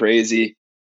pretty crazy.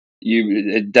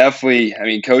 It definitely, I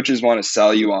mean, coaches want to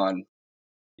sell you on,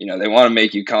 they want to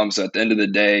make you come. So at the end of the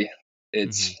day,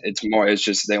 it's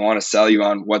just they want to sell you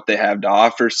on what they have to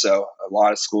offer. So a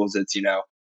lot of schools, it's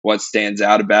what stands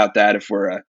out about that. If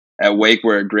we're at Wake,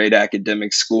 we're a great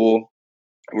academic school.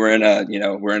 We're in a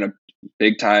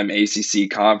big time ACC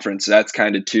conference. So that's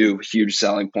kind of two huge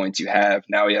selling points you have.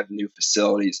 Now we have new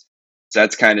facilities. So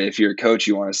that's kind of, if you're a coach,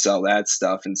 you want to sell that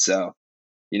stuff. And so,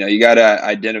 you got to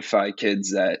identify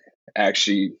kids that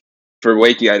actually, for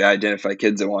Wake, you got to identify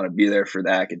kids that want to be there for the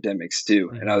academics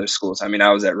too. In other schools, I mean,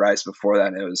 I was at Rice before that,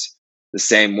 and it was the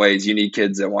same ways. You need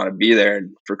kids that want to be there.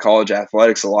 And for college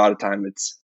athletics, a lot of time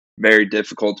it's very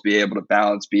difficult to be able to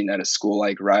balance being at a school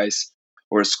like Rice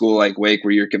or a school like Wake,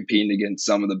 where you're competing against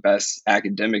some of the best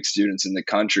academic students in the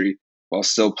country while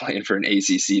still playing for an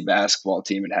ACC basketball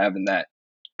team and having that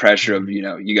pressure of,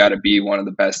 you got to be one of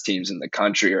the best teams in the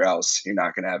country or else you're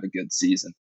not going to have a good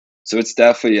season. So it's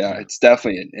definitely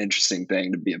an interesting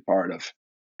thing to be a part of.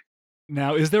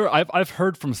 Now, is there? I've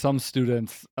heard from some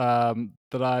students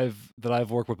that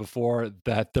I've worked with before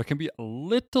that there can be a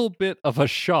little bit of a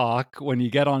shock when you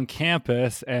get on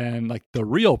campus and like the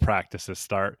real practices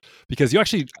start, because you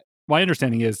actually, my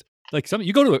understanding is like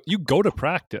you go to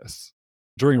practice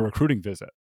during a recruiting visit,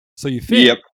 so you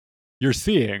think you're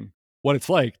seeing what it's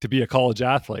like to be a college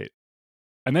athlete,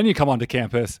 and then you come onto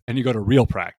campus and you go to real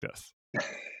practice.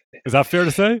 Is that fair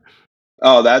to say?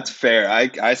 Oh, that's fair.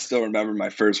 I still remember my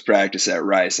first practice at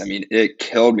Rice. I mean, it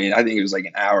killed me. I think it was like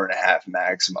an hour and a half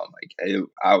maximum.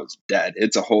 I was dead.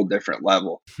 It's a whole different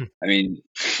level. I mean,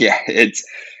 yeah, it's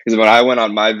because when I went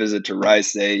on my visit to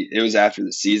Rice, it was after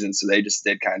the season, so they just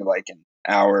did kind of like an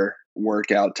hour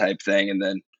workout type thing, and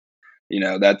then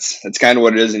that's kind of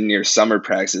what it is in your summer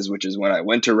practices, which is when I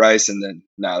went to Rice, and then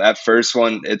now that first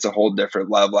one, it's a whole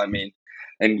different level. I mean,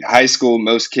 in high school,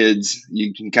 most kids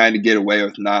you can kind of get away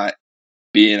with not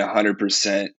being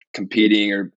 100%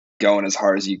 competing or going as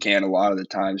hard as you can a lot of the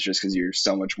times just because you're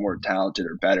so much more talented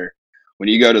or better. When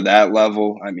you go to that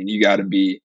level, I mean, you got to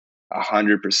be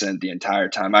 100% the entire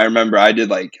time. I remember I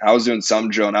was doing some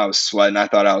drill and I was sweating. I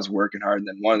thought I was working hard. And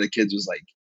then one of the kids was like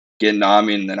getting on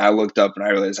me. And then I looked up and I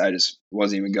realized I just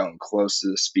wasn't even going close to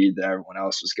the speed that everyone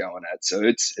else was going at. So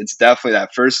it's definitely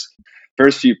that first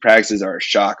few practices are a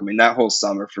shock. I mean, that whole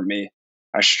summer for me,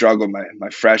 I struggled my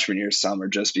freshman year summer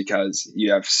just because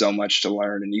you have so much to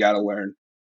learn and you got to learn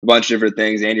a bunch of different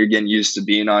things and you're getting used to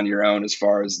being on your own as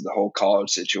far as the whole college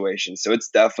situation. So it's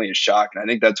definitely a shock. And I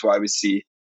think that's why we see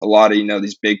a lot of,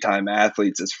 these big time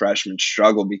athletes as freshmen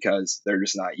struggle because they're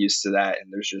just not used to that.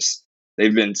 And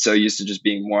they've been so used to just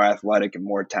being more athletic and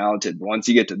more talented. But once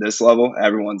you get to this level,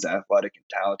 everyone's athletic and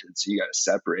talented. So you got to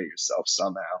separate yourself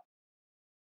somehow.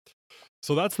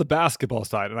 So that's the basketball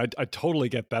side, and I totally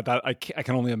get that. I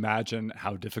can only imagine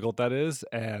how difficult that is,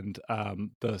 and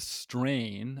the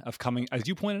strain of coming, as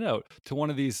you pointed out, to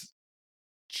one of these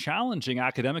challenging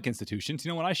academic institutions.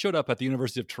 When I showed up at the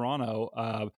University of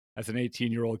Toronto as an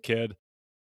 18-year-old kid,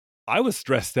 I was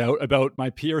stressed out about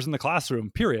my peers in the classroom,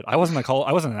 period. I wasn't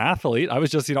an athlete. I was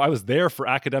just, I was there for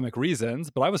academic reasons,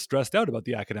 but I was stressed out about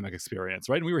the academic experience,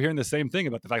 right? And we were hearing the same thing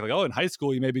about the fact like, oh, in high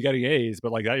school, you may be getting A's,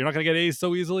 but like that, you're not going to get A's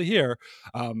so easily here.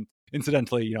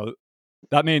 Incidentally,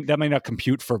 that may not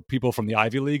compute for people from the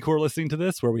Ivy League who are listening to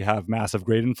this, where we have massive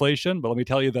grade inflation. But let me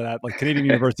tell you that at like Canadian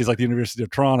universities like the University of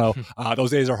Toronto,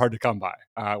 those A's are hard to come by.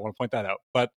 I want to point that out.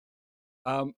 But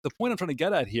the point I'm trying to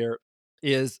get at here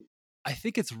is I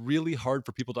think it's really hard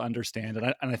for people to understand,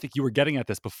 and I think you were getting at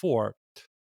this before.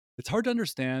 It's hard to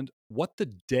understand what the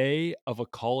day of a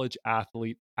college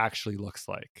athlete actually looks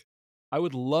like. I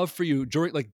would love for you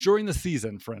during the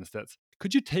season, for instance,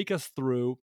 could you take us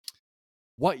through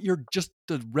what just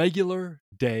the regular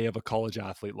day of a college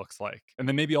athlete looks like, and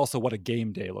then maybe also what a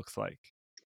game day looks like?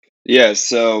 Yeah,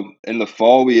 so in the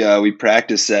fall we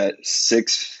practice at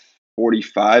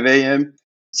 6:45 a.m.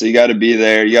 So you got to be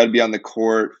there. You got to be on the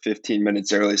court 15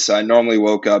 minutes early. So I normally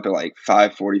woke up at like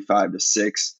 5:45 to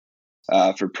 6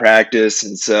 for practice,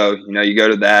 and so you go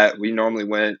to that. We normally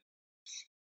went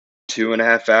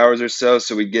 2.5 hours or so.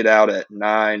 So we get out at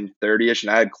 9:30ish,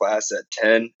 and I had class at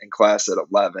 10 and class at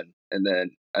 11, and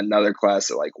then another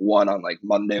class at like 1 on like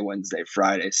Monday, Wednesday,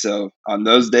 Friday. So on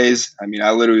those days, I mean,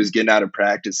 I literally was getting out of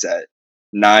practice at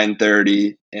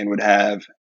 9:30 and would have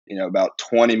about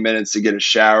 20 minutes to get a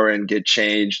shower and get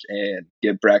changed and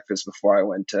get breakfast before I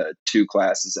went to 2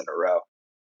 classes in a row.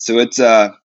 So it's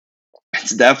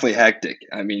definitely hectic.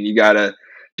 I mean, you gotta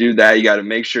do that. You gotta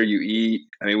make sure you eat.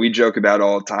 I mean, we joke about it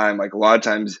all the time. Like a lot of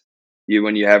times,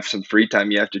 when you have some free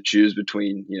time, you have to choose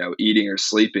between eating or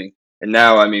sleeping. And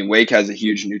now, I mean, Wake has a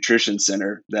huge nutrition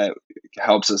center that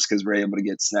helps us because we're able to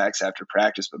get snacks after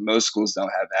practice. But most schools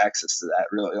don't have access to that.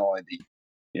 Really, only the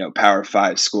Power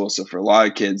 5 schools. So for a lot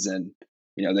of kids, and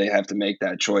they have to make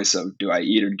that choice of do I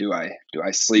eat or do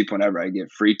I sleep whenever I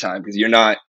get free time? Because you're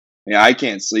not. I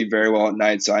can't sleep very well at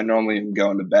night, so I normally am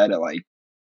going to bed at like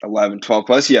 11, 12.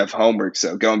 Plus you have homework.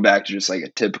 So going back to just like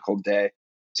a typical day.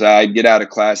 So I'd get out of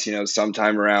class,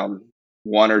 sometime around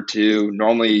 1 or 2.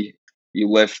 Normally you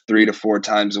lift 3 to 4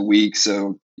 times a week.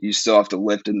 So you still have to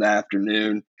lift in the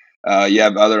afternoon. You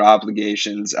have other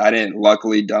obligations. I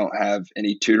luckily don't have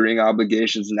any tutoring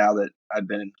obligations now that I've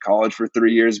been in college for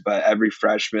 3 years, but every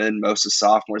freshman, most of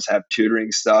sophomores have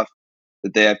tutoring stuff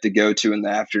that they have to go to in the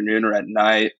afternoon or at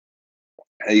night.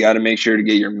 You got to make sure to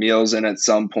get your meals in at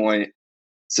some point.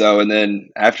 So, and then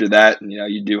after that,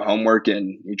 you do homework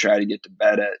and you try to get to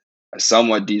bed at a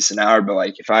somewhat decent hour. But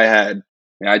like if I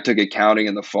took accounting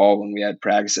in the fall when we had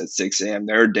practice at 6 a.m.,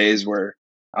 there are days where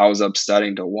I was up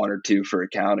studying till 1 or 2 for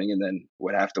accounting and then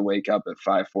would have to wake up at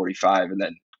 5:45 and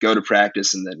then go to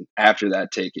practice. And then after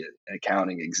that, take an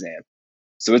accounting exam.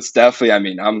 So it's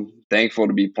definitely, I'm thankful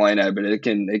to be playing at, but it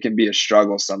can be a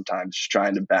struggle sometimes just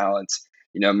trying to balance,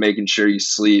 making sure you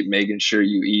sleep, making sure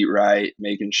you eat right,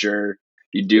 making sure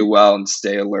you do well and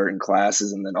stay alert in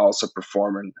classes, and then also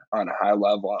performing on a high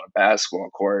level on a basketball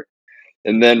court.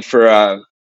 And then for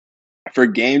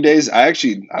game days, I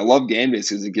love game days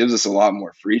because it gives us a lot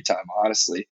more free time,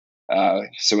 honestly.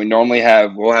 So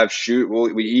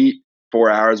we eat 4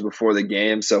 hours before the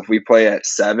game. So if we play at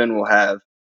 7, we'll have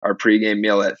our pregame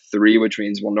meal at 3, which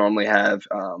means we'll normally have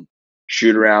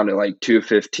shoot around at like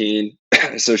 2:15.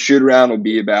 So shoot around will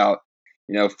be about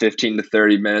 15 to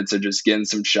 30 minutes of just getting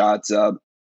some shots up,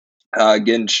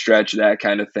 getting stretched, that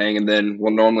kind of thing, and then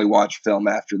we'll normally watch film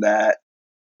after that.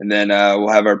 And then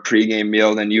we'll have our pregame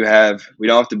meal. Then we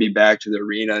don't have to be back to the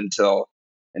arena until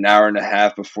an hour and a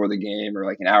half before the game, or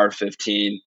like an hour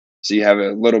 15. So you have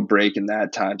a little break in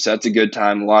that time. So that's a good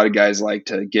time. A lot of guys like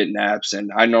to get naps,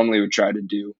 and I normally would try to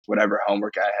do whatever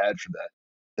homework I had for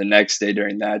the next day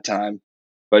during that time.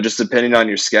 But just depending on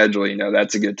your schedule,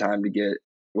 that's a good time to get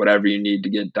whatever you need to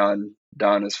get done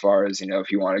as far as,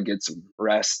 if you want to get some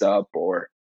rest up or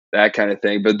that kind of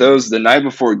thing. But the night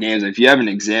before games, if you have an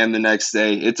exam the next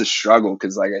day, it's a struggle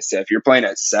because, like I said, if you're playing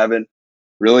at 7,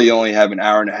 really you only have an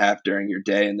hour and a half during your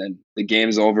day, and then the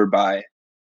game's over by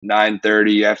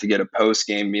 9:30. You have to get a post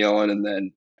game meal in, and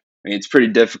then it's pretty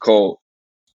difficult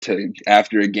to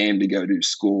after a game to go do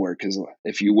schoolwork because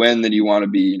if you win, then you want to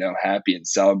be happy and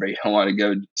celebrate. You don't want to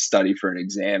go study for an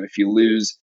exam. If you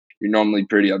lose, you're normally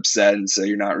pretty upset, and so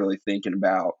you're not really thinking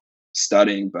about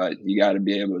studying, but you got to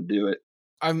be able to do it.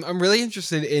 I'm really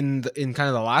interested in kind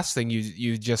of the last thing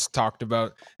you just talked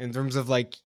about in terms of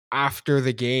like after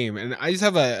the game, and I just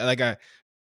have a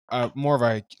more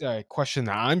of a question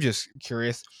that I'm just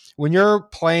curious. When you're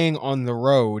playing on the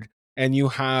road and you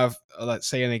have let's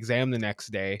say an exam the next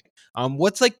day,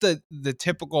 what's like the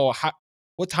typical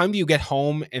what time do you get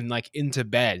home and like into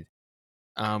bed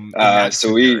in that So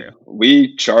scenario?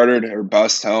 we chartered or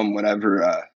bust home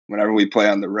whenever we play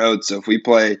on the road. So if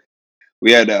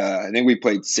we had I think we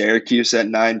played Syracuse at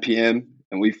 9 p.m.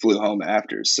 and we flew home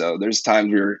after. So there's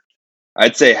times where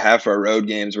I'd say half our road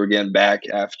games we're getting back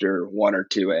after 1 or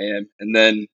 2 a.m. And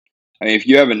then if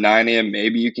you have a 9 a.m.,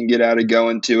 maybe you can get out of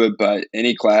going to it, but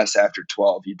any class after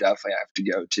 12, you definitely have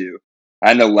to go to. I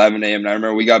had an 11 a.m. and I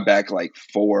remember we got back like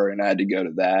 4 and I had to go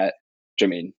to that.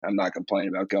 Which, I'm not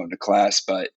complaining about going to class,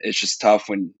 but it's just tough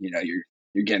when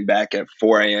you're getting back at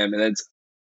 4 a.m. and it's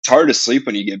hard to sleep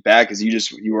when you get back because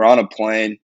you were on a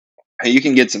plane. You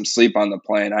can get some sleep on the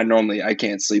plane. I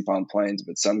can't sleep on planes,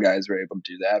 but some guys were able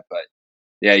to do that. But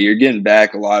yeah, you're getting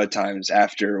back a lot of times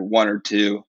after 1 or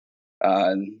 2.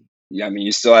 And yeah,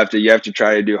 you have to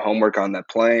try to do homework on that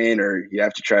plane, or you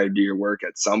have to try to do your work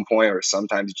at some point, or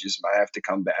sometimes you just might have to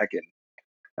come back and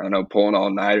I don't know, pull an all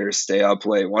nighter, stay up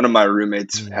late. One of my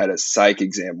roommates had a psych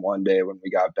exam one day when we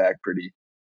got back pretty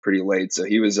late, so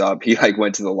he was up. He like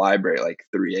went to the library at like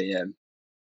 3 a.m.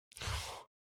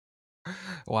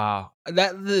 Wow.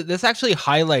 This actually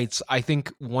highlights, I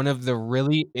think, one of the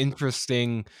really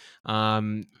interesting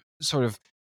sort of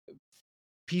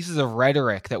pieces of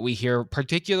rhetoric that we hear,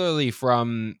 particularly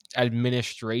from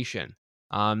administration,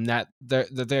 that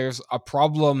there's a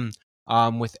problem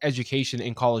with education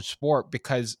in college sport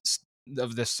because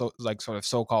of this sort of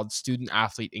so-called student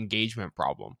athlete engagement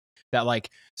problem. That like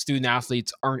student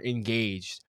athletes aren't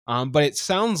engaged. But it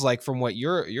sounds like from what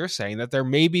you're saying that there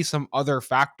may be some other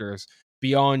factors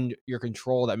beyond your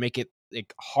control that make it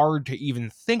like hard to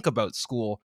even think about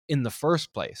school in the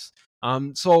first place.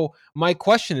 So my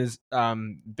question is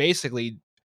basically,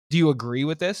 do you agree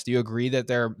with this? Do you agree that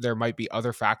there might be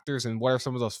other factors, and what are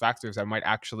some of those factors that might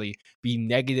actually be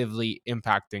negatively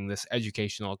impacting this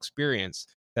educational experience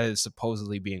that is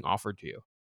supposedly being offered to you?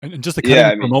 And just to cut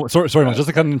Yeah, in for a moment, sorry, Mel, just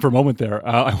to cut sorry. in for a moment there,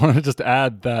 I wanted to just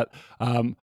add that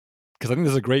because I think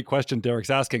this is a great question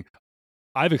Derek's asking.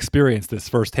 I've experienced this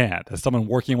firsthand as someone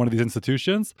working in one of these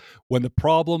institutions. When the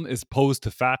problem is posed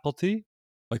to faculty,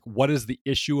 like what is the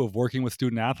issue of working with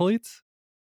student athletes?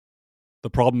 The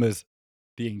problem is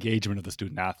the engagement of the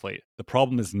student athlete. The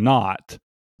problem is not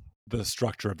the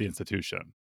structure of the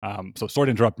institution. So sorry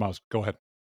to interrupt, Miles. Go ahead.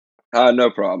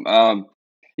 No problem.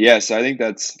 So I think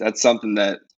that's something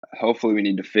that hopefully we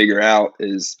need to figure out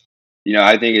is,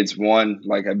 I think it's one,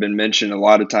 like I've been mentioning a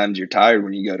lot of times, you're tired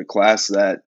when you go to class,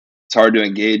 that it's hard to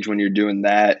engage when you're doing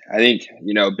that. I think,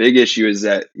 a big issue is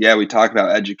that, yeah, we talk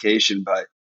about education, but at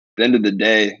the end of the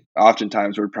day,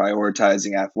 oftentimes we're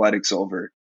prioritizing athletics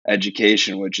over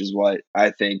education, which is what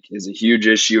I think is a huge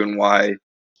issue, and why,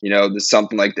 there's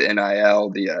something like the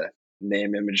NIL, the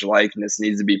name, image, likeness,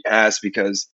 needs to be passed,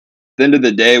 because the end of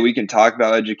the day, we can talk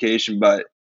about education, but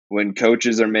when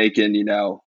coaches are making,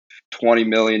 $20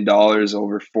 million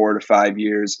over 4 to 5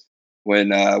 years,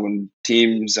 when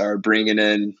teams are bringing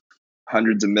in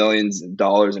hundreds of millions of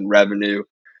dollars in revenue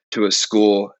to a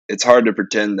school, it's hard to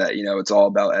pretend that, it's all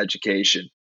about education.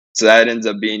 So that ends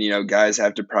up being, guys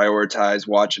have to prioritize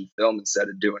watching film instead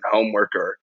of doing homework,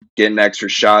 or getting extra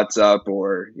shots up,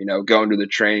 or, going to the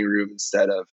training room instead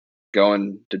of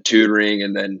going to tutoring.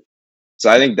 And then so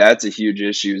I think that's a huge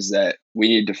issue, is that we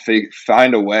need to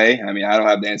find a way. I mean, I don't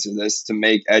have the answer to this, to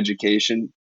make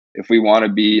education, if we want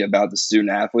to be about the student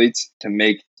athletes, to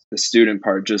make the student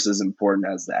part just as important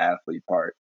as the athlete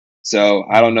part. So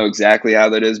I don't know exactly how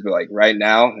that is, but like right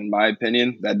now, in my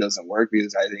opinion, that doesn't work,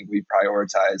 because I think we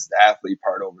prioritize the athlete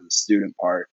part over the student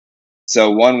part.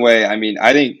 So one way, I mean,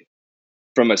 I think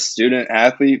from a student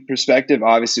athlete perspective,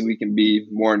 obviously we can be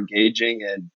more engaging,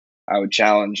 and I would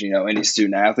challenge, any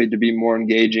student athlete to be more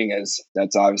engaging, as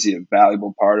that's obviously a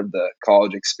valuable part of the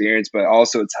college experience. But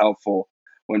also it's helpful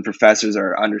when professors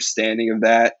are understanding of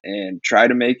that and try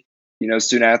to make,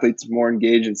 student athletes more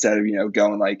engaged, instead of,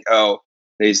 going like, oh,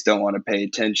 they just don't want to pay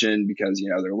attention because,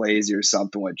 they're lazy or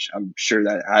something, which I'm sure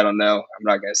that, I don't know. I'm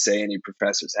not going to say any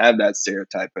professors have that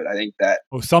stereotype, but I think that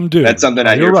Some do. that's something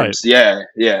No, I you're hear from, right.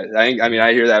 yeah. I mean,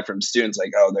 I hear that from students,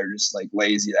 like, oh, they're just like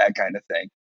lazy, that kind of thing.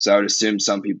 So I would assume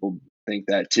some people think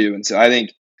that too. And so I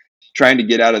think trying to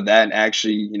get out of that and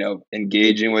actually,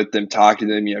 engaging with them, talking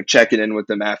to them, checking in with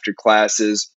them after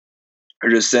classes, or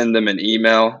just send them an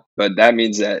email. But that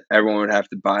means that everyone would have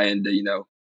to buy into,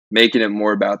 making it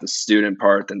more about the student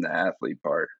part than the athlete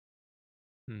part.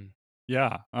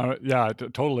 Yeah.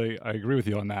 Totally. I agree with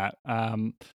you on that.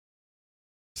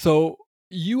 So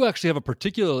you actually have a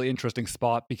particularly interesting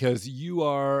spot, because you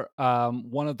are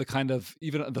one of the kind of,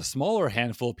 even the smaller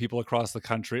handful of people across the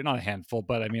country, not a handful,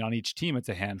 but I mean, on each team, it's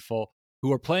a handful,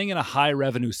 who are playing in a high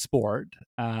revenue sport.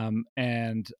 And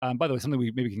by the way, something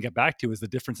we maybe can get back to is the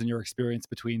difference in your experience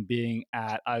between being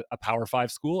at a Power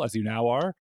 5 school, as you now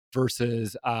are,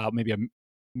 versus maybe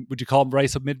would you call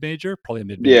Rice a mid-major? Probably a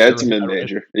mid-major. Yeah, it's a Right?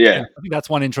 mid-major. Yeah. And I think that's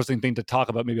one interesting thing to talk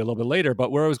about maybe a little bit later.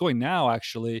 But where I was going now,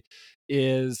 actually,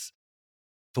 is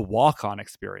the walk-on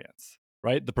experience,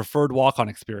 right? The preferred walk-on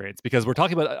experience, because we're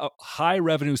talking about high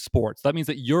revenue sports. That means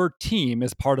that your team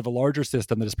is part of a larger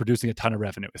system that is producing a ton of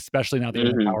revenue, especially now that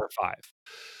you're in the Power 5.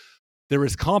 There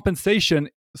is compensation,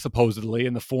 supposedly,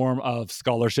 in the form of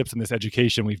scholarships and this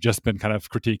education we've just been kind of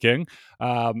critiquing,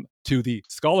 to the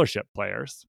scholarship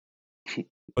players.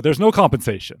 But there's no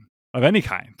compensation of any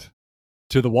kind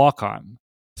to the walk-on.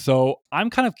 So I'm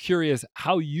kind of curious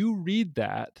how you read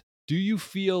that. Do you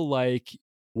feel like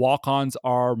walk-ons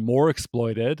are more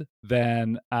exploited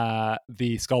than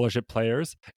the scholarship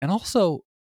players? And also,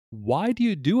 why do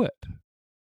you do it?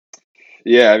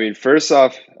 Yeah, I mean, first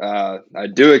off, I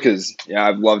do it because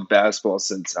I've loved basketball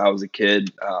since I was a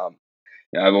kid.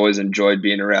 I've always enjoyed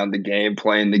being around the game,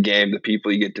 playing the game, the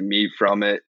people you get to meet from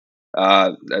it.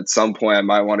 At some point, I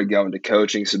might want to go into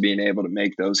coaching, so being able to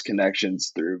make those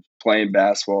connections through playing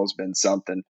basketball has been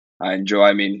something I enjoy.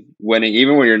 I mean, winning,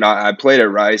 even when you're not, I played at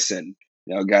Rice and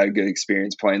got a good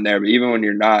experience playing there. But even when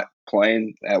you're not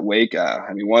playing at Wake,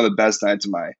 I mean, one of the best nights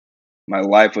of my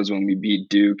life was when we beat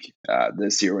Duke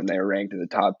this year when they were ranked in the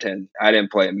top 10. I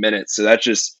didn't play a minute, so that's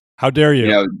just, how dare you?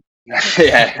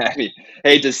 Yeah. I mean,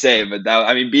 hate to say it, but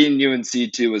beating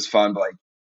UNC too was fun. But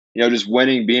just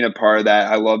winning, being a part of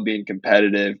that. I love being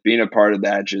competitive. Being a part of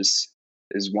that just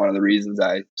is one of the reasons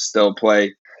I still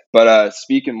play. But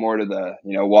speaking more to the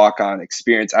walk on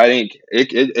experience, I think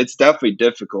it's definitely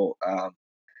difficult.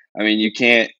 I mean, you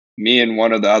can't. Me and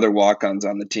one of the other walk-ons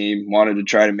on the team wanted to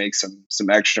try to make some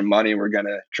extra money. We're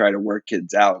gonna try to work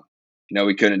kids out.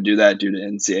 We couldn't do that due to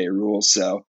NCAA rules.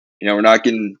 So we're not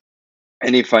getting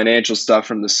any financial stuff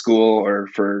from the school or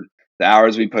for the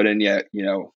hours we put in yet.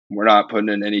 We're not putting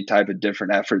in any type of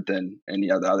different effort than any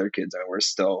of the other kids. I mean, we're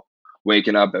still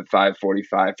waking up at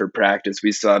 5:45 for practice.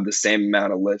 We still have the same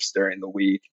amount of lifts during the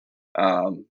week.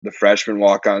 The freshman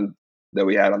walk-on that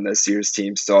we had on this year's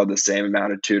team still had the same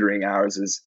amount of tutoring hours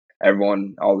as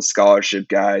everyone, all the scholarship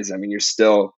guys. I mean, you're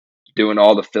still doing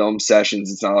all the film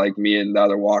sessions. It's not like me and the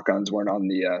other walk-ons weren't on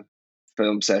the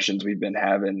film sessions we've been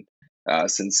having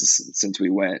since we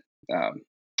went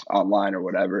online or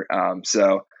whatever.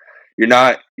 So you're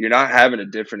not having a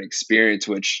different experience,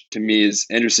 which to me is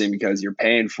interesting because you're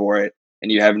paying for it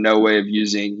and you have no way of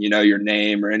using your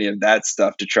name or any of that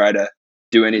stuff to try to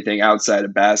do anything outside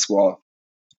of basketball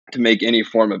to make any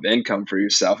form of income for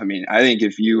yourself. I mean, I think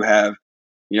if you have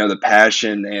the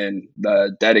passion and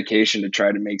the dedication to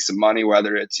try to make some money,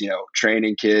 whether it's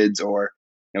training kids or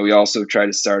we also try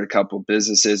to start a couple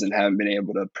businesses and haven't been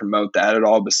able to promote that at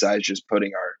all besides just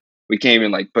we can't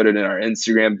even like put it in our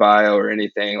Instagram bio or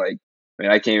anything. Like, I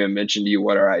mean, I can't even mention to you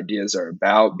what our ideas are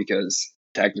about because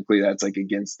technically that's like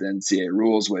against the NCAA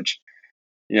rules, which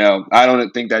I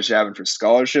don't think that should happen for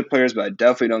scholarship players, but I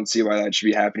definitely don't see why that should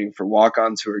be happening for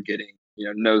walk-ons who are getting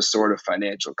no sort of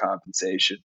financial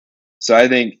compensation. So I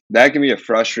think that can be a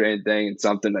frustrating thing and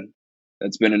something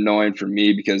that's been annoying for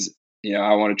me because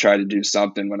I want to try to do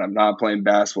something when I'm not playing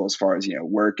basketball as far as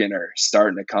working or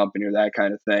starting a company or that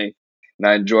kind of thing. And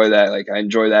I enjoy that. Like I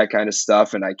enjoy that kind of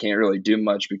stuff, and I can't really do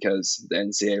much because the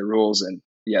NCAA rules, and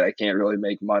yet I can't really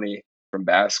make money from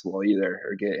basketball either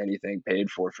or get anything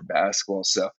paid for basketball.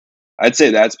 So I'd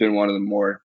say that's been one of the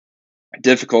more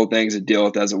difficult things to deal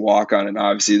with as a walk-on. And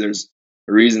obviously there's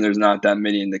a reason there's not that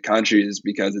many in the country is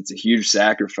because it's a huge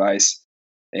sacrifice.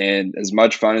 And as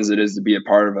much fun as it is to be a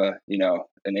part of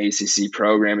an ACC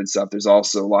program and stuff, there's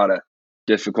also a lot of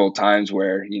difficult times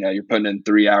where, you're putting in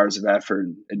 3 hours of effort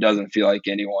and it doesn't feel like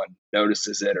anyone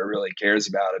notices it or really cares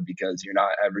about it because you're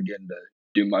not ever getting to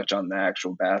do much on the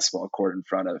actual basketball court in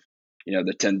front of,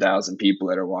 the 10,000 people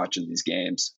that are watching these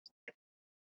games.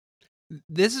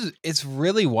 It's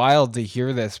really wild to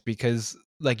hear this because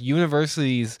like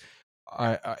universities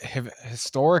have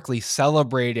historically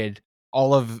celebrated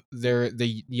all of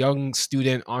the young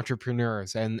student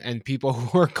entrepreneurs and people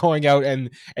who are going out and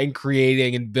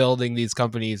creating and building these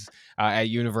companies at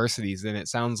universities, and it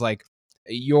sounds like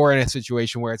you're in a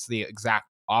situation where it's the exact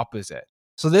opposite.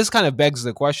 So this kind of begs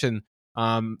the question,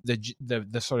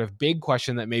 the sort of big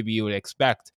question that maybe you would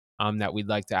expect, that we'd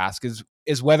like to ask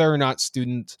is whether or not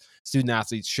student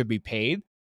athletes should be paid.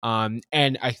 And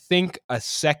I think a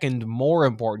second more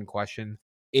important question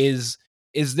is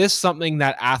this something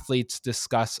that athletes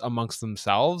discuss amongst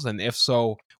themselves? And if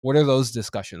so, what are those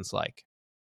discussions like?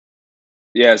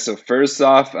 Yeah, so first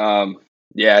off, I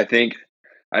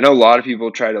know a lot of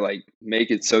people try to like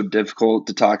make it so difficult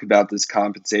to talk about this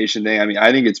compensation thing. I mean,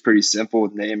 I think it's pretty simple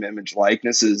with name, image,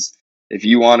 likeness is if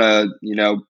you want to,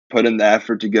 put in the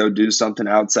effort to go do something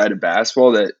outside of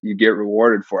basketball that you get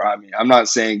rewarded for. I mean, I'm not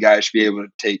saying guys should be able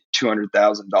to take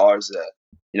 $200,000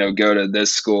 to, go to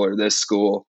this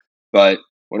school, but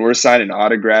when we're signing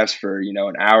autographs for,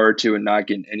 an hour or two and not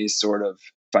getting any sort of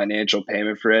financial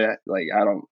payment for it, like I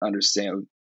don't understand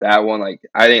that one. Like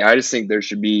I just think there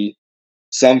should be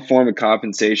some form of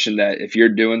compensation that if you're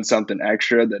doing something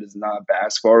extra that is not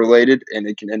basketball related and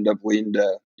it can end up leading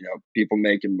to people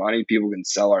making money, people can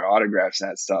sell our autographs and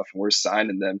that stuff, and we're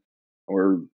signing them,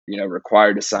 we're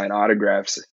required to sign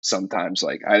autographs sometimes.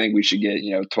 Like I think we should get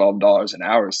 $12 an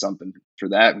hour or something for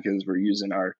that because we're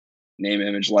using our name,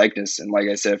 image, likeness. And like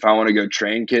I said, if I want to go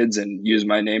train kids and use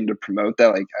my name to promote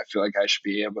that, like I feel like I should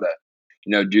be able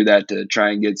to do that to try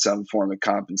and get some form of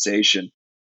compensation.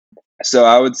 So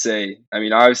I would say, I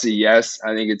mean, obviously, yes,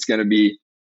 I think it's going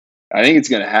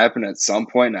to happen at some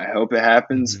point, and I hope it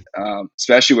happens.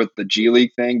 Especially with the G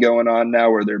League thing going on now,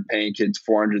 where they're paying kids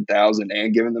 $400,000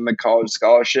 and giving them a college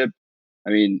scholarship. I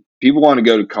mean, people want to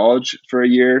go to college for a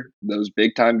year, those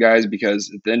big time guys,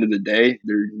 because at the end of the day,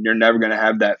 you're never going to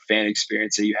have that fan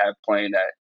experience that you have playing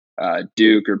at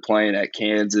Duke or playing at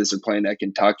Kansas or playing at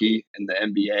Kentucky in the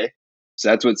NBA. So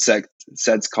that's what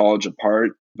sets college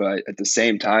apart. But at the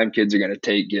same time, kids are going to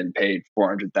take getting paid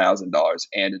 $400,000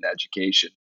 and an education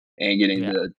and getting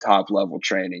the top level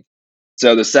training.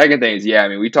 So the second thing is, I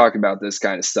mean, we talk about this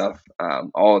kind of stuff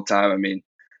all the time. I mean,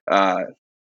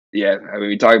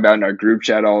 we talk about it in our group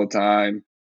chat all the time.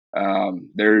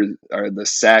 There are the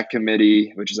SAC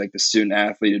committee, which is like the Student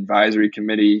Athlete Advisory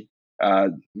Committee. All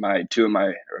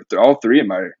three of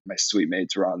my suite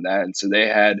mates were on that, and so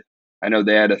I know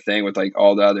they had a thing with like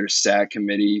all the other SAC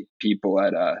committee people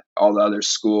at all the other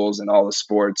schools and all the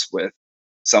sports with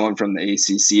someone from the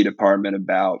ACC department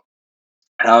about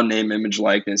how name, image,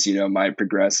 likeness, might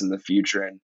progress in the future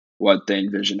and what they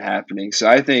envision happening. So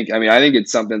I think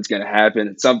it's something that's going to happen.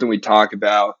 It's something we talk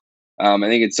about. I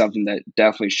think it's something that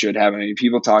definitely should happen. I mean,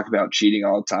 people talk about cheating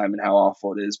all the time and how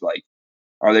awful it is, but like,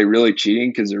 are they really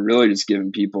cheating? Because they're really just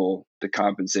giving people the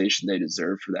compensation they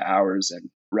deserve for the hours and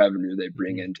revenue they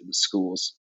bring Mhm. into the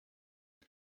schools.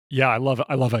 Yeah, I love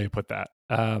how you put that.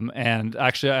 And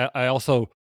actually, I also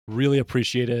really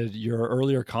appreciated your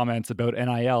earlier comments about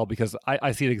NIL because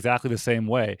I see it exactly the same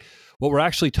way. What we're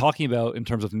actually talking about in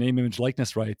terms of name, image,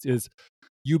 likeness rights is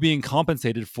you being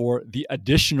compensated for the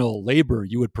additional labor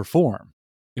you would perform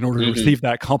in order to Mm-hmm. receive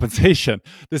that compensation.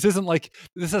 This isn't like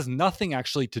this has nothing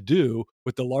actually to do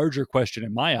with the larger question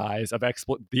in my eyes of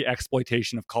the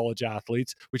exploitation of college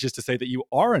athletes, which is to say that you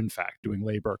are in fact doing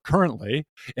labor currently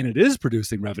and it is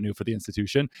producing revenue for the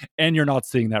institution and you're not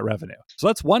seeing that revenue. So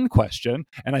that's one question.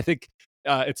 And I think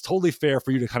it's totally fair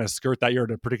for you to kind of skirt that. You're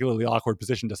in a particularly awkward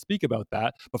position to speak about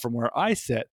that. But from where I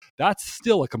sit, that's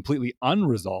still a completely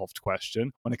unresolved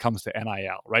question when it comes to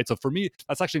NIL, right? So for me,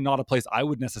 that's actually not a place I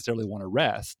would necessarily want to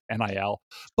rest NIL.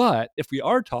 But if we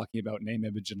are talking about name,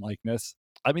 image, and likeness,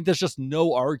 I mean, there's just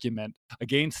no argument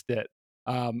against it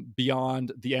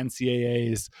beyond the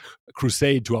NCAA's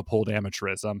crusade to uphold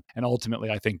amateurism and ultimately,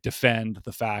 I think, defend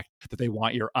the fact that they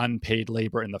want your unpaid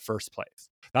labor in the first place.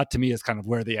 That to me is kind of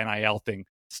where the NIL thing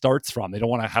starts from. They don't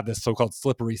want to have this so-called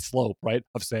slippery slope, right?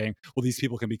 Of saying, well, these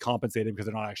people can be compensated because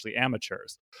they're not actually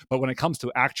amateurs. But when it comes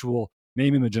to actual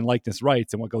name, image, and likeness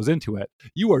rights and what goes into it,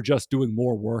 you are just doing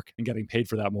more work and getting paid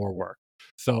for that more work.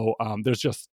 So there's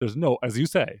no, as you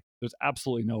say, there's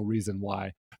absolutely no reason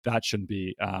why that shouldn't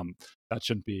be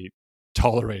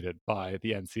tolerated by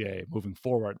the NCAA moving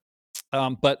forward.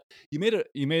 But you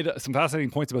made some fascinating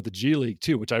points about the G League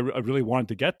too, which I really wanted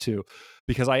to get to,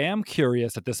 because I am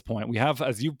curious at this point. We have,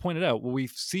 as you pointed out, what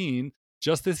we've seen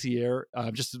just this year,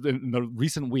 just in the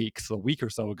recent weeks, a week or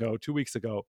so ago, 2 weeks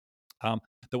ago,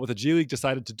 that what the G League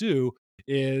decided to do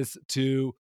is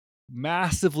to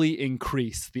massively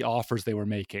increase the offers they were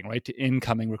making, right, to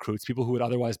incoming recruits, people who would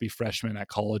otherwise be freshmen at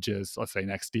colleges, let's say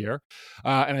next year.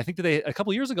 And I think that a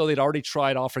couple of years ago, they'd already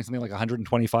tried offering something like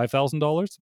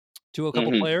 $125,000 to a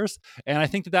couple Mm-hmm. players. And I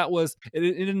think that was,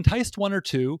 it enticed one or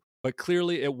two, but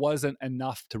clearly it wasn't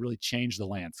enough to really change the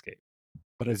landscape.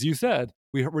 But as you said,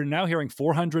 we're now hearing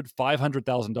 $400,000,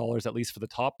 $500,000 at least for the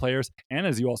top players. And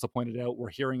as you also pointed out,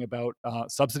 we're hearing about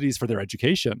subsidies for their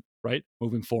education, right,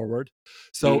 moving forward.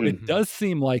 So it Mm-hmm. Mhm. does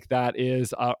seem like that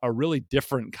is a really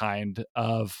different kind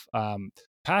of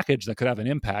package that could have an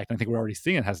impact. I think we're already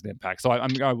seeing it has an impact. So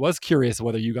I was curious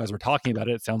whether you guys were talking about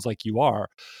it. It sounds like you are.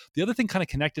 The other thing kind of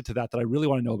connected to that I really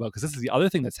want to know about, because this is the other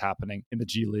thing that's happening in the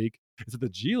G League, is that the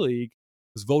G League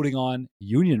is voting on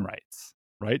union rights,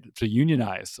 right? To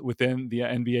unionize within the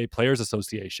NBA Players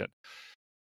Association.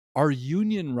 Are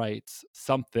union rights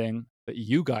something that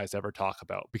you guys ever talk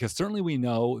about? Because certainly we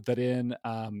know that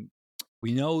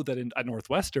at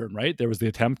Northwestern, right, there was the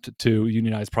attempt to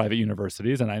unionize private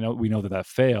universities, and we know that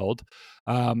failed.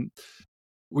 Um,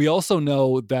 we also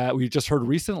know that we just heard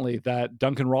recently that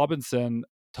Duncan Robinson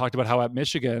talked about how at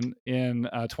Michigan in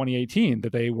 2018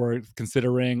 that they were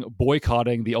considering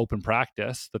boycotting the open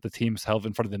practice that the teams held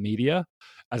in front of the media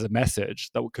as a message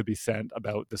that could be sent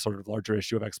about this sort of larger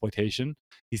issue of exploitation.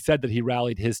 He said that he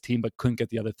rallied his team but couldn't get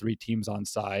the other three teams on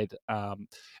side, and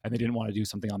they didn't want to do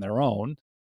something on their own.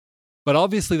 But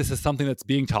obviously, this is something that's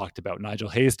being talked about. Nigel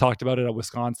Hayes talked about it at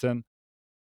Wisconsin.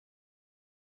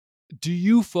 Do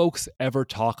you folks ever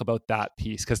talk about that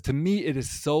piece? Because to me, it is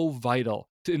so vital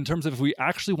in terms of if we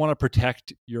actually want to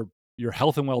protect your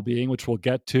health and well-being, which we'll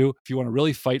get to, if you want to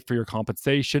really fight for your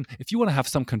compensation, if you want to have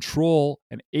some control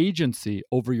and agency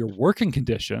over your working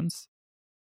conditions,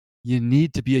 you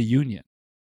need to be a union.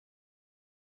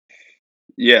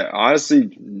 Yeah,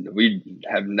 honestly, we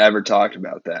have never talked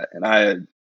about that, and I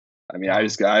mean, Wow.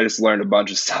 I just learned a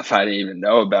bunch of stuff I didn't even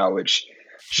know about, which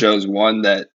shows one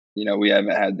that we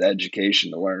haven't had the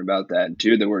education to learn about that, and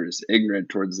two that we're just ignorant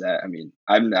towards that. I mean,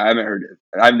 I haven't heard it.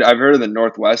 I've heard of the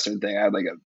Northwestern thing. I had like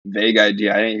a vague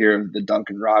idea. I didn't hear of the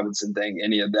Duncan Robinson thing,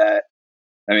 any of that.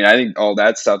 I mean, I think all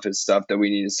that stuff is stuff that we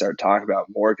need to start talking about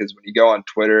more because when you go on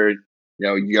Twitter,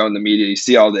 you go in the media, you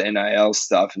see all the NIL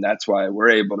stuff, and that's why we're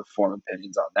able to form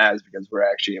opinions on that is because we're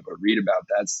actually able to read about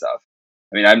that stuff.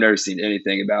 I mean, I've never seen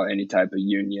anything about any type of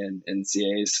union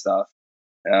NCAA stuff.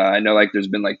 I know like there's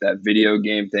been like that video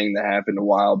game thing that happened a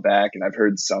while back, and I've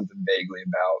heard something vaguely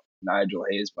about Nigel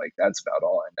Hayes, but like that's about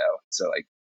all I know. So like,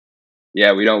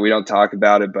 yeah, we don't talk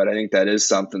about it, but I think that is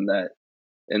something that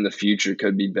in the future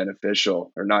could be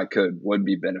beneficial or not could would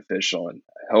be beneficial, and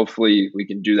hopefully we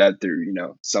can do that through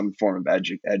some form of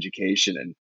education,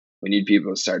 and we need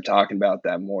people to start talking about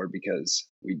that more because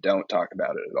we don't talk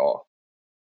about it at all.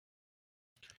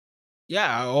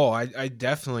 Yeah. Oh, I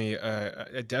definitely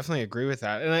agree with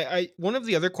that. And I one of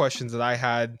the other questions that I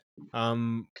had,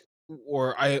 um,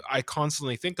 or I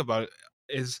constantly think about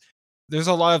is there's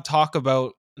a lot of talk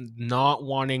about not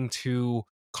wanting to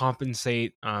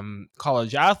compensate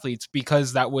college athletes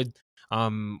because that would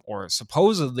or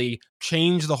supposedly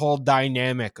change the whole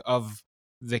dynamic of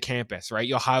the campus, right?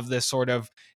 You'll have this sort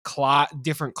of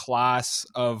different class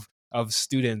of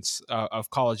students of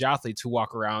college athletes who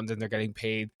walk around and they're getting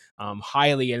paid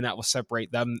highly, and that will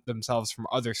separate themselves from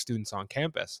other students on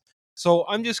campus. So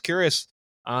I'm just curious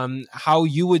how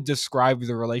you would describe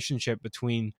the relationship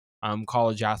between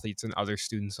college athletes and other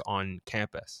students on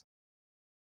campus.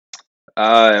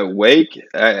 Wake,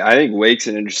 I think Wake's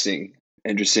an interesting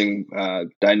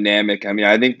dynamic. I mean,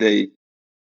 I think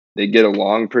they get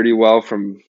along pretty well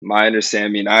from my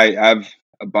understanding. I have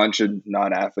a bunch of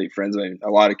non-athlete friends. I mean,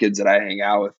 a lot of kids that I hang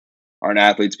out with aren't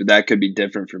athletes, but that could be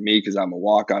different for me because I'm a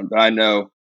walk-on. But I know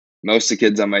most of the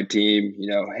kids on my team,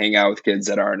 hang out with kids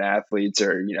that aren't athletes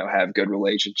or, have good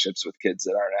relationships with kids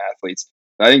that aren't athletes.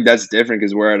 But I think that's different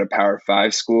because we're at a Power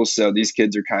Five school. So these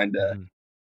kids are kind of, Mhm.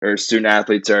 or student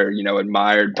athletes are,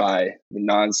 admired by the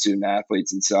non-student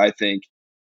athletes. And so I think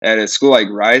at a school like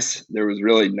Rice, there was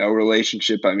really no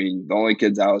relationship. I mean, the only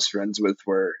kids I was friends with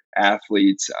were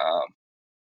athletes.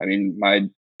 I mean, my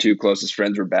two closest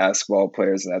friends were basketball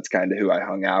players, and that's kind of who I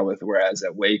hung out with. Whereas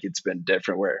at Wake, it's been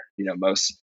different, where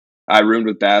I roomed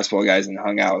with basketball guys and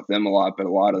hung out with them a lot, but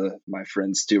a lot of my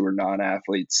friends too were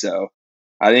non-athletes. So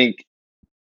I think,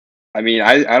 I mean,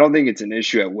 I don't think it's an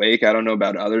issue at Wake. I don't know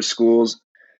about other schools,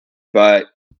 but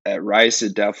at Rice,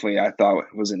 it definitely I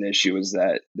thought was an issue was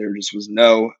that there just was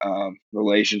no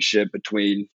relationship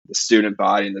between the student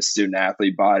body and the student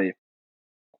athlete body.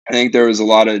 I think there was a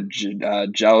lot of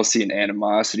jealousy and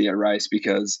animosity at Rice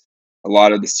because a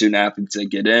lot of the student athletes that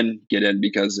get in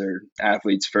because they're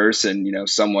athletes first and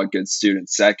somewhat good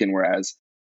students second, whereas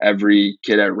every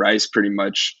kid at Rice pretty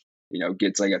much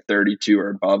gets like a 32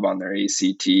 or above on their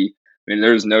ACT. I mean,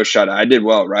 there was no shot. I did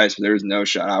well at Rice, but there was no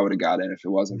shot I would have got in if it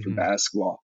wasn't for Mhm.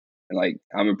 basketball. And like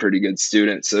I'm a pretty good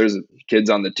student, so there's kids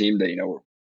on the team that were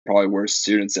probably worse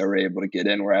students that were able to get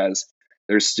in, whereas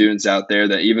there's students out there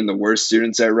that even the worst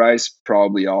students at Rice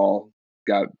probably all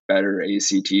got better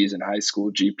ACTs and high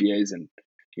school GPAs and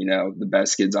the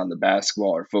best kids on the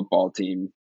basketball or football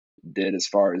team did as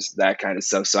far as that kind of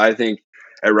stuff. So I think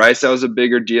at Rice that was a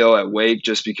bigger deal. At Wake,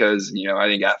 just because I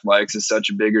think athletics is such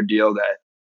a bigger deal that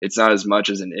it's not as much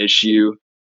as an issue.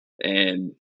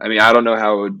 And I mean, I don't know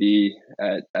how it would be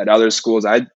at other schools.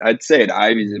 I'd say at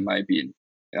Ivy's it Mhm. might be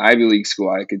an Ivy League school.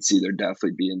 I could see there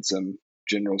definitely being some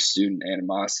general student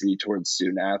animosity towards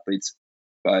student athletes.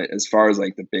 But as far as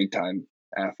like the big time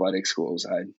athletic schools,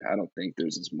 I don't think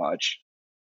there's as much.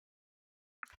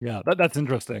 Yeah, that's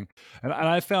interesting. And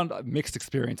I found mixed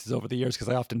experiences over the years because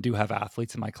I often do have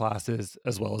athletes in my classes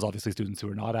as well as obviously students who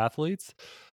are not athletes.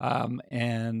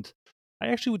 And I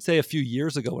actually would say a few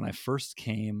years ago when I first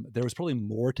came, there was probably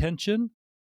more tension,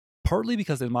 partly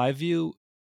because in my view,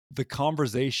 the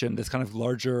conversation, this kind of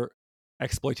larger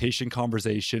exploitation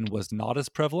conversation, was not as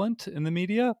prevalent in the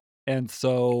media. And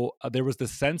so there was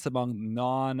this sense among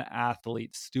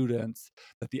non-athlete students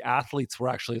that the athletes were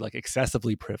actually like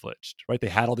excessively privileged, right? They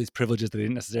had all these privileges that they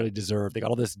didn't necessarily deserve. They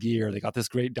got all this gear, they got this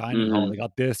great dining hall, Hmm. they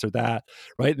got this or that,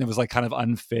 right? And it was like kind of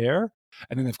unfair.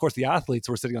 And then of course the athletes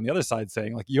were sitting on the other side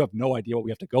saying like, you have no idea what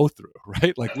we have to go through,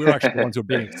 right? Like we're actually the ones who are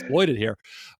being exploited here.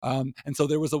 And so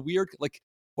there was a weird, like,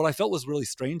 what I felt was really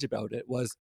strange about it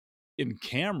was in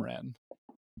Cameron,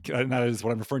 and that is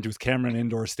what I'm referring to as Cameron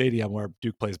Indoor Stadium where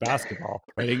Duke plays basketball,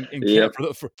 right? Yep. For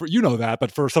that,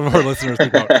 but for some of our listeners who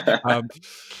don't,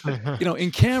 um,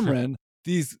 in Cameron,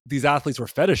 these athletes were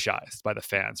fetishized by the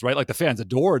fans, right? Like the fans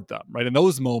adored them, right? In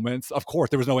those moments, of course,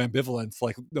 there was no ambivalence.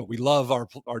 Like, no, we love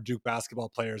our Duke basketball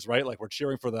players, right? Like we're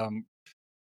cheering for them,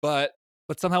 but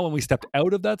somehow when we stepped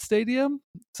out of that stadium,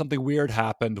 something weird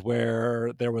happened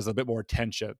where there was a bit more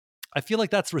tension. I feel like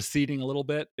that's receding a little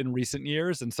bit in recent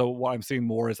years. And so what I'm seeing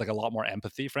more is like a lot more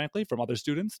empathy, frankly, from other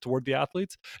students toward the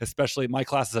athletes. Especially my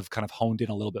classes have kind of honed in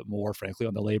a little bit more, frankly,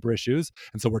 on the labor issues.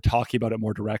 And so we're talking about it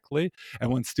more directly.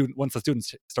 And once the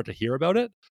students start to hear about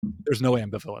it, there's no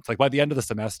ambivalence. Like by the end of the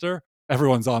semester,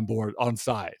 everyone's on board, on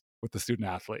side with the student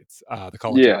athletes, the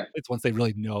college Yeah. athletes, once they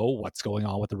really know what's going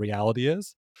on, what the reality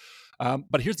is.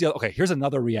 But here's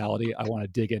another reality I want to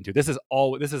dig into. This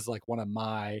is like one of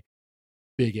my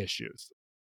big issues.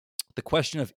 The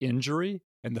question of injury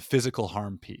and the physical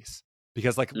harm piece.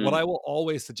 Because like what I Mm. will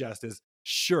always suggest is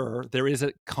sure, there is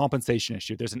a compensation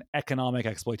issue. There's an economic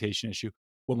exploitation issue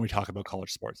when we talk about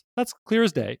college sports. That's clear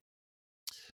as day.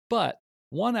 But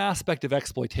One aspect of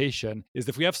exploitation is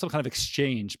if we have some kind of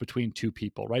exchange between two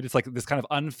people, right? It's like this kind of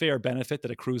unfair benefit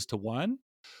that accrues to one,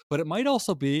 but it might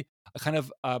also be a kind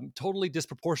of totally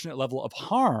disproportionate level of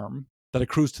harm that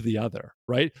accrues to the other,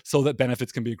 right? So that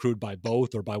benefits can be accrued by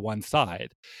both or by one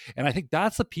side. And I think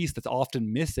that's a piece that's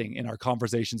often missing in our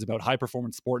conversations about high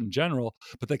performance sport in general,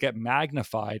 but that get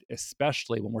magnified,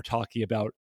 especially when we're talking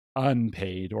about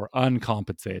unpaid or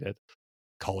uncompensated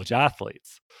college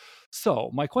athletes.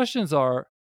 So, my questions are,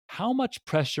 how much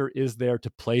pressure is there to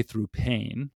play through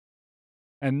pain?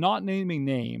 And not naming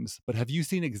names, but have you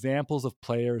seen examples of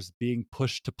players being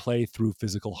pushed to play through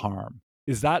physical harm?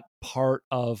 Is that part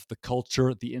of the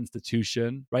culture, the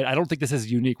institution, right? I don't think this is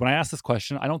unique. When I ask this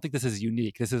question, I don't think this is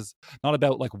unique. This is not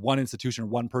about like one institution or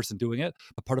one person doing it,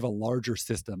 but part of a larger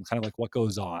system, kind of like what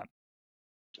goes on.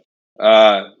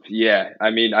 Yeah.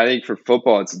 I mean, I think for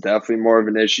football, it's definitely more of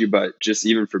an issue, but just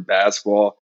even for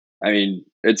basketball, I mean,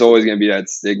 it's always going to be that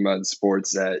stigma in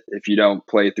sports that if you don't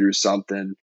play through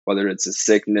something, whether it's a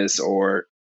sickness or,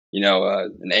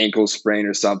 an ankle sprain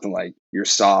or something, like you're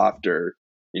soft or,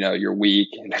 you're weak.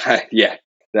 And yeah,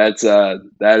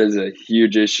 that is a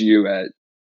huge issue at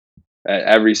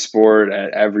every sport,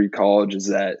 at every college, is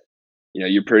that,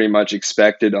 you're pretty much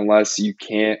expected, unless you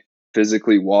can't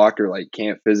physically walk or like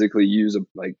can't physically use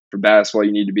like for basketball,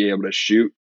 you need to be able to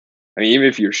shoot. I mean, even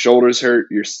if your shoulders hurt,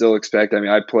 you're still expected. I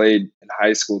mean, I played in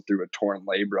high school through a torn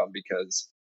labrum because,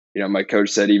 my coach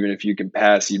said even if you can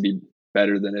pass, you'd be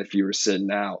better than if you were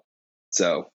sitting out.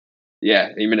 So, yeah,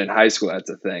 even in high school, that's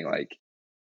a thing, like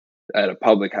at a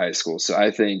public high school. So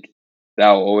I think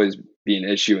that will always be an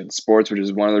issue in sports, which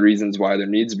is one of the reasons why there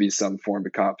needs to be some form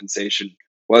of compensation.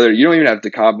 Whether you don't even have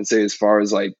to compensate as far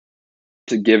as like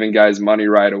to giving guys money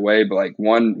right away. But like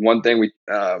one thing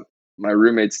my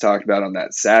roommates talked about on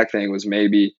that sack thing was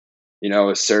maybe,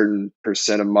 a certain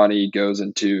percent of money goes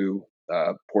into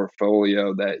a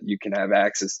portfolio that you can have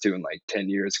access to in like 10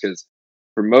 years. Cause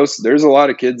for most, there's a lot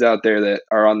of kids out there that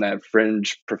are on that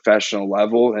fringe professional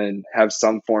level and have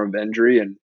some form of injury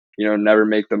and, never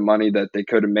make the money that they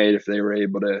could have made if they were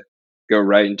able to go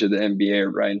right into the NBA or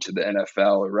right into the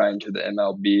NFL or right into the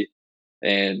MLB.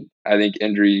 And I think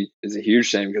injury is a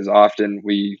huge thing because often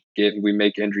we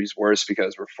make injuries worse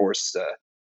because we're forced to.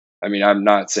 I mean, I'm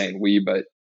not saying we, but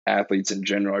athletes in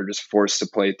general are just forced to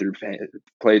play through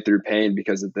pain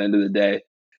because at the end of the day,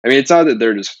 I mean, it's not that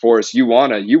they're just forced. You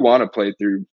wanna play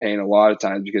through pain a lot of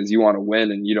times because you want to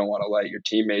win and you don't want to let your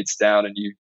teammates down. And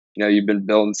you've been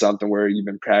building something where you've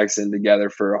been practicing together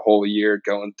for a whole year,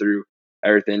 going through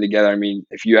everything together. I mean,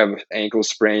 if you have an ankle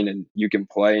sprain and you can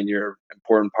play and you're an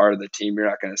important part of the team, you're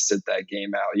not going to sit that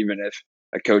game out, even if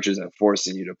a coach isn't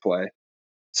forcing you to play.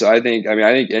 So I think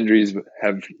injuries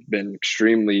have been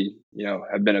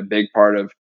have been a big part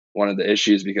of one of the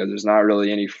issues because there's not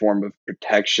really any form of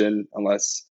protection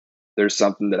unless there's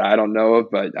something that I don't know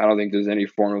of, but I don't think there's any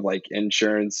form of like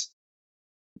insurance.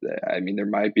 I mean, there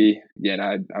might be. Again,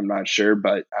 I'm not sure,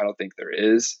 but I don't think there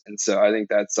is. And so I think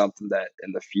that's something that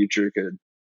in the future could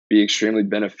be extremely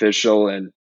beneficial.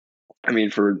 And I mean,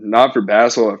 for not for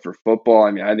basketball, but for football,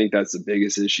 I mean, I think that's the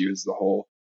biggest issue is the whole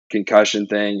concussion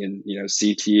thing and,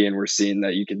 CT. And we're seeing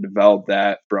that you can develop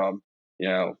that from,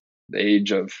 the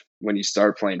age of when you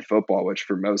start playing football, which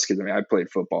for most kids, I mean, I played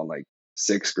football in like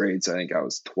sixth grade. So I think I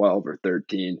was 12 or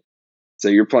 13. So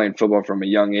you're playing football from a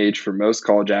young age. For most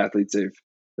college athletes, if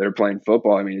they're playing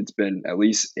football, I mean, it's been at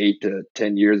least 8 to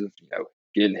 10 years of,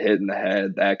 getting hit in the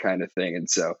head, that kind of thing. And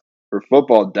so for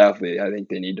football, definitely, I think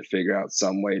they need to figure out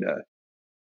some way to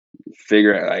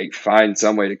find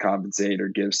some way to compensate or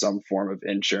give some form of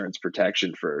insurance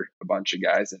protection for a bunch of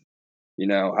guys. And,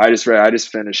 I just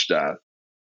finished a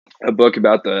book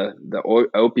about the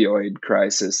opioid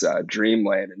crisis,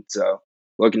 Dreamland. And so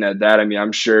looking at that, I mean,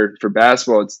 I'm sure for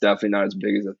basketball, it's definitely not as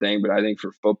big as a thing, but I think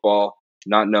for football,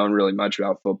 not knowing really much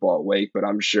about football at Wake, but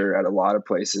I'm sure at a lot of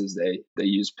places they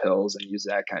use pills and use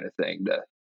that kind of thing to,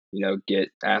 get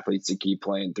athletes to keep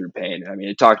playing through pain. I mean,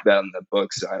 it talked about in the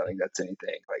book, so I don't think that's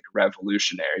anything like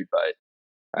revolutionary, but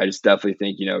I just definitely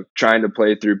think, trying to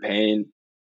play through pain,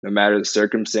 no matter the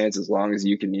circumstance, as long as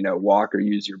you can, walk or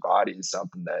use your body is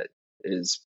something that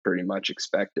is pretty much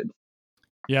expected.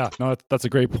 Yeah, no, that's a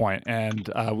great point. And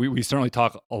we certainly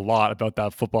talk a lot about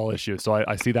that football issue. So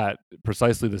I see that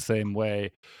precisely the same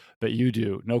way that you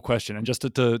do, no question. And just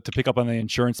to pick up on the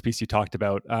insurance piece you talked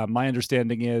about, my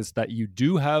understanding is that you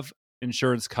do have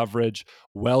insurance coverage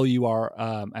while you are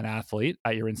an athlete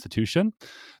at your institution.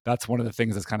 That's one of the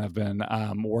things that's kind of been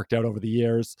worked out over the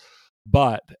years.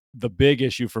 But the big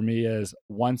issue for me is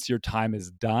once your time is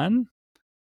done,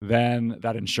 then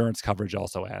that insurance coverage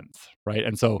also ends, right?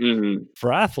 And so Mm-hmm.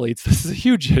 for athletes, this is a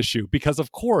huge issue because,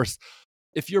 of course,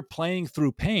 if you're playing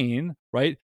through pain,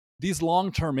 right, these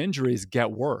long-term injuries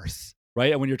get worse,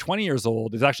 right? And when you're 20 years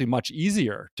old, it's actually much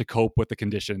easier to cope with the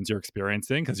conditions you're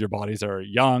experiencing because your bodies are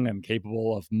young and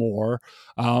capable of more.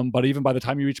 But even by the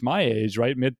time you reach my age,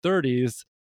 right, mid 30s,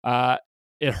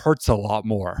 it hurts a lot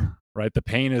more, right? The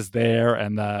pain is there,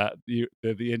 and the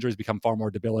injuries become far more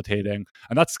debilitating,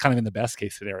 and that's kind of in the best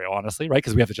case scenario, honestly, right?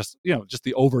 Because we have to just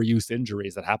the overuse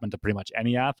injuries that happen to pretty much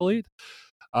any athlete,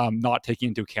 not taking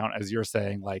into account, as you're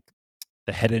saying, like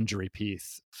the head injury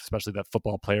piece, especially that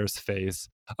football players face.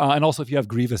 And also if you have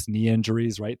grievous knee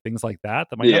injuries, right? Things like that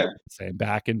might never Yeah. be the same,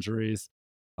 back injuries,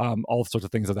 all sorts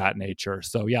of things of that nature.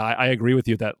 So yeah, I agree with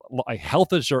you that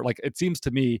health insurance, like it seems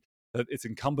to me that it's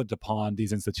incumbent upon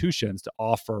these institutions to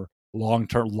offer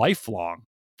long-term, lifelong,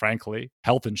 frankly,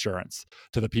 health insurance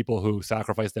to the people who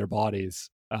sacrifice their bodies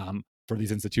for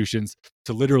these institutions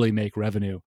to literally make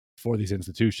revenue for these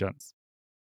institutions.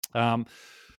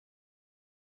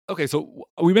 Okay, so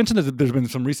we mentioned that there's been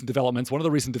some recent developments. One of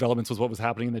the recent developments was what was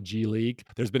happening in the G League.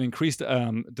 There's been increased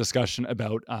discussion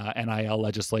about NIL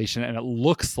legislation, and it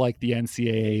looks like the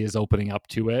NCAA is opening up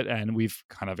to it. And we've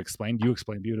kind of you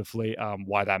explained beautifully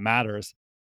why that matters.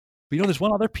 But there's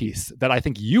one other piece that I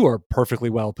think you are perfectly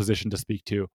well positioned to speak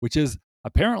to, which is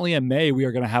apparently in May we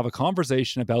are going to have a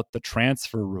conversation about the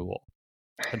transfer rule.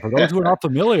 And for those who are not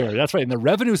familiar, that's right, in the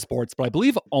revenue sports, but I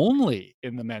believe only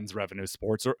in the men's revenue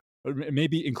sports, or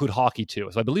maybe include hockey too.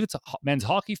 So I believe it's men's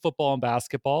hockey, football, and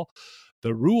basketball.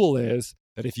 The rule is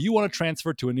that if you want to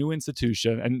transfer to a new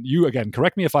institution, and you, again,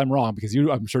 correct me if I'm wrong, because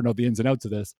you, I'm sure, know the ins and outs of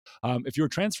this. If you're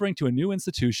transferring to a new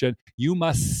institution, you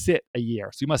must sit a year.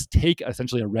 So you must take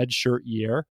essentially a red shirt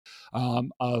year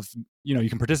you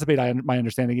can participate. My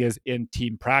understanding is in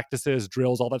team practices,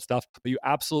 drills, all that stuff, but you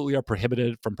absolutely are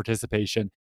prohibited from participation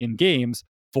in games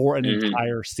for an Mm-hmm.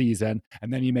 entire season.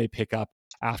 And then you may pick up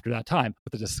after that time.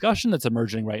 But the discussion that's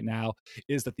emerging right now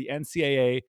is that the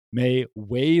NCAA may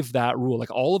waive that rule.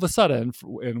 Like all of a sudden,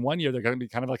 in 1 year, they're going to be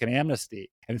kind of like an amnesty,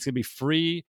 and it's going to be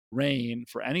free reign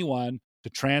for anyone to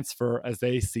transfer as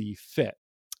they see fit.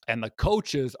 And the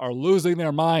coaches are losing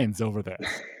their minds over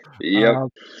this. Yep.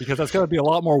 Because that's going to be a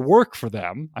lot more work for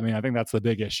them. I mean, I think that's the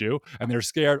big issue, and they're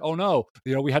scared. Oh no,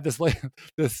 we had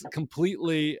this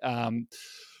completely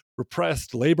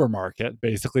repressed labor market,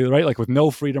 basically, right? Like with no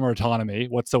freedom or autonomy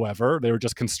whatsoever. They were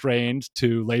just constrained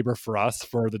to labor for us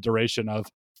for the duration of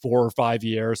 4 or 5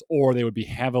 years, or they would be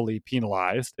heavily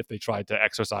penalized if they tried to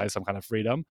exercise some kind of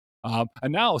freedom. And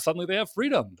now suddenly they have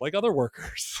freedom like other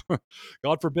workers.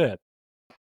 God forbid.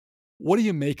 What do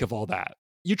you make of all that?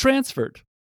 You transferred.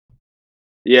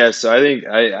 Yeah, so I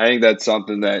think that's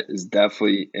something that is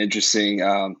definitely interesting.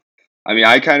 I mean,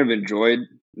 I kind of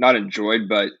not enjoyed,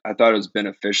 but I thought it was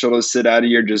beneficial to sit out a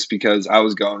year just because I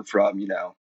was going from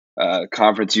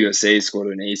Conference USA school to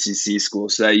an ACC school,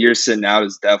 so that year sitting out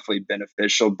is definitely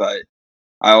beneficial. But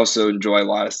I also enjoy a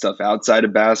lot of stuff outside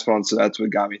of basketball, and so that's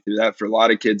what got me through that. For a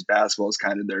lot of kids, basketball is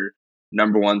kind of their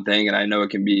number one thing, and I know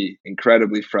it can be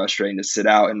incredibly frustrating to sit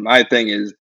out. And my thing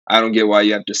is, I don't get why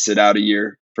you have to sit out a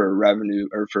year for revenue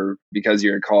or because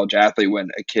you're a college athlete when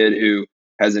a kid who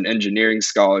has an engineering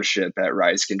scholarship at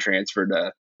Rice can transfer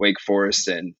to Wake Forest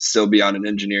and still be on an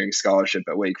engineering scholarship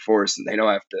at Wake Forest, and they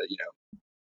don't have to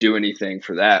do anything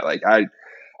for that. Like I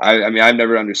mean, I've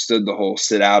never understood the whole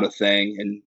sit out a thing.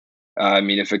 And I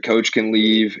mean, if a coach can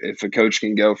leave, if a coach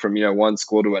can go from one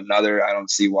school to another, I don't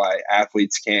see why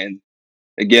athletes can.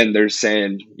 Again, they're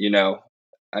saying,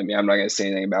 I mean, I'm not going to say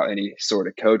anything about any sort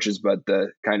of coaches, but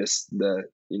the kind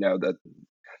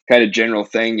of general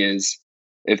thing is,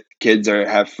 if kids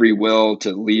have free will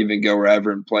to leave and go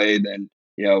wherever and play, then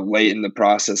late in the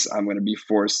process, I'm going to be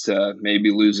forced to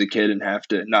maybe lose a kid and have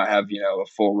to not have a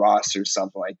full roster or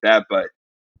something like that. But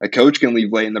a coach can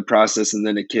leave late in the process, and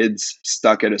then a kid's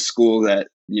stuck at a school that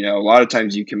a lot of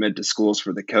times you commit to schools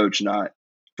for the coach, not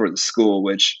for the school,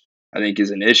 which I think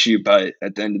is an issue. But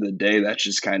at the end of the day, that's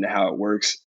just kind of how it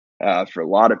works for a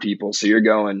lot of people. So you're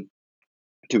going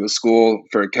to a school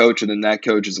for a coach, and then that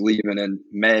coach is leaving in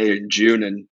May and June,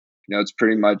 and it's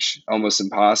pretty much almost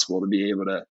impossible to be able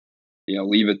to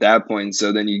leave at that point. And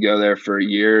so then you go there for a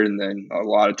year, and then a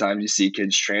lot of times you see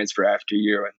kids transfer after a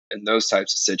year in those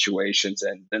types of situations,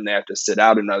 and then they have to sit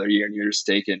out another year, and you're just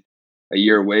taking a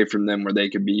year away from them where they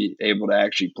could be able to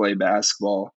actually play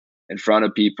basketball in front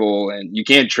of people. And you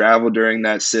can't travel during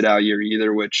that sit out year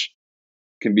either, which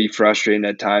can be frustrating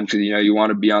at times because you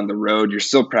want to be on the road. You're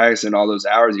still practicing all those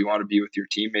hours. You want to be with your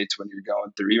teammates when you're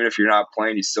going through. Even if you're not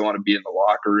playing, you still want to be in the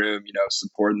locker room,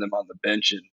 supporting them on the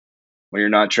bench. And when you're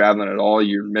not traveling at all,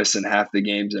 you're missing half the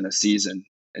games in a season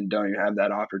and don't even have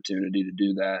that opportunity to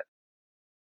do that.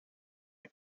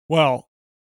 Well,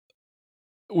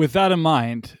 with that in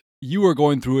mind, you are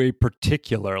going through a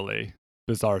particularly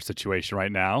bizarre situation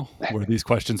right now where these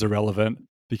questions are relevant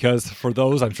because for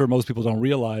those, I'm sure most people don't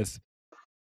realize,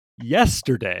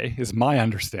 yesterday is my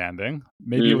understanding.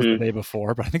 Maybe it was the day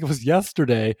before, but I think it was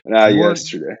yesterday.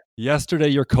 Yesterday.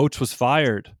 Your coach was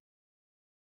fired.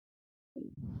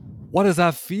 What does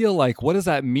that feel like? What does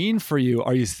that mean for you?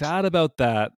 Are you sad about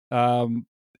that?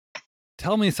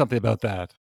 Tell me something about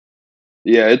that.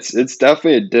 Yeah, it's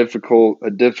definitely a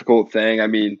difficult thing. I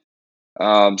mean,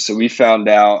 so we found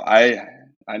out I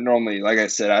normally, like I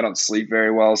said, I don't sleep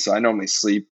very well, so I normally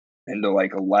sleep into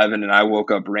like 11, and I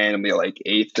woke up randomly at like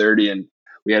 8:30, and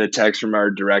we had a text from our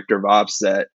director of ops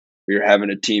that we were having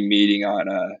a team meeting on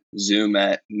Zoom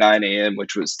at 9 a.m.,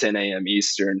 which was 10 a.m.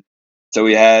 Eastern. So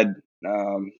we had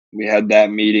that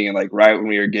meeting, and like right when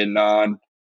we were getting on,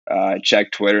 I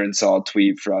checked Twitter and saw a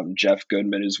tweet from Jeff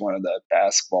Goodman, who's one of the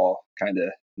basketball kind of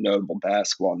notable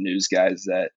basketball news guys,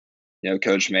 that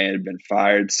Coach Mann had been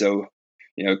fired. So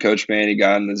Coach Mann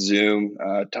got on the Zoom,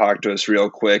 talked to us real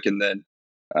quick, and then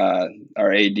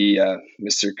our AD,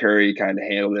 Mr. Curry, kind of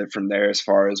handled it from there as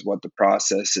far as what the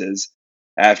process is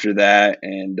after that.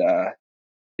 And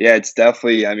yeah, it's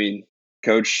definitely, I mean,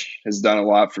 Coach has done a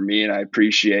lot for me, and I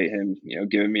appreciate him,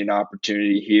 giving me an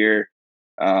opportunity here.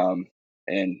 And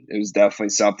it was definitely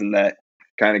something that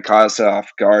kind of caught us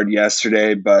off guard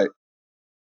yesterday, but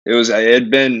it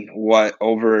had been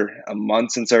over a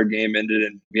month since our game ended,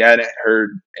 and we hadn't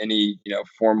heard any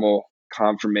formal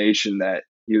confirmation that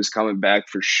he was coming back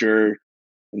for sure.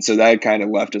 And so that kind of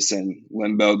left us in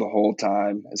limbo the whole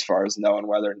time as far as knowing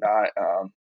whether or not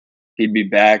he'd be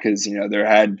back. As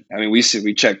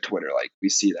we check Twitter, like we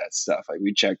see that stuff, like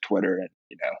we check Twitter and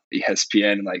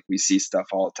ESPN, and like we see stuff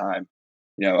all the time,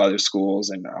 other schools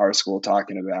and our school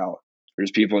talking about,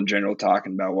 there's people in general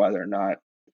talking about whether or not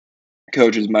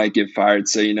coaches might get fired.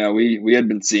 So we had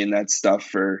been seeing that stuff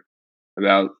for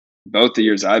about both the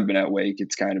years I've been at Wake.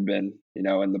 It's kind of been in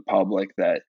the public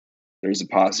that there's a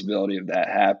possibility of that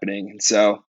happening. And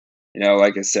so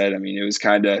like I said, I mean, it was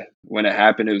kind of, when it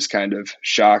happened, it was kind of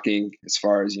shocking as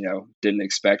far as didn't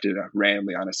expect it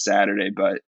randomly on a Saturday,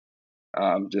 but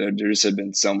there just had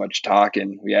been so much talk,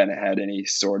 and we hadn't had any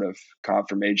sort of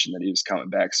confirmation that he was coming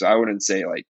back. So I wouldn't say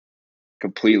like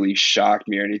completely shocked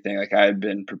me or anything. Like, I had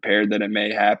been prepared that it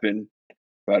may happen,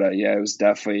 but yeah, it was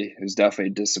definitely a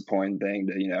disappointing thing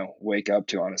to wake up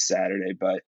to on a Saturday.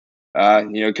 But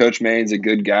Coach Mann's a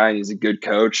good guy, and he's a good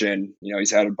coach, and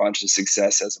he's had a bunch of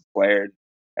success as a player,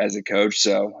 as a coach.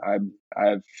 So I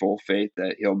have full faith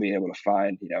that he'll be able to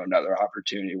find another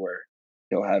opportunity where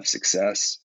he'll have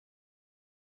success.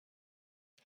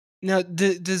 Now,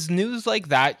 does news like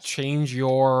that change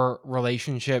your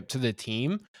relationship to the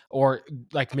team, or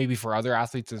like maybe for other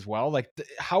athletes as well? Like,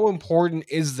 how important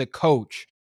is the coach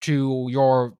to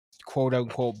your quote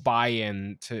unquote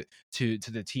buy-in to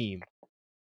the team?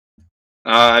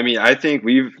 I mean, I think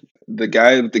the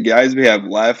guys we have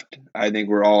left, I think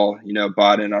we're all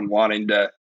bought in on wanting to.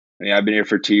 I mean, I've been here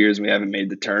for 2 years, and we haven't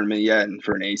made the tournament yet, and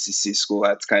for an ACC school,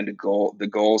 that's kind of the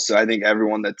goal. So I think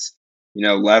everyone that's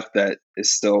left that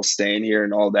is still staying here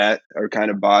and all that are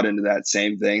kind of bought into that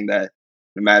same thing, that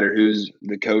no matter who's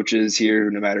the coaches here,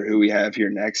 no matter who we have here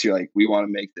next year, like, we want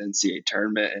to make the NCAA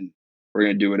tournament, and we're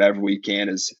going to do whatever we can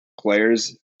as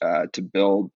players to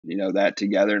build that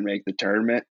together and make the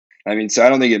tournament. I mean, so I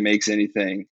don't think it makes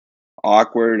anything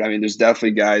awkward. I mean, there's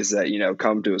definitely guys that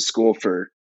come to a school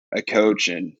for a coach,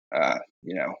 and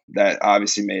that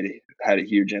obviously had a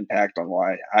huge impact on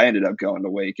why I ended up going to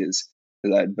Wake, is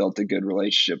because I had built a good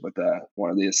relationship with one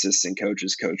of the assistant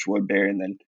coaches, Coach Woodbury, and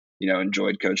then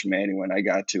enjoyed Coach Manning when I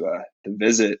got to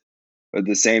visit. But at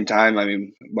the same time, I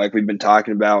mean, like we've been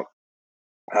talking about,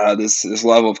 this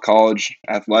level of college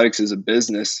athletics is a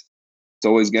business. It's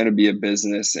always going to be a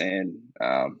business, and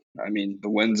I mean, the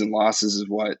wins and losses is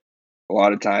what a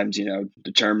lot of times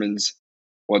determines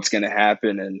what's going to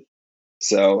happen. And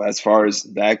so as far as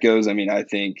that goes, I mean, I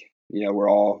think we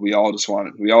all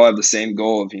have the same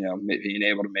goal of being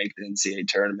able to make the NCAA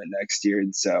tournament next year.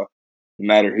 And so no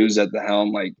matter who's at the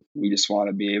helm, like, we just want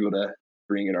to be able to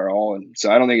bring it our all. And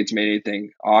so I don't think it's made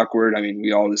anything awkward. I mean,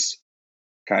 we all just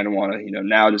kind of want to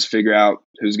now just figure out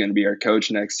who's going to be our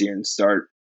coach next year and start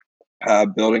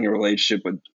building a relationship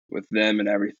with them and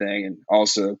everything, and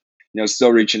also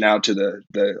still reaching out to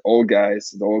the old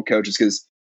guys, the old coaches, because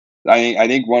I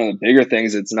think one of the bigger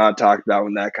things that's not talked about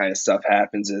when that kind of stuff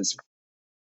happens is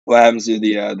what happens to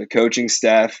the coaching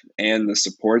staff and the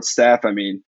support staff. I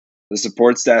mean, the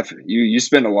support staff, you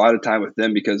spend a lot of time with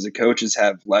them because the coaches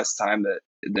have less time that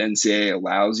the NCAA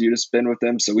allows you to spend with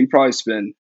them. So we probably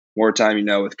spend more time,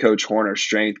 with Coach Horner,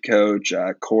 strength coach,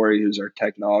 Corey, who's our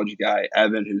technology guy,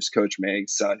 Evan, who's Coach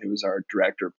Manning's son, who is our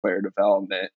director of player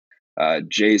development,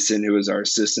 Jason, who is our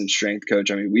assistant strength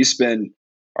coach. I mean, we spend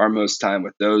our most time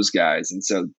with those guys. And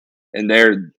so, and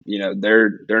they're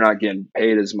not getting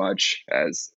paid as much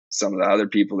as some of the other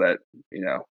people that,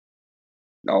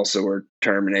 also were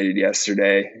terminated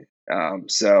yesterday.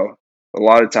 So a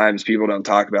lot of times people don't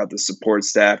talk about the support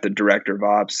staff, the director of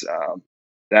ops,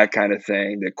 that kind of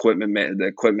thing, the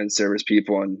equipment service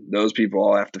people, and those people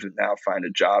all have to now find a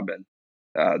job in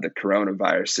the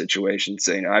coronavirus situation.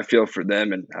 So, I feel for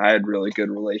them, and I had really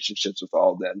good relationships with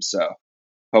all of them. So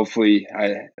hopefully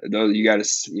you got to,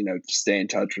 stay in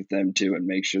touch with them too and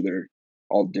make sure they're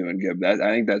all doing good. But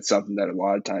I think that's something that a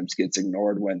lot of times gets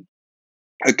ignored when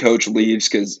a coach leaves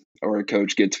or a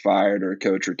coach gets fired or a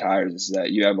coach retires, is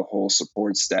that you have a whole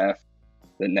support staff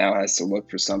that now has to look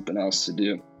for something else to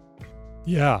do.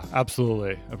 Yeah,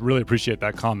 absolutely. I really appreciate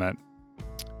that comment.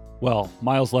 Well,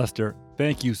 Miles Lester,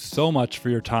 thank you so much for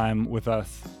your time with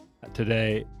us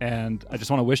today. And I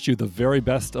just want to wish you the very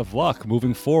best of luck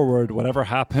moving forward, whatever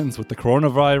happens with the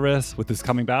coronavirus, with this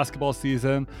coming basketball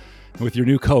season, and with your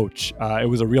new coach. It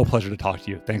was a real pleasure to talk to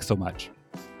you. Thanks so much.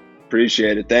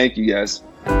 Appreciate it. Thank you, guys.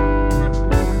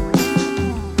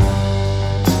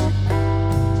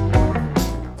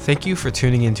 Thank you for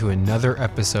tuning into another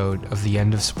episode of the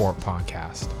End of Sport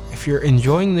podcast. If you're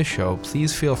enjoying the show,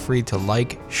 please feel free to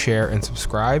like, share, and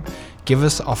subscribe. Give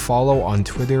us a follow on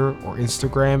Twitter or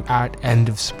Instagram at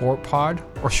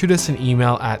endofsportpod, or shoot us an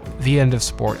email at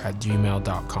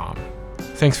theendofsport@gmail.com.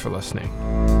 Thanks for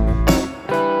listening.